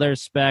like, oh,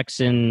 there's Specs,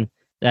 and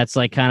that's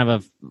like kind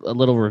of a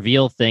little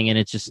reveal thing, and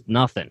it's just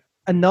nothing.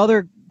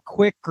 Another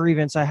quick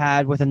grievance I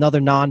had with another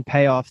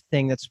non-payoff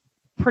thing that's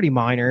pretty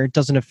minor. It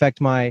doesn't affect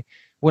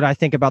what I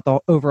think about the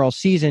overall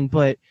season,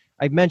 but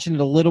I mentioned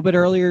it a little bit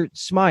earlier.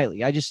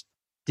 Smiley, I just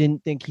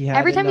didn't think he had.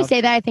 Every time you enough-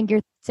 say that, I think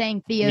you're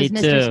saying Theo's Me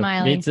Mr. too.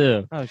 Smiley. Me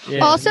too. Oh, shit.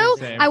 Yeah. Also,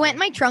 same. I went in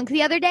my trunk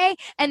the other day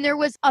and there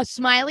was a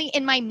smiley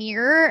in my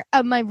mirror,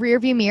 my rear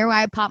view mirror. Where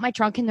I popped my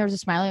trunk and there was a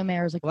smiley in my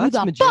mirror. I was like, Well, who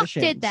that's the fuck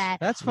magicians. did that?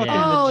 That's fucking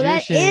Oh,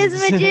 that is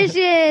magicians.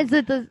 magicians.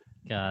 At the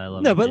God, I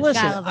love No, but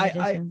magicians. listen, God, I love I-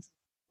 magicians.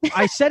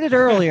 I said it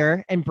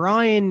earlier, and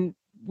Brian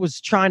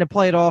was trying to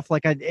play it off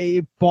like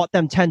it bought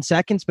them 10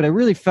 seconds, but I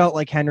really felt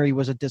like Henry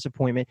was a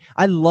disappointment.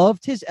 I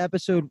loved his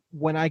episode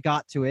when I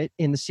got to it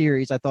in the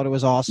series. I thought it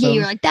was awesome. Yeah,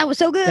 you're like, that was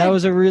so good. That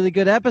was a really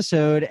good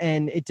episode,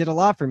 and it did a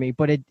lot for me,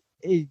 but it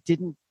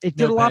didn't. It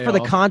did No a lot for the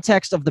payoff.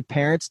 context of the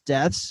parents'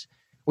 deaths,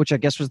 which I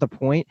guess was the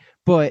point,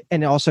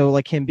 and also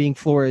like him being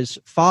Flora's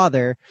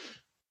father.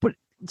 But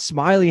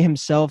Smiley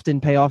himself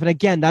didn't pay off. And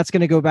again, that's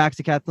going to go back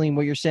to Kathleen,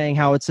 what you're saying,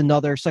 how it's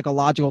another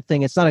psychological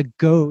thing. It's not a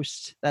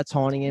ghost that's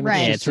haunting him. Right.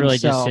 Yeah, just it's really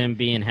himself. just him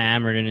being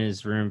hammered in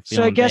his room. So I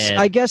feeling guess bad.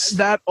 I guess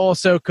That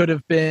also could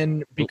have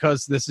been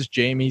because this is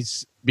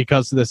Jamie's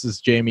because this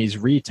is Jamie's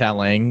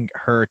retelling,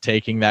 her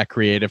taking that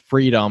creative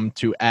freedom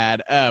to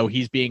add, oh,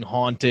 he's being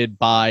haunted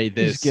by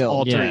this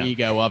alter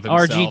ego of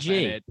himself.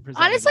 RGG.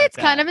 Honestly, it's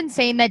kind of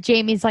insane that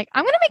Jamie's like,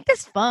 I'm going to make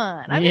this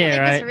fun. I'm going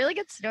to make this a really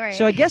good story.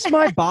 So I guess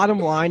my bottom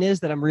line is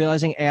that I'm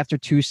realizing after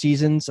 2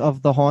 seasons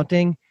of The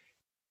Haunting,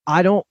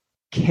 I don't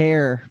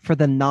care for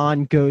the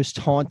non-ghost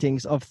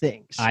hauntings of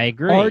things. I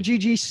agree.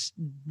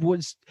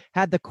 RGG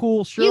had the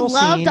cool Cheryl You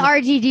loved scene.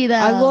 RGG though.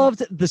 I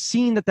loved the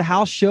scene that the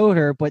house showed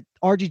her, but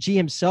RGG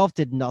himself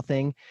did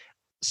nothing.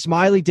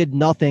 Smiley did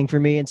nothing for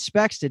me, and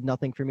Specs did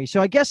nothing for me.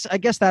 So I guess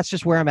that's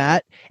just where I'm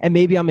at, and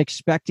maybe I'm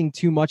expecting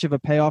too much of a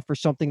payoff for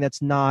something that's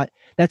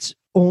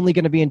only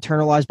going to be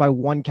internalized by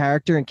one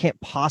character and can't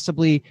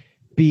possibly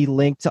be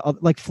linked to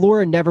like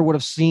Flora never would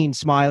have seen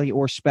Smiley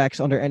or Specs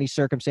under any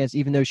circumstance,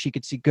 even though she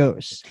could see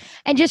ghosts.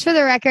 And just for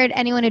the record,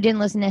 anyone who didn't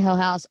listen to Hill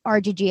House,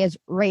 RGG is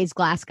Ray's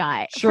glass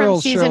guy from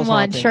Cheryl's season 1.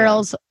 haunting,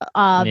 Cheryl's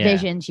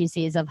vision she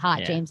sees of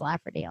hot James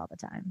Lafferty all the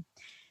time.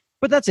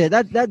 But that's it.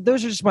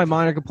 Those are just my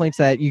minor complaints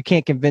that you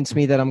can't convince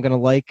me that I'm going to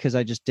like because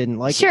I just didn't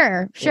like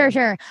it.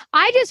 Sure.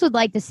 I just would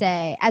like to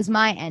say as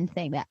my end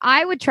thing that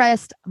I would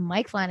trust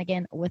Mike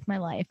Flanagan with my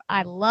life.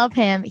 I love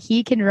him.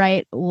 He can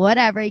write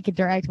whatever. He can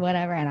direct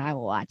whatever, and I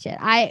will watch it.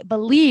 I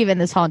believe in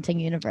this haunting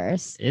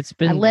universe. It's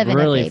been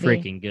really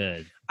freaking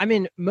good. I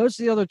mean, most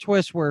of the other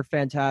twists were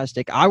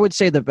fantastic. I would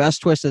say the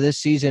best twist of this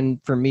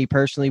season for me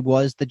personally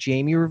was the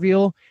Jamie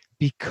reveal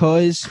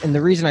because, and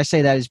the reason I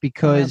say that is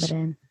because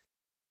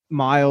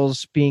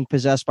Miles being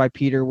possessed by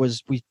Peter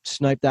we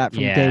sniped that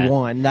from day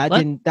one.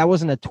 That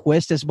wasn't a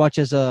twist as much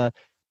as a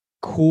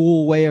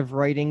cool way of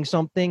writing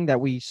something that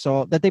we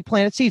saw that they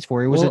planted seeds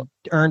for. It was an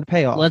earned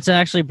payoff. Let's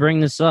actually bring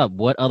this up.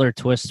 What other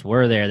twists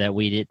were there that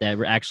we did that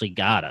actually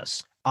got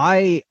us?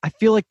 I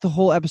feel like the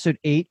whole episode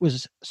 8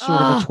 was sort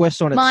of a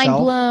twist on itself. Mind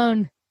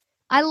blown.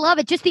 I love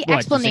it. Just the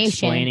explanation. Just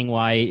explaining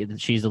why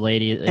she's the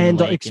lady and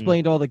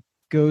explained all the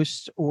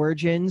ghost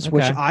origins,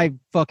 which I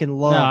fucking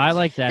love. No, I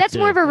like that. That's too.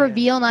 more of a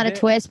reveal, not a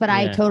twist, but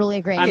I totally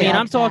agree. I mean,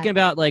 I'm talking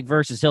about like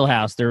versus Hill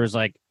House. There was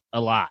like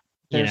a lot.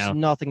 There's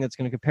nothing that's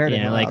going to compare to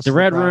Hill like House. the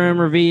Red Room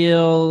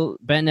reveal,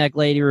 Bent Neck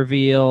Lady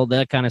reveal,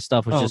 that kind of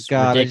stuff was just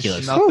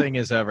ridiculous. Nothing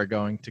is ever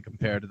going to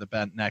compare to the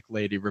Bent Neck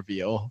Lady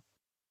reveal.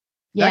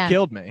 Yeah. That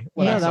killed me.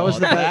 That was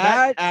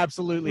that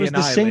absolutely was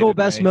the single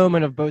best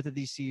moment of both of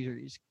these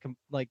series,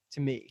 like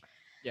to me.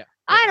 Yeah,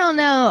 I don't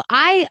know.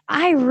 I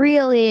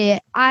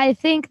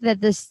think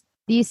that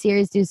these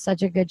series do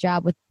such a good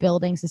job with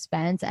building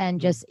suspense and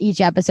just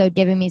each episode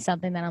giving me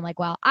something that I'm like,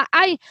 wow.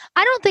 I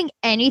don't think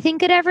anything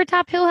could ever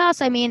top Hill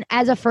House. I mean,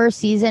 as a first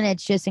season,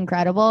 it's just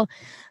incredible.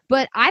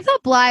 But I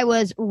thought Bly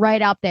was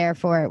right up there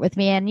for it with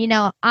me. And,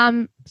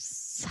 I'm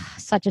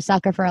such a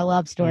sucker for a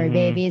love story,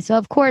 baby. So,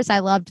 of course, I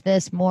loved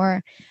this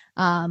more.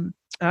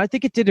 I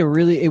think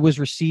it was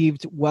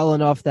received well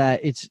enough that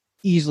it's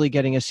easily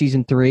getting a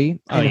season 3.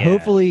 And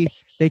hopefully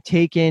they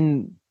take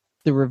in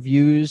the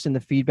reviews and the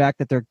feedback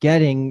that they're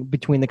getting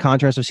between the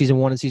contrast of season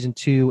 1 and season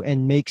 2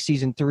 and make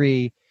season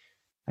 3,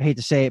 I hate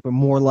to say it, but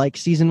more like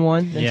season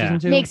 1 than season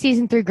 2. Make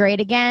season 3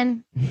 great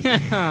again.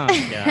 No,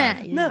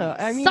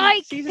 I mean,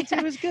 Psych. season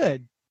 2 is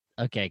good.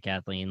 Okay,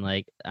 Kathleen.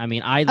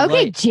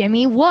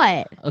 Jimmy,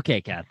 what?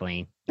 Okay,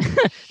 Kathleen.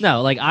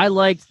 No, I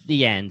liked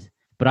the end,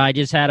 but I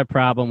just had a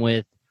problem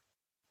with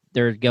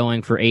they're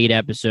going for 8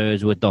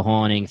 episodes with the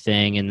haunting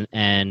thing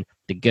and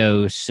the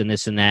ghosts and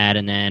this and that,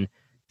 and then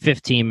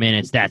 15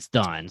 minutes, that's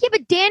done. Yeah,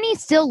 but Danny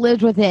still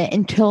lived with it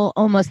until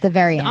almost the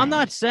very end. I'm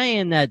not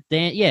saying that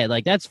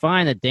that's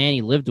fine that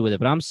Danny lived with it,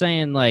 but I'm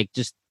saying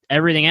just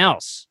everything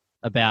else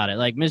about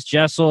it. Miss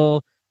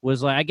Jessel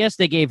was I guess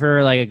they gave her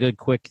a good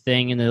quick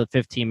thing in the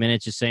 15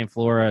 minutes, just saying,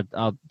 Flora,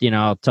 I'll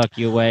tuck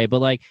you away.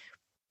 But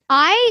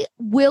I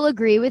will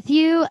agree with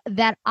you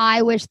that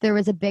I wish there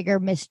was a bigger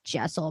Miss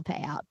Jessel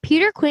payout.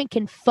 Peter Quint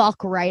can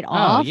fuck right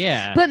off. Oh,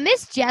 yeah. But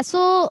Miss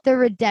Jessel, the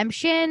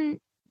redemption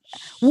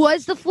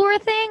was the Flora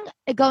thing,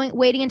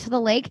 wading into the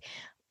lake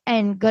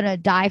and gonna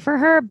die for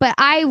her. But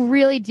I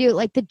really do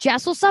the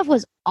Jessel stuff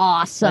was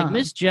awesome.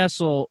 Miss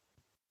Jessel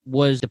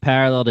was the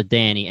parallel to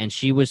Danny, and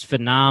she was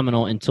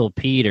phenomenal until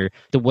Peter,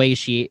 the way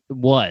she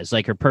was,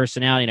 her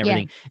personality and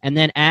everything. Yeah. And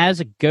then as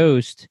a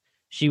ghost,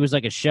 she was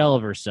like a shell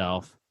of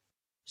herself.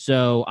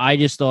 So I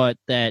just thought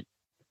that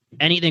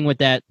anything with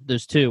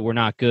those two were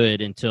not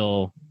good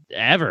until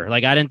ever. I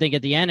didn't think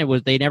at the end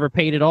they never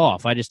paid it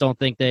off. I just don't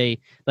think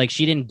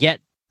she didn't get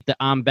the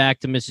I'm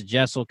back to Mrs.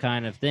 Jessel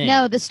kind of thing.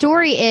 No, the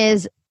story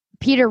is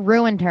Peter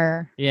ruined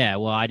her. Yeah,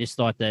 well, I just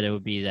thought that it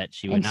would be that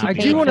she would not. I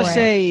do want to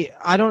say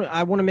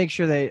I want to make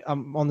sure that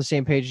I'm on the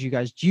same page as you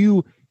guys. Do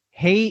you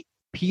hate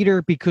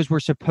Peter because we're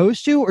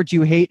supposed to, or do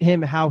you hate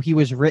him how he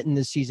was written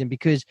this season?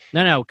 Because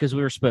because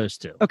we were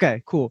supposed to.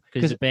 Okay, cool.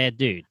 Because he's a bad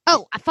dude.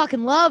 Oh, I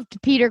fucking loved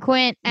Peter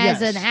Quint as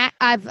baby.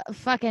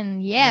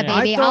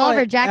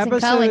 Oliver Jackson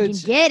Cohen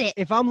can get it.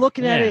 If I'm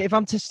looking at it, if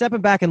I'm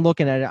stepping back and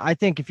looking at it, I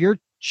think if you're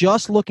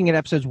just looking at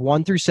episodes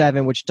 1 through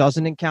 7, which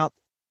doesn't count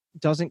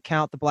doesn't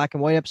count the black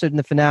and white episode in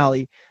the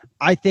finale,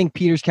 I think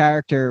Peter's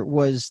character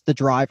was the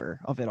driver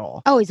of it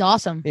all. Oh, he's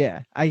awesome.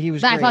 Yeah, he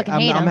was But I great. fucking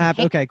hate I'm him.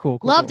 happy. Okay, cool.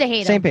 Love to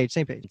hate Same him. page,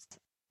 same page.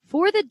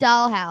 For the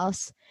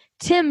dollhouse,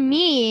 to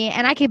me,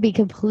 and I could be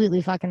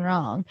completely fucking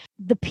wrong,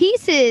 the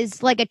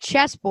pieces, like a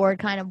chessboard,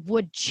 kind of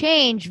would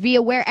change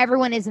via where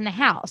everyone is in the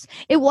house.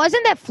 It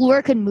wasn't that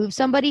Flora could move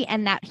somebody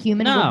and that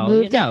human would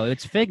move. No,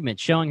 it's Figment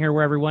showing her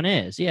where everyone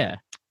is. Yeah.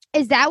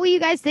 Is that what you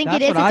guys think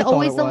That's it is? what I It's thought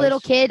always it the was. little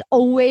kid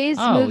always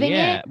moving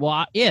yeah. it?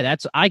 Well,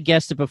 I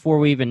guessed it before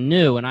we even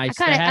knew, and I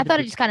thought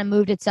it just kind of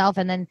moved itself,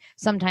 and then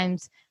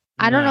sometimes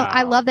I don't know.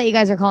 I love that you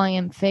guys are calling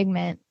him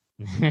Figment.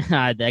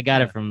 I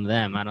got it from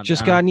them. I don't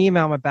Got an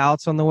email. My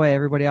ballot's on the way.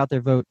 Everybody out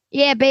there, vote.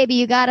 Yeah, baby,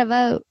 you gotta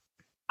vote.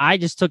 I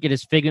just took it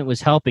as Figment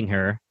was helping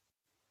her,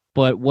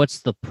 but what's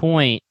the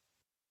point?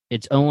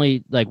 It's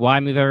only like, why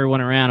move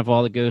everyone around if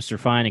all the ghosts are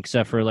fine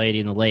except for Lady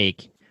in the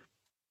Lake?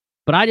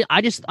 But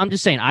I'm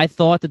just saying, I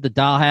thought that the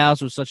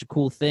dollhouse was such a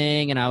cool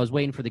thing, and I was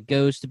waiting for the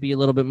ghost to be a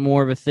little bit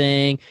more of a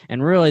thing.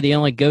 And really, the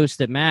only ghost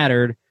that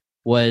mattered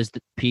was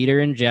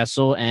Peter and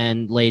Jessel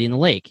and Lady in the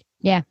Lake.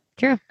 Yeah,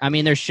 true. I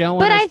mean, they're showing.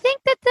 But us- I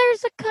think that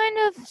there's a kind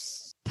of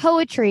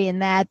poetry in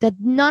that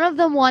none of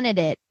them wanted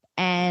it,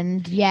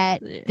 and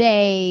yet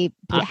they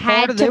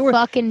had to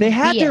fucking. They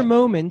had be their it.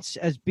 moments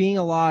as being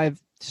alive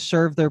to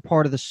serve their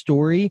part of the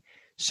story.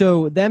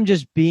 So them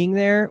just being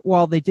there,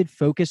 while they did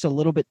focus a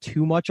little bit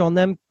too much on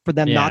them for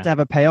them not to have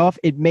a payoff,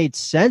 it made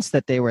sense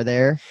that they were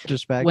there.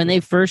 When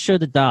they first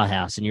showed the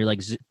dollhouse, and you're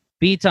like,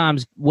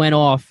 B-Toms went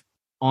off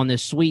on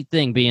this sweet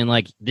thing, being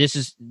like, this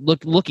is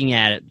looking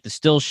at it, the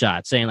still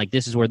shot, saying like,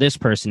 this is where this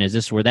person is,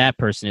 this is where that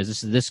person is,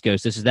 this is this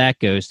ghost, this is that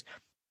ghost,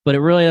 but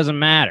it really doesn't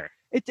matter.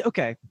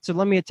 Okay, so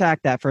let me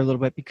attack that for a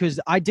little bit, because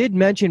I did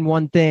mention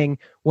one thing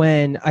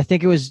when I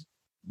think it was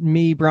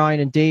me, Brian,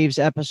 and Dave's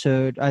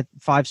episode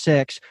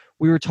 5-6.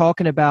 We were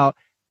talking about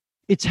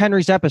it's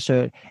Henry's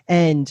episode,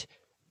 and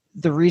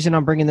the reason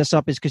I'm bringing this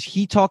up is because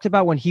he talked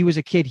about when he was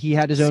a kid, he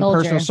had his own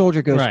personal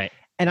soldier ghost. Right.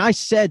 And I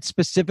said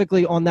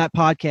specifically on that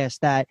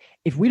podcast that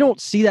if we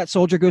don't see that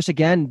soldier ghost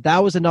again,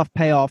 that was enough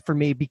payoff for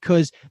me,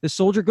 because the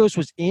soldier ghost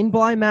was in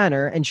Bly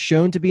Manor and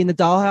shown to be in the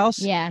dollhouse.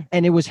 Yeah.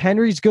 And it was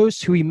Henry's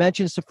ghost who he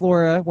mentions to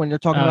Flora when they're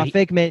talking about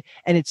Figment,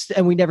 and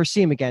we never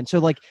see him again. So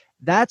like,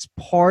 that's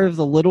part of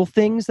the little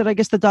things that I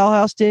guess the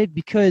dollhouse did,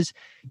 because,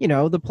 you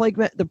know, the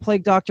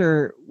plague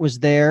doctor was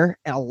there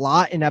a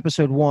lot in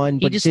episode 1,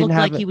 but he just looked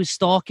like he was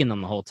stalking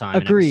them the whole time.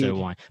 Agreed. In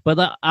episode 1.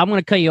 But I'm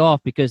going to cut you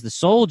off, because the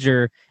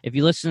soldier, if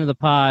you listen to the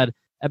pod,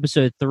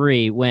 episode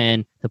 3,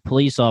 when the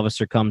police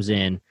officer comes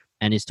in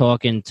and is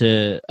talking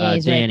to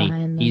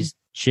Danny, he's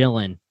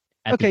chilling.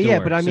 At the door.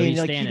 But I mean, he's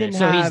like, he didn't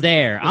so he's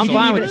there. I'm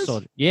fine with the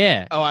soldier.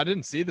 Yeah. Oh, I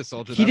didn't see the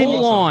soldier. He didn't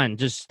Full on,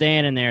 just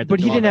standing there. At the But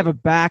he door. didn't have a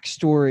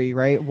backstory,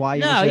 right? Why?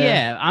 He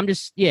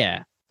was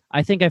there.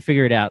 I think I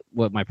figured out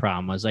what my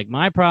problem was. Like,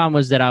 my problem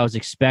was that I was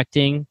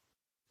expecting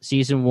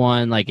season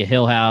 1, like a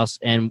Hill House,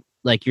 and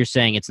like you're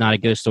saying, it's not a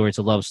ghost story, it's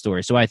a love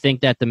story. So I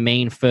think that the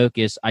main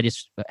focus, I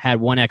just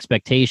had one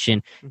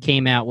expectation,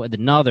 came out with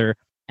another,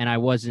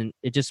 and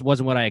it just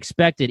wasn't what I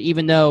expected,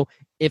 even though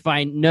if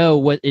I know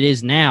what it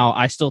is now,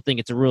 I still think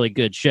it's a really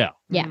good show.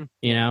 Yeah.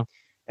 You know?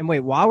 And wait,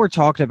 while we're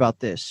talking about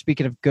this,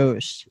 speaking of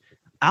ghosts,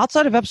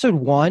 outside of episode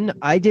 1,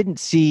 I didn't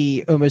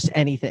see almost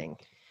anything.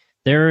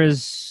 There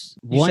is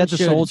one the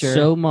showed soldier.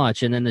 so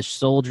much, and then the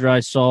soldier I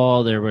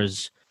saw, there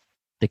was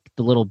the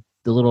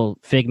little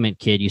Figment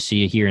kid you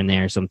see here and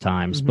there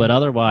sometimes, but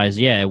otherwise,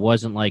 it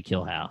wasn't like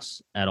Hill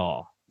House at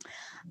all.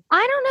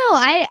 I don't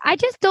know. I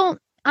just don't.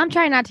 I'm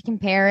trying not to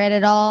compare it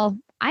at all.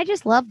 I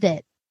just loved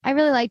it. I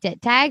really liked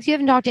it. Tags, you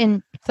haven't talked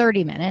in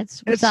 30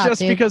 minutes. What's It's up, just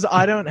dude? because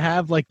I don't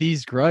have like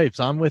these gripes.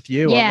 I'm with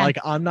you. Yeah.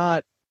 I'm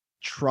not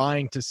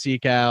trying to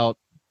seek out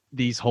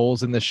these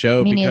holes in the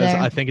show, Me because neither.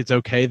 I think it's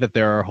okay that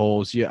there are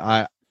holes.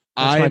 I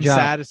my am job.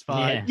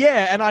 satisfied.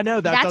 Yeah, and I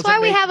know that That's doesn't why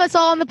we make- have us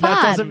all on the pod.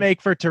 that doesn't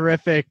make for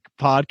terrific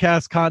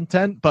podcast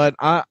content, but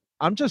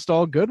I'm just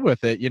all good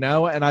with it, you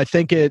know? And I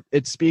think it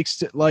speaks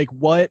to like,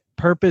 what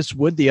purpose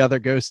would the other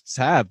ghosts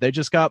have? They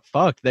just got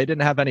fucked. They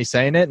didn't have any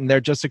say in it, and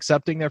they're just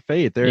accepting their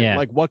fate. They're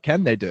like, what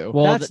can they do?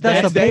 Well, That's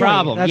that's the the point.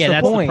 problem. That's the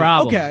That's the point.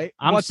 problem. Okay,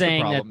 I'm what's the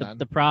saying problem, that then?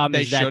 the problem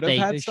They is that should have they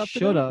had stuff to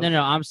should do? have.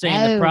 No, I'm saying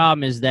No. the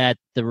problem is that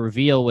the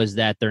reveal was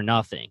that they're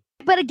nothing.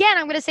 But again,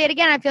 I'm going to say it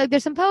again. I feel like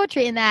there's some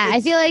poetry in that. I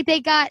feel like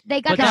they got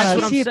But that. that's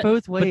what I I'm see it sa-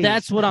 both ways. But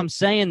that's what I'm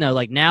saying though.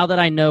 Like, now that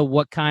I know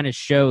what kind of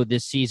show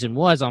this season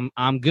was,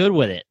 I'm good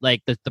with it.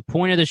 Like, the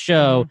point of the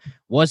show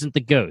wasn't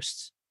the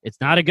ghosts. It's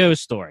not a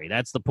ghost story.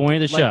 That's the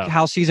point of the like show.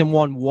 how season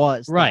 1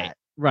 was. Right. that.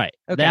 Right.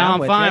 Okay, Now I'm I'm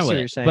with you. I fine see with what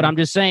you're it. saying. But I'm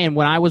just saying,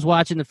 when I was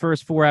watching the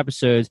first 4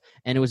 episodes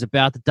and it was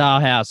about the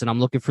dollhouse and I'm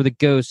looking for the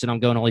ghost and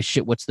I'm going, holy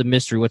shit, what's the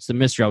mystery? What's the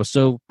mystery? I was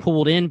so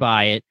pulled in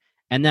by it.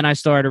 And then I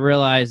started to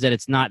realize that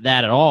it's not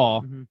that at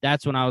all.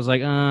 That's when I was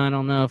like, I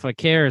don't know if I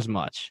care as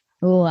much.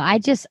 Oh,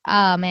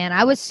 man,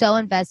 I was so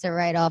invested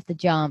right off the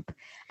jump.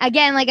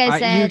 Again, like I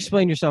said, you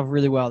explained yourself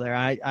really well there.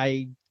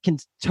 I can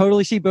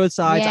totally see both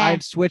sides. Yeah.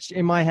 I've switched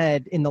in my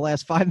head in the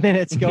last 5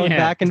 minutes, going Yeah.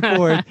 back and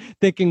forth,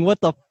 thinking, what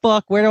the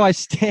fuck? Where do I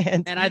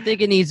stand? And I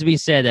think it needs to be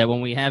said that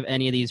when we have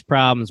any of these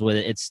problems with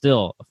it, it's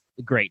still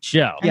a great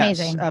show. Yes,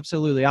 Amazing.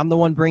 absolutely. I'm the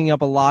one bringing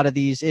up a lot of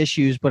these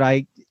issues, but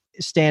I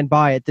stand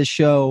by it. This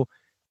show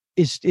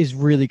is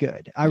really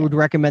good. I would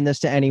recommend this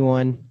to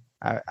anyone.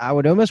 I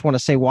would almost want to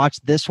say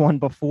watch this one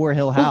before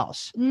Hill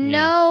House.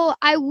 No,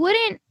 I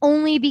wouldn't,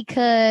 only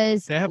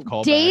because They have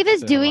callbacks Dave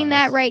is to doing Hill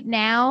that House. right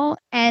now,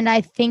 and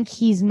I think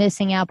he's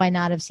missing out by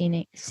not have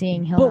seeing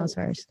Hill But- House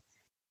first.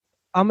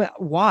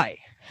 Why?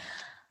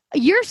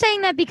 You're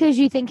saying that because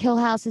you think Hill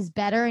House is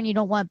better and you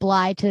don't want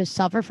Bly to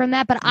suffer from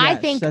that, but I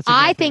Yes, think that's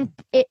exactly.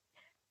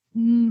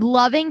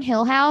 loving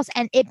Hill House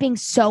and it being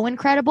so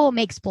incredible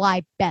makes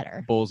Bly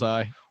better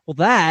Bullseye. Well,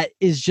 that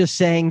is just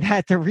saying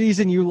that the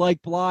reason you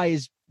like Bly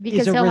is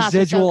because a Hill House is so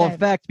residual good.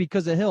 effect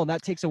because of Hill, and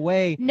that takes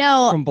away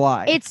No, from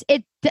Bly.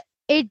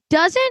 it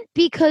doesn't,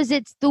 because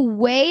it's the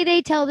way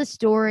they tell the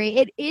story.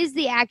 It is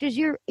the actors.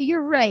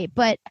 You're right,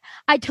 but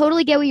I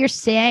totally get what you're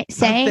saying.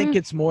 I think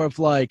it's more of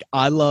like,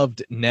 I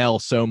loved Nell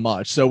so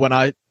much. So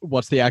when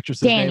what's the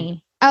actress's name?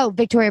 Danny. Oh,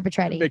 Victoria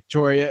Petretti.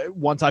 Victoria.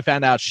 Once I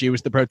found out she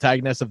was the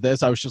protagonist of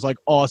this, I was just like,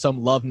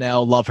 awesome. Love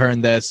Nell. Love her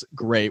in this.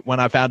 Great. When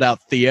I found out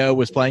Theo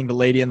was playing the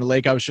lady in the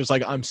lake, I was just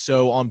like, I'm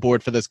so on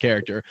board for this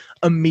character.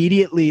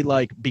 Immediately,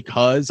 like,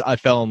 because I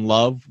fell in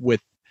love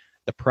with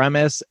the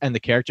premise and the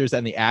characters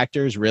and the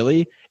actors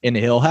really in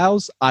Hill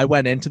House, I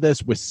went into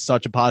this with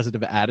such a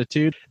positive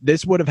attitude.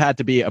 This would have had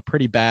to be a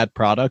pretty bad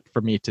product for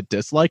me to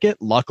dislike it.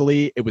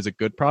 Luckily, it was a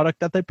good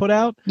product that they put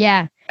out.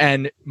 Yeah.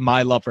 And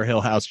my love for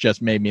Hill House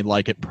just made me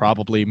like it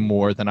probably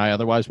more than I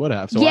otherwise would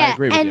have. So I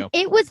agree with and you.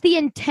 it was the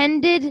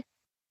intended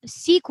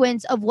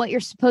sequence of what you're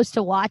supposed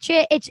to watch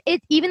it.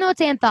 It even though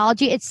it's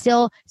anthology, it's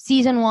still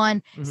season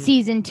 1, Mhm.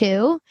 season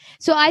 2.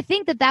 So I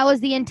think that was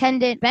the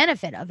intended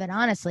benefit of it.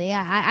 Honestly,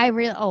 I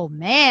really, oh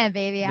man,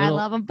 baby, I Little-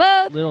 love them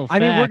both. Little I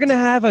mean, we're fact. gonna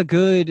have a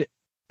good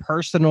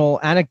personal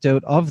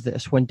anecdote of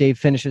this when Dave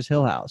finishes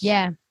Hill House.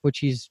 Yeah. which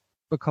he's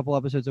a couple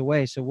episodes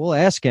away. So we'll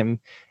ask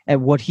him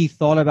at what he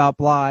thought about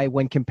Bly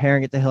when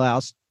comparing it to Hill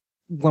House.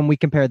 When we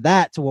compare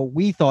that to what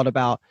we thought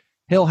about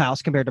Hill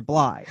House compared to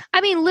Bly.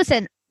 I mean,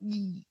 listen,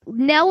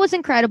 Nell was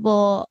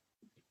incredible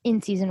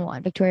in season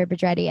 1, Victoria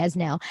Pedretti as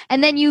Nell.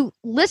 And then you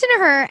listen to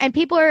her and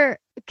people are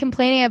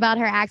complaining about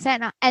her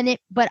accent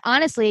but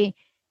honestly,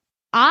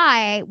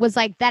 I was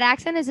like, that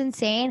accent is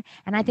insane,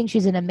 and I think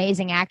she's an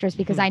amazing actress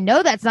because I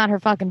know that's not her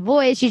fucking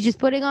voice. She's just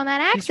putting on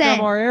that She's accent.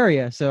 from our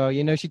area, so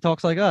she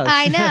talks like us.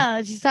 I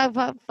know. She's talking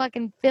about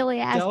fucking Philly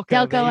ass, Delco,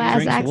 Delco baby. ass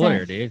Drinks accent.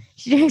 water, dude.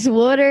 She drinks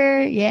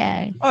water.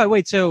 Yeah. Oh,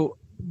 wait. So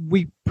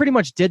we pretty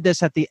much did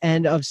this at the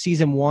end of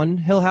season 1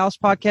 Hill House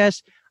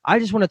podcast. I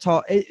just want to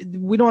talk.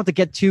 We don't have to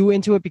get too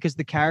into it because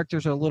the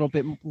characters are a little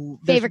bit.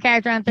 Favorite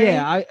character on 3?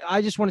 Yeah,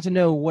 I just wanted to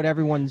know what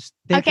everyone's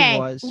thinking Okay.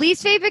 was.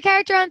 Least favorite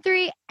character on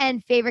 3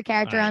 and favorite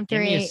character All right, on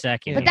give me 3. a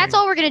second. But that's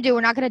all we're going to do.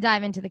 We're not going to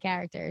dive into the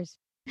characters.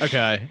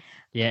 Okay.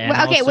 Yeah.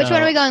 Well, and okay, which also-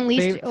 one are we going?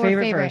 Least or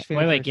favorite favorite? first.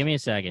 Favorite Wait, first. give me a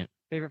second.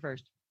 Favorite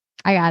first.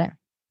 I got it.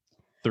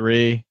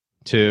 3,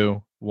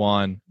 2,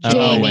 1.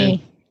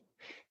 Jamie.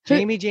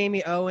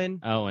 Jamie, Owen.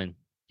 Owen.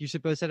 You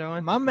both said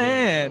Owen? My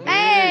man.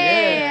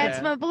 Hey, Yeah.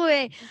 that's my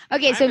boy.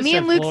 Okay, I so haven't me said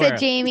and Luke Flora. said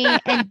Jamie,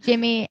 and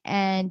Jimmy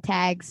and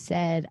Tag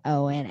said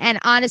Owen. And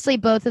honestly,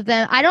 both of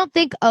them, I don't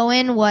think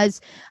Owen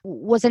was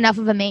enough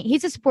of a main.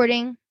 He's a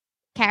supporting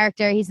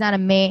character. He's not a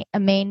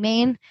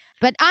main.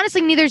 But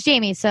honestly, neither is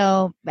Jamie.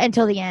 So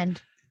until the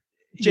end,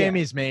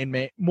 Jamie's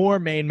more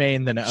main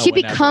than Owen she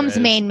ever becomes is.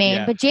 main.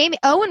 Yeah. But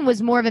Owen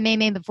was more of a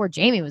main before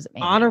Jamie was a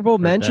main. Honorable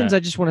Heard mentions. that. I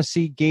just want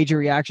to gauge your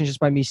reaction just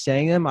by me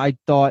saying them. I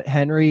thought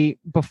Henry.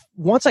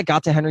 Once I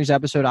got to Henry's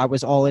episode, I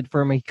was all in for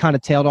him. He kind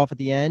of tailed off at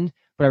the end,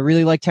 but I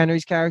really liked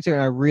Henry's character,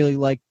 and I really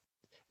liked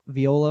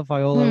Viola,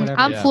 whatever.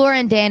 I'm Yeah. Flora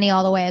and Danny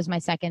all the way as my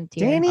second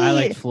tier. Danny. I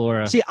like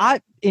Flora. See,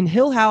 in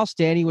Hill House,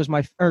 Danny was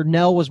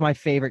Nell was my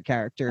favorite I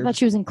character. thought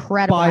she was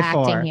incredible By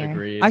acting far. here.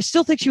 Agreed. I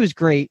still think she was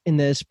great in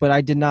this, but I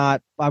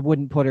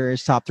wouldn't put her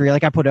as top 3.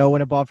 Like I put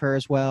Owen above her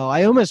as well.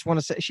 I almost want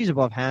to say she's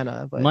above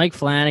Hannah, but Mike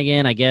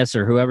Flanagan, I guess,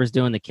 or whoever's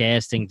doing the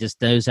casting,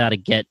 just knows how to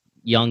get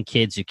young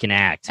kids who can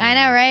act. I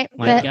know, right?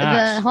 My The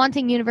gosh.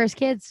 Haunting Universe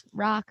kids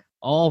rock.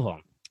 All of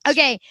them.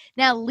 Okay,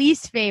 now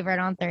least favorite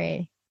on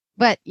 3.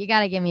 But you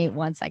got to give me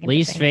 1 second. to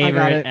Least think. I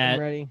got favorite it. I'm at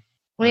ready.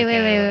 Wait.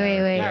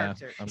 Yeah.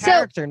 Character, So-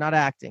 character, not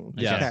acting.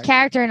 Yeah. Character.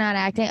 Character, not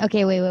acting.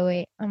 Okay,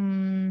 wait.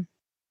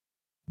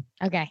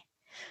 Okay.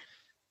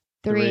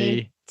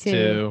 3,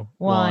 2,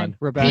 1.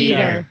 Rebecca.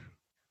 Peter.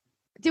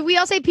 Did we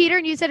all say Peter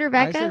and you said I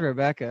Rebecca? said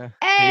Rebecca.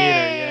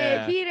 Hey,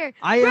 yeah. Peter.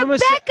 I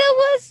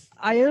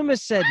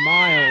almost said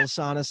Miles,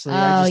 honestly. Oh,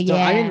 I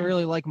yeah. didn't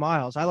really like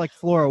Miles. I like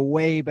Flora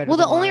way better. Well,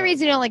 the than only Miles.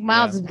 reason you don't like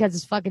Miles Yeah. is because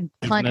it's fucking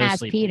He's cunt ass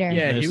mostly- Peter.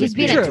 Yeah, he He's was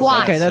being a being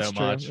twat. Okay, that's so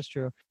true. much. That's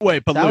true.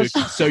 Wait, but That Luke,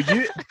 was- so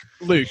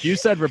Luke, you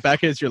said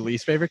Rebecca is your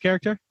least favorite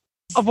character?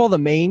 Of all the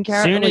main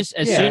characters,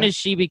 As soon as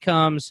she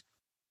becomes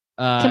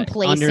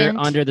Complacent.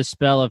 under the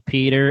spell of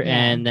Peter Yeah.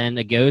 and then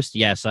a ghost,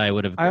 yes, I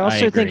would have. I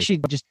also think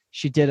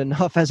she did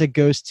enough as a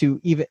ghost to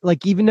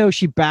even though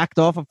she backed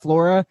off of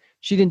Flora,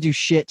 she didn't do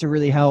shit to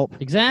really help.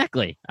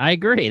 Exactly. I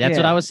agree. That's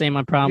what Yeah. I was saying.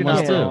 My problem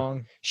You're was not too.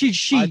 wrong.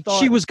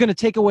 She was going to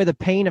take away the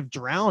pain of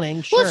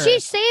drowning. Sure. Well, she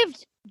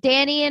saved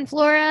Danny and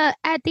Flora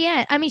at the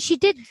end. I mean, she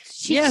did.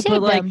 She Yeah, saved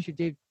but, like, them. She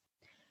did.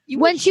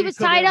 When she was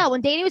tied up,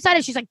 when Danny was tied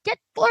up, she's like, "Get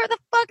Flora the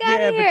fuck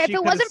out of here!" If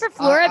it wasn't for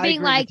Flora being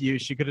agree like, with you,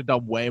 she could have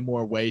done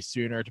way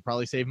sooner to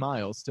probably save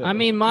Miles too. I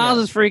mean, Miles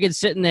is freaking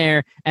sitting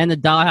there, and the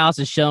dollhouse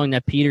is showing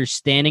that Peter's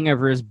standing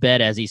over his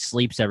bed as he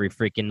sleeps every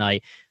freaking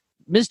night.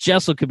 Miss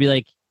Jessel could be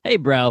like, "Hey,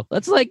 bro,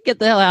 let's get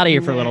the hell out of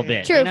here for a little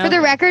bit." True. You know? For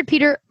the record,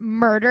 Peter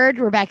murdered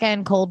Rebecca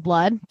in cold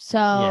blood. So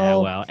Yeah,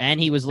 well, and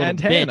he was a little And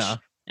bitch.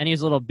 Hannah. And he was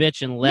a little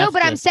bitch and left. No,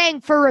 but I'm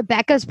saying for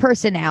Rebecca's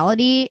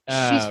personality,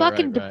 she's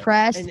fucking right.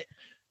 depressed. And-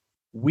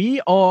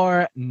 We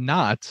are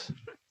not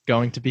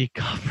going to be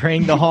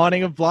covering The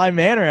Haunting of Bly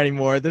Manor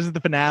anymore. This is the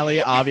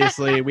finale,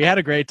 obviously. We had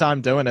a great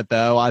time doing it,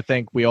 though. I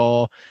think we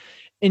all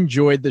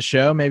enjoyed the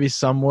show, maybe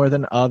some more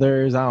than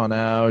others. I don't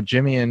know.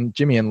 Jimmy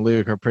and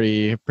Luke are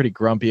pretty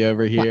grumpy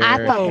over here. Well,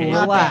 I fucking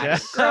love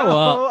relax. Grow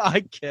up. Oh,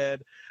 I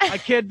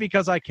kid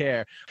because I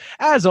care.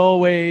 As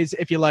always,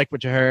 if you like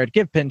what you heard,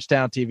 give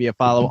Pinchtown TV a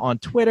follow on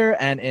Twitter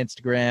and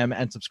Instagram,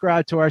 and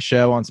subscribe to our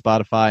show on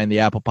Spotify and the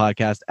Apple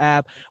Podcast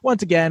app.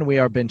 Once again, we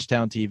are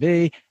Bingetown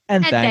TV,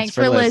 and thanks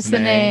for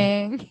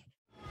listening.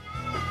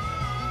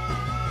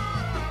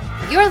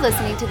 You're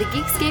listening to the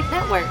Geekscape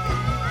Network.